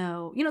in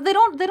snow. You know, they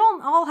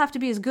don't all have to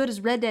be as good as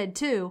Red Dead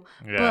 2,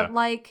 but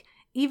like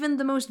even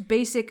the most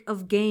basic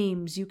of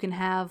games, you can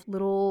have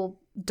little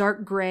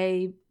dark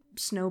gray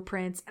snow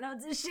prints. I know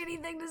it's a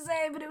shitty thing to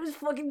say, but it was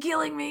fucking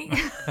killing me.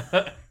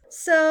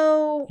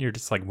 So you're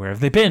just like, where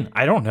have they been?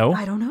 I don't know.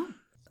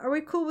 Are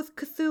we cool with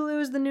Cthulhu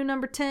as the new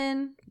number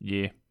 10?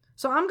 Yeah.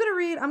 So I'm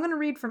gonna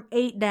read from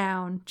 8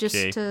 down,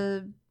 just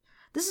to,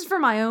 this is for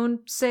my own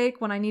sake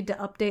when I need to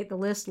update the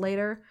list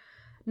later.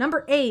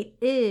 Number 8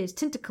 is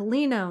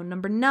Tentacolino.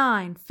 Number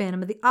 9,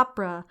 Phantom of the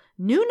Opera.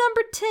 New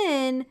number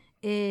 10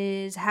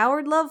 is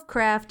Howard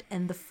Lovecraft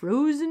and the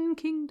Frozen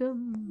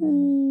Kingdom.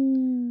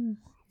 Ooh.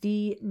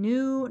 The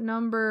new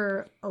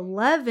number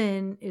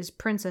 11 is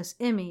Princess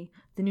Emmy.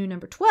 The new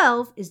number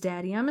 12 is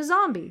Daddy, I'm a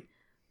Zombie.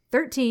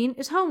 13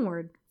 is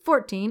Homeward.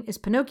 14 is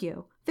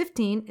Pinocchio.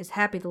 15 is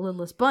Happy the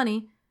Littlest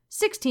Bunny.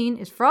 16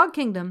 is Frog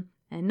Kingdom.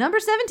 And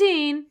number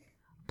 17,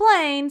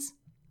 Planes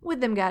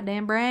with Them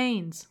Goddamn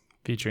Brains.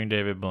 Featuring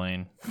David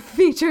Blaine.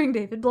 Featuring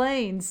David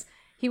Blaine's.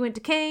 He went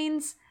to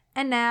Canes,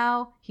 and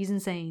now he's in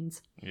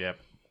Sanes. Yep.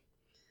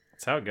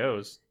 That's how it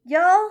goes.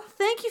 Y'all,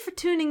 thank you for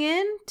tuning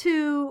in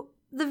to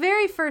the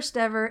very first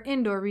ever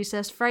Indoor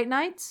Recess Fright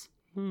Nights.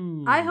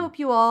 I hope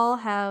you all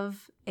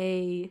have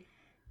a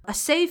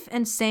safe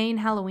and sane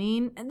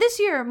Halloween. This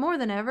year, more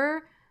than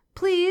ever,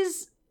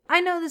 please,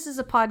 I know this is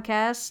a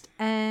podcast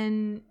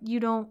and you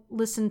don't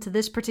listen to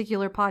this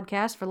particular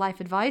podcast for life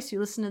advice. You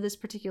listen to this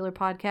particular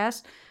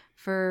podcast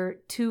for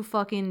two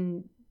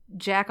fucking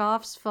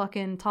jack-offs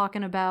fucking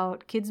talking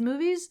about kids'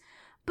 movies.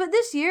 But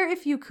this year,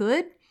 if you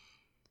could,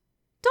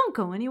 don't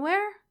go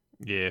anywhere.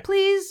 Yeah.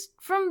 Please,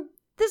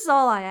 this is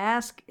all I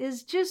ask,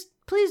 is just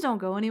please don't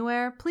go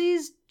anywhere.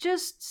 Please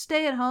just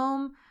stay at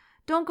home.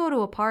 Don't go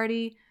to a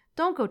party.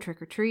 Don't go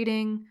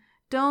trick-or-treating.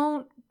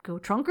 Don't go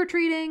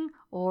trunk-or-treating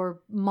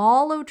or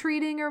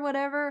mall-o-treating or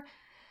whatever.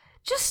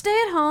 Just stay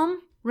at home.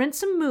 Rent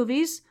some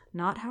movies.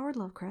 Not Howard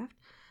Lovecraft.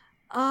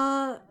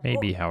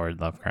 Maybe Howard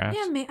Lovecraft.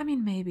 Yeah,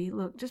 maybe.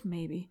 Look, just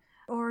maybe.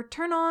 Or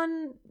turn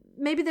on,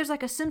 maybe there's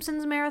like a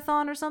Simpsons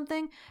marathon or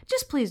something.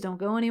 Just please don't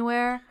go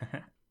anywhere.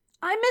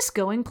 I miss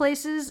going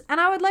places, and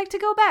I would like to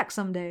go back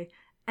someday.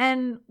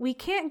 And we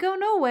can't go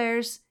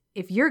nowheres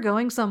if you're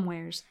going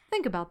somewheres.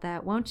 Think about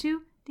that, won't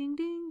you? Ding,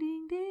 ding,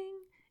 ding, ding.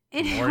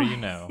 The more you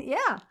know.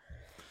 Yeah.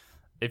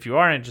 If you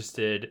are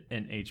interested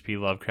in H.P.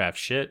 Lovecraft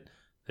shit,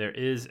 there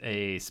is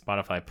a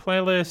Spotify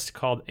playlist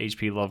called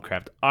H.P.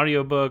 Lovecraft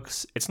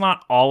Audiobooks. It's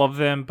not all of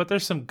them, but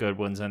there's some good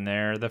ones in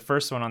there. The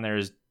first one on there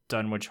is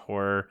Dunwich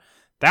Horror.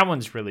 That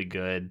one's really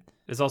good.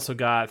 It's also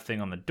got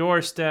Thing on the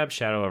Doorstep,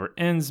 Shadow over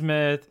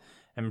Innsmouth,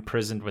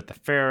 Imprisoned with the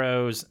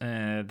Pharaohs.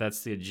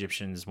 That's the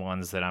Egyptians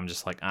ones that I'm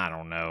just like, I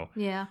don't know.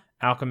 Yeah.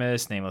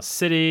 Alchemist, Nameless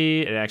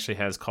City. It actually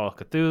has Call of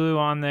Cthulhu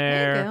on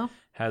there. There you go.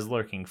 Has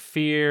Lurking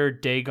Fear,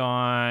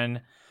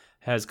 Dagon.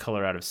 Has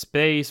Color Out of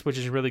Space, which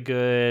is really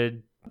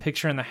good.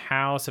 Picture in the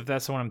House, if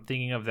that's the one I'm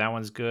thinking of, that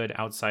one's good.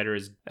 Outsider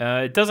is...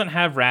 it doesn't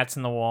have rats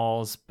in the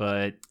walls,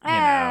 but, you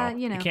know,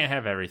 you can't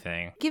have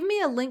everything. Give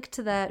me a link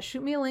to that.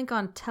 Shoot me a link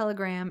on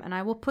Telegram, and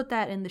I will put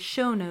that in the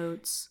show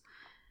notes.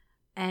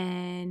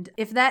 And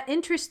if that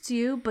interests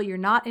you, but you're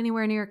not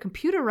anywhere near a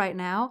computer right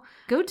now,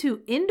 go to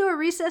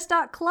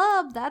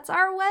indoorrecess.club. That's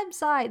our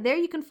website. There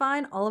you can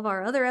find all of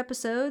our other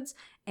episodes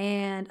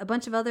and a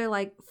bunch of other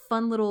like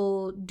fun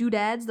little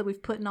doodads that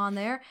we've put on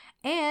there.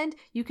 And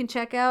you can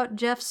check out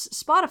Jeff's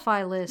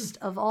Spotify list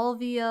of all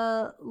the,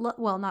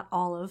 well, not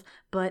all of,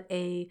 but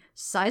a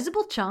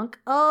sizable chunk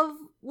of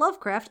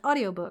Lovecraft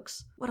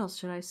audiobooks. What else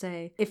should I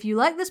say? If you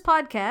like this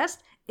podcast,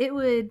 it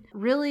would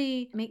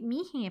really make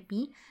me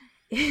happy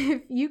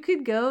if you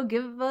could go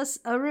give us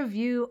a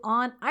review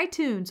on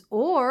iTunes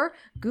or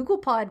Google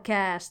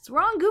Podcasts.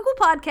 We're on Google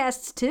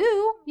Podcasts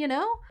too, you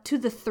know. To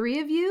the 3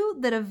 of you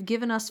that have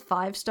given us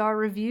 5-star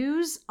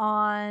reviews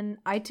on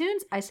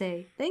iTunes, I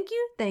say thank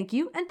you,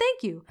 and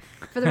thank you.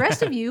 For the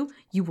rest of you,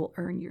 you will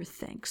earn your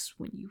thanks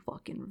when you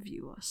fucking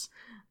review us.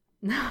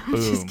 No, I'm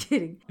just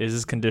kidding. Is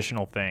this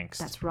conditional thanks?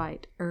 That's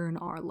right. Earn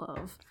our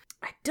love.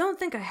 I don't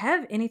think I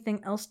have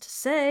anything else to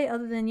say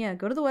other than,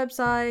 go to the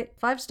website,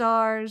 5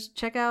 stars,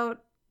 check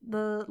out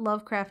the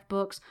Lovecraft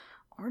books,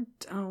 or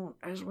don't.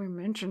 As we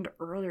mentioned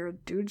earlier,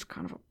 dude's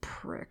kind of a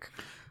prick.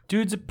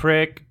 Dude's a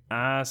prick.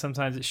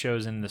 Sometimes it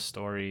shows in the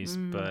stories,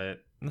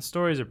 but the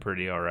stories are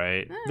pretty all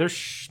right. They're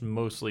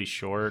mostly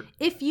short.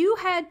 If you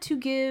had to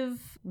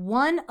give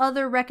one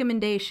other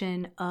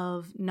recommendation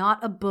of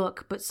not a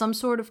book, but some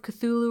sort of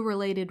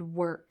Cthulhu-related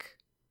work,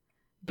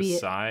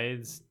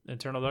 besides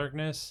Eternal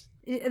Darkness?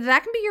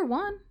 That can be your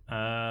one.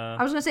 I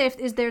was going to say,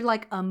 is there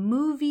like a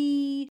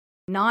movie,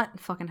 not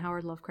fucking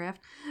Howard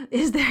Lovecraft,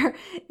 is there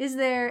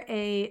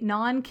a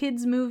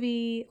non-kids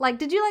movie? Like,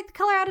 did you like The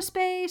Color Out of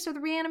Space or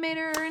The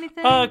Reanimator or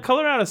anything?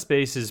 Color Out of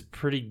Space is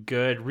pretty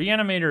good.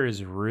 Reanimator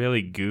is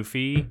really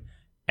goofy,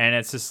 and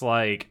it's just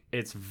like,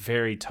 it's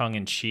very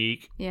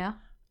tongue-in-cheek. Yeah.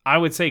 I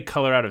would say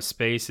Color Out of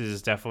Space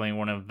is definitely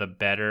one of the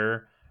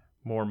better,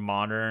 more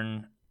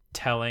modern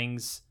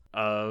tellings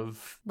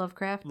of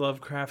Lovecraft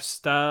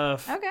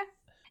stuff. Okay.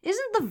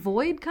 Isn't The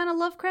Void kind of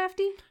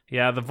Lovecrafty?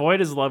 Yeah, The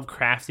Void is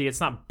Lovecrafty. It's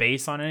not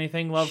based on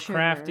anything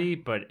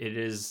Lovecrafty, but it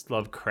is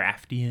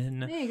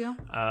Lovecraftian. There you go.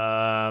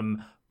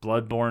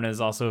 Bloodborne is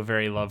also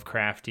very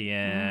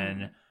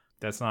Lovecraftian.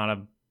 That's not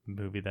a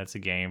movie, that's a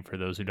game for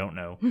those who don't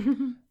know.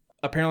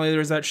 Apparently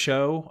there's that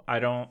show. I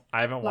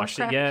haven't watched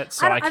it yet,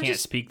 so I can't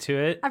speak to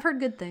it. I've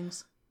heard good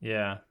things.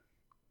 Yeah.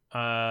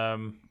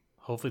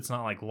 Hopefully it's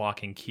not like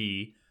Lock and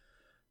Key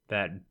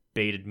that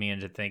baited me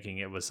into thinking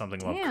it was something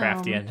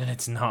Lovecraftian, and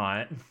it's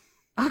not.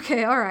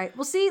 Okay, all right.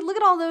 Well, see, look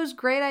at all those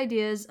great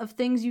ideas of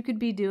things you could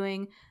be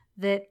doing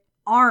that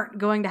aren't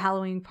going to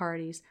Halloween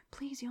parties.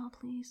 Please, y'all,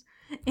 please.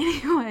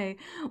 Anyway,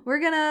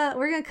 we're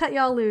gonna cut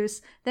y'all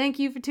loose. Thank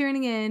you for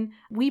tuning in.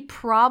 We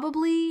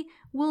probably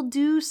will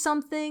do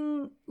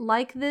something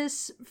like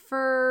this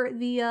for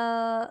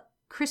the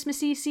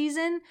Christmassy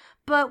season,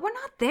 but we're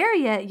not there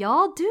yet,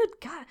 y'all. Dude,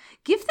 God,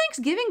 give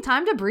Thanksgiving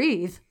time to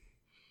breathe.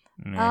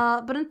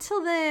 But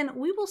until then,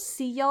 we will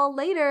see y'all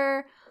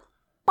later.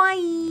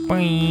 Bye. Bye.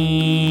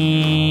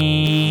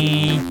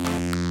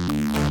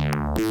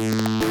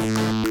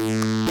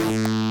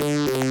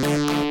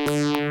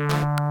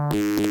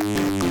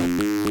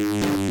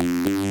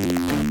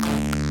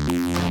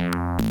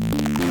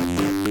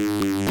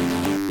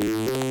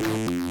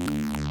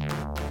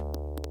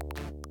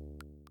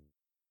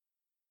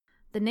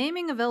 The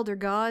naming of elder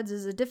gods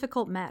is a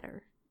difficult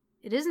matter.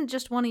 It isn't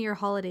just one of your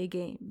holiday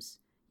games.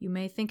 You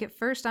may think at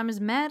first I'm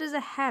as mad as a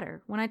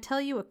hatter when I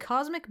tell you a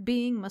cosmic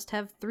being must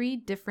have 3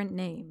 different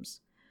names.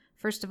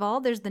 First of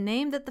all, there's the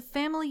name that the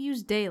family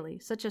use daily,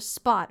 such as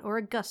Spot or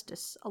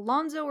Augustus,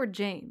 Alonzo or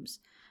James,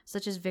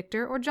 such as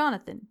Victor or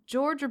Jonathan,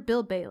 George or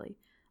Bill Bailey,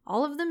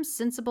 all of them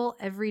sensible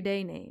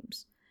everyday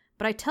names.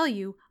 But I tell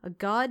you, a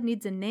god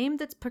needs a name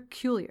that's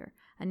peculiar,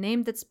 a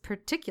name that's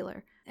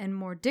particular, and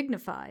more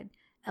dignified,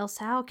 else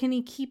how can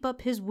he keep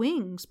up his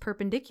wings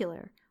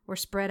perpendicular, or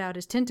spread out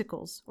his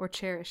tentacles, or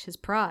cherish his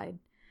pride?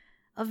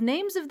 Of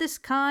names of this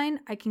kind,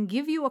 I can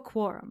give you a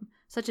quorum,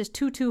 such as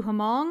Tutu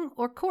Hamong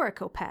or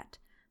Coricopat,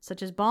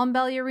 such as Bomb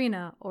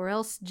Ballerina or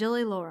else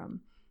Gillilorum,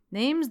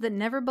 names that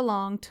never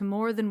belong to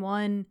more than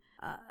one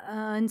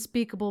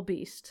unspeakable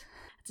beast.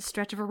 It's a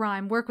stretch of a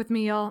rhyme. Work with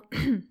me, y'all.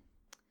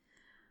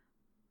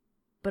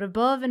 But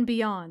above and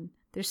beyond,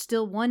 there's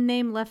still one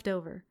name left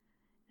over,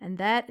 and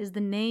that is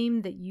the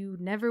name that you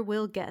never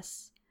will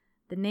guess,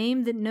 the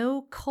name that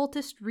no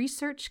cultist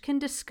research can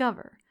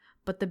discover,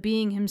 but the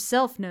being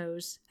himself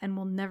knows and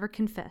will never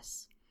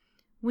confess.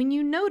 When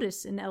you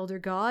notice an elder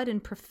god in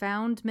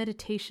profound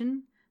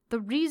meditation, the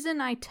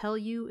reason I tell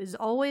you is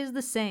always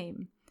the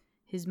same.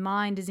 His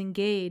mind is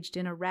engaged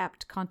in a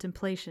rapt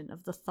contemplation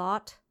of the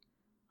thought,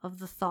 of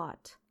the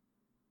thought,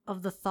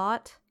 of the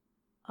thought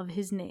of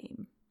his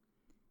name.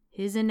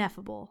 His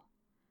ineffable,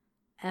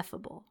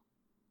 effable,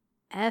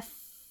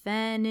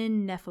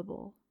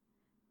 ineffable,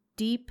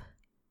 deep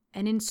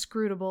and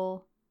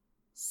inscrutable,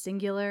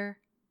 singular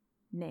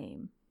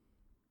name.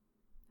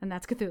 And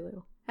that's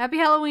Cthulhu. Happy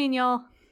Halloween, y'all!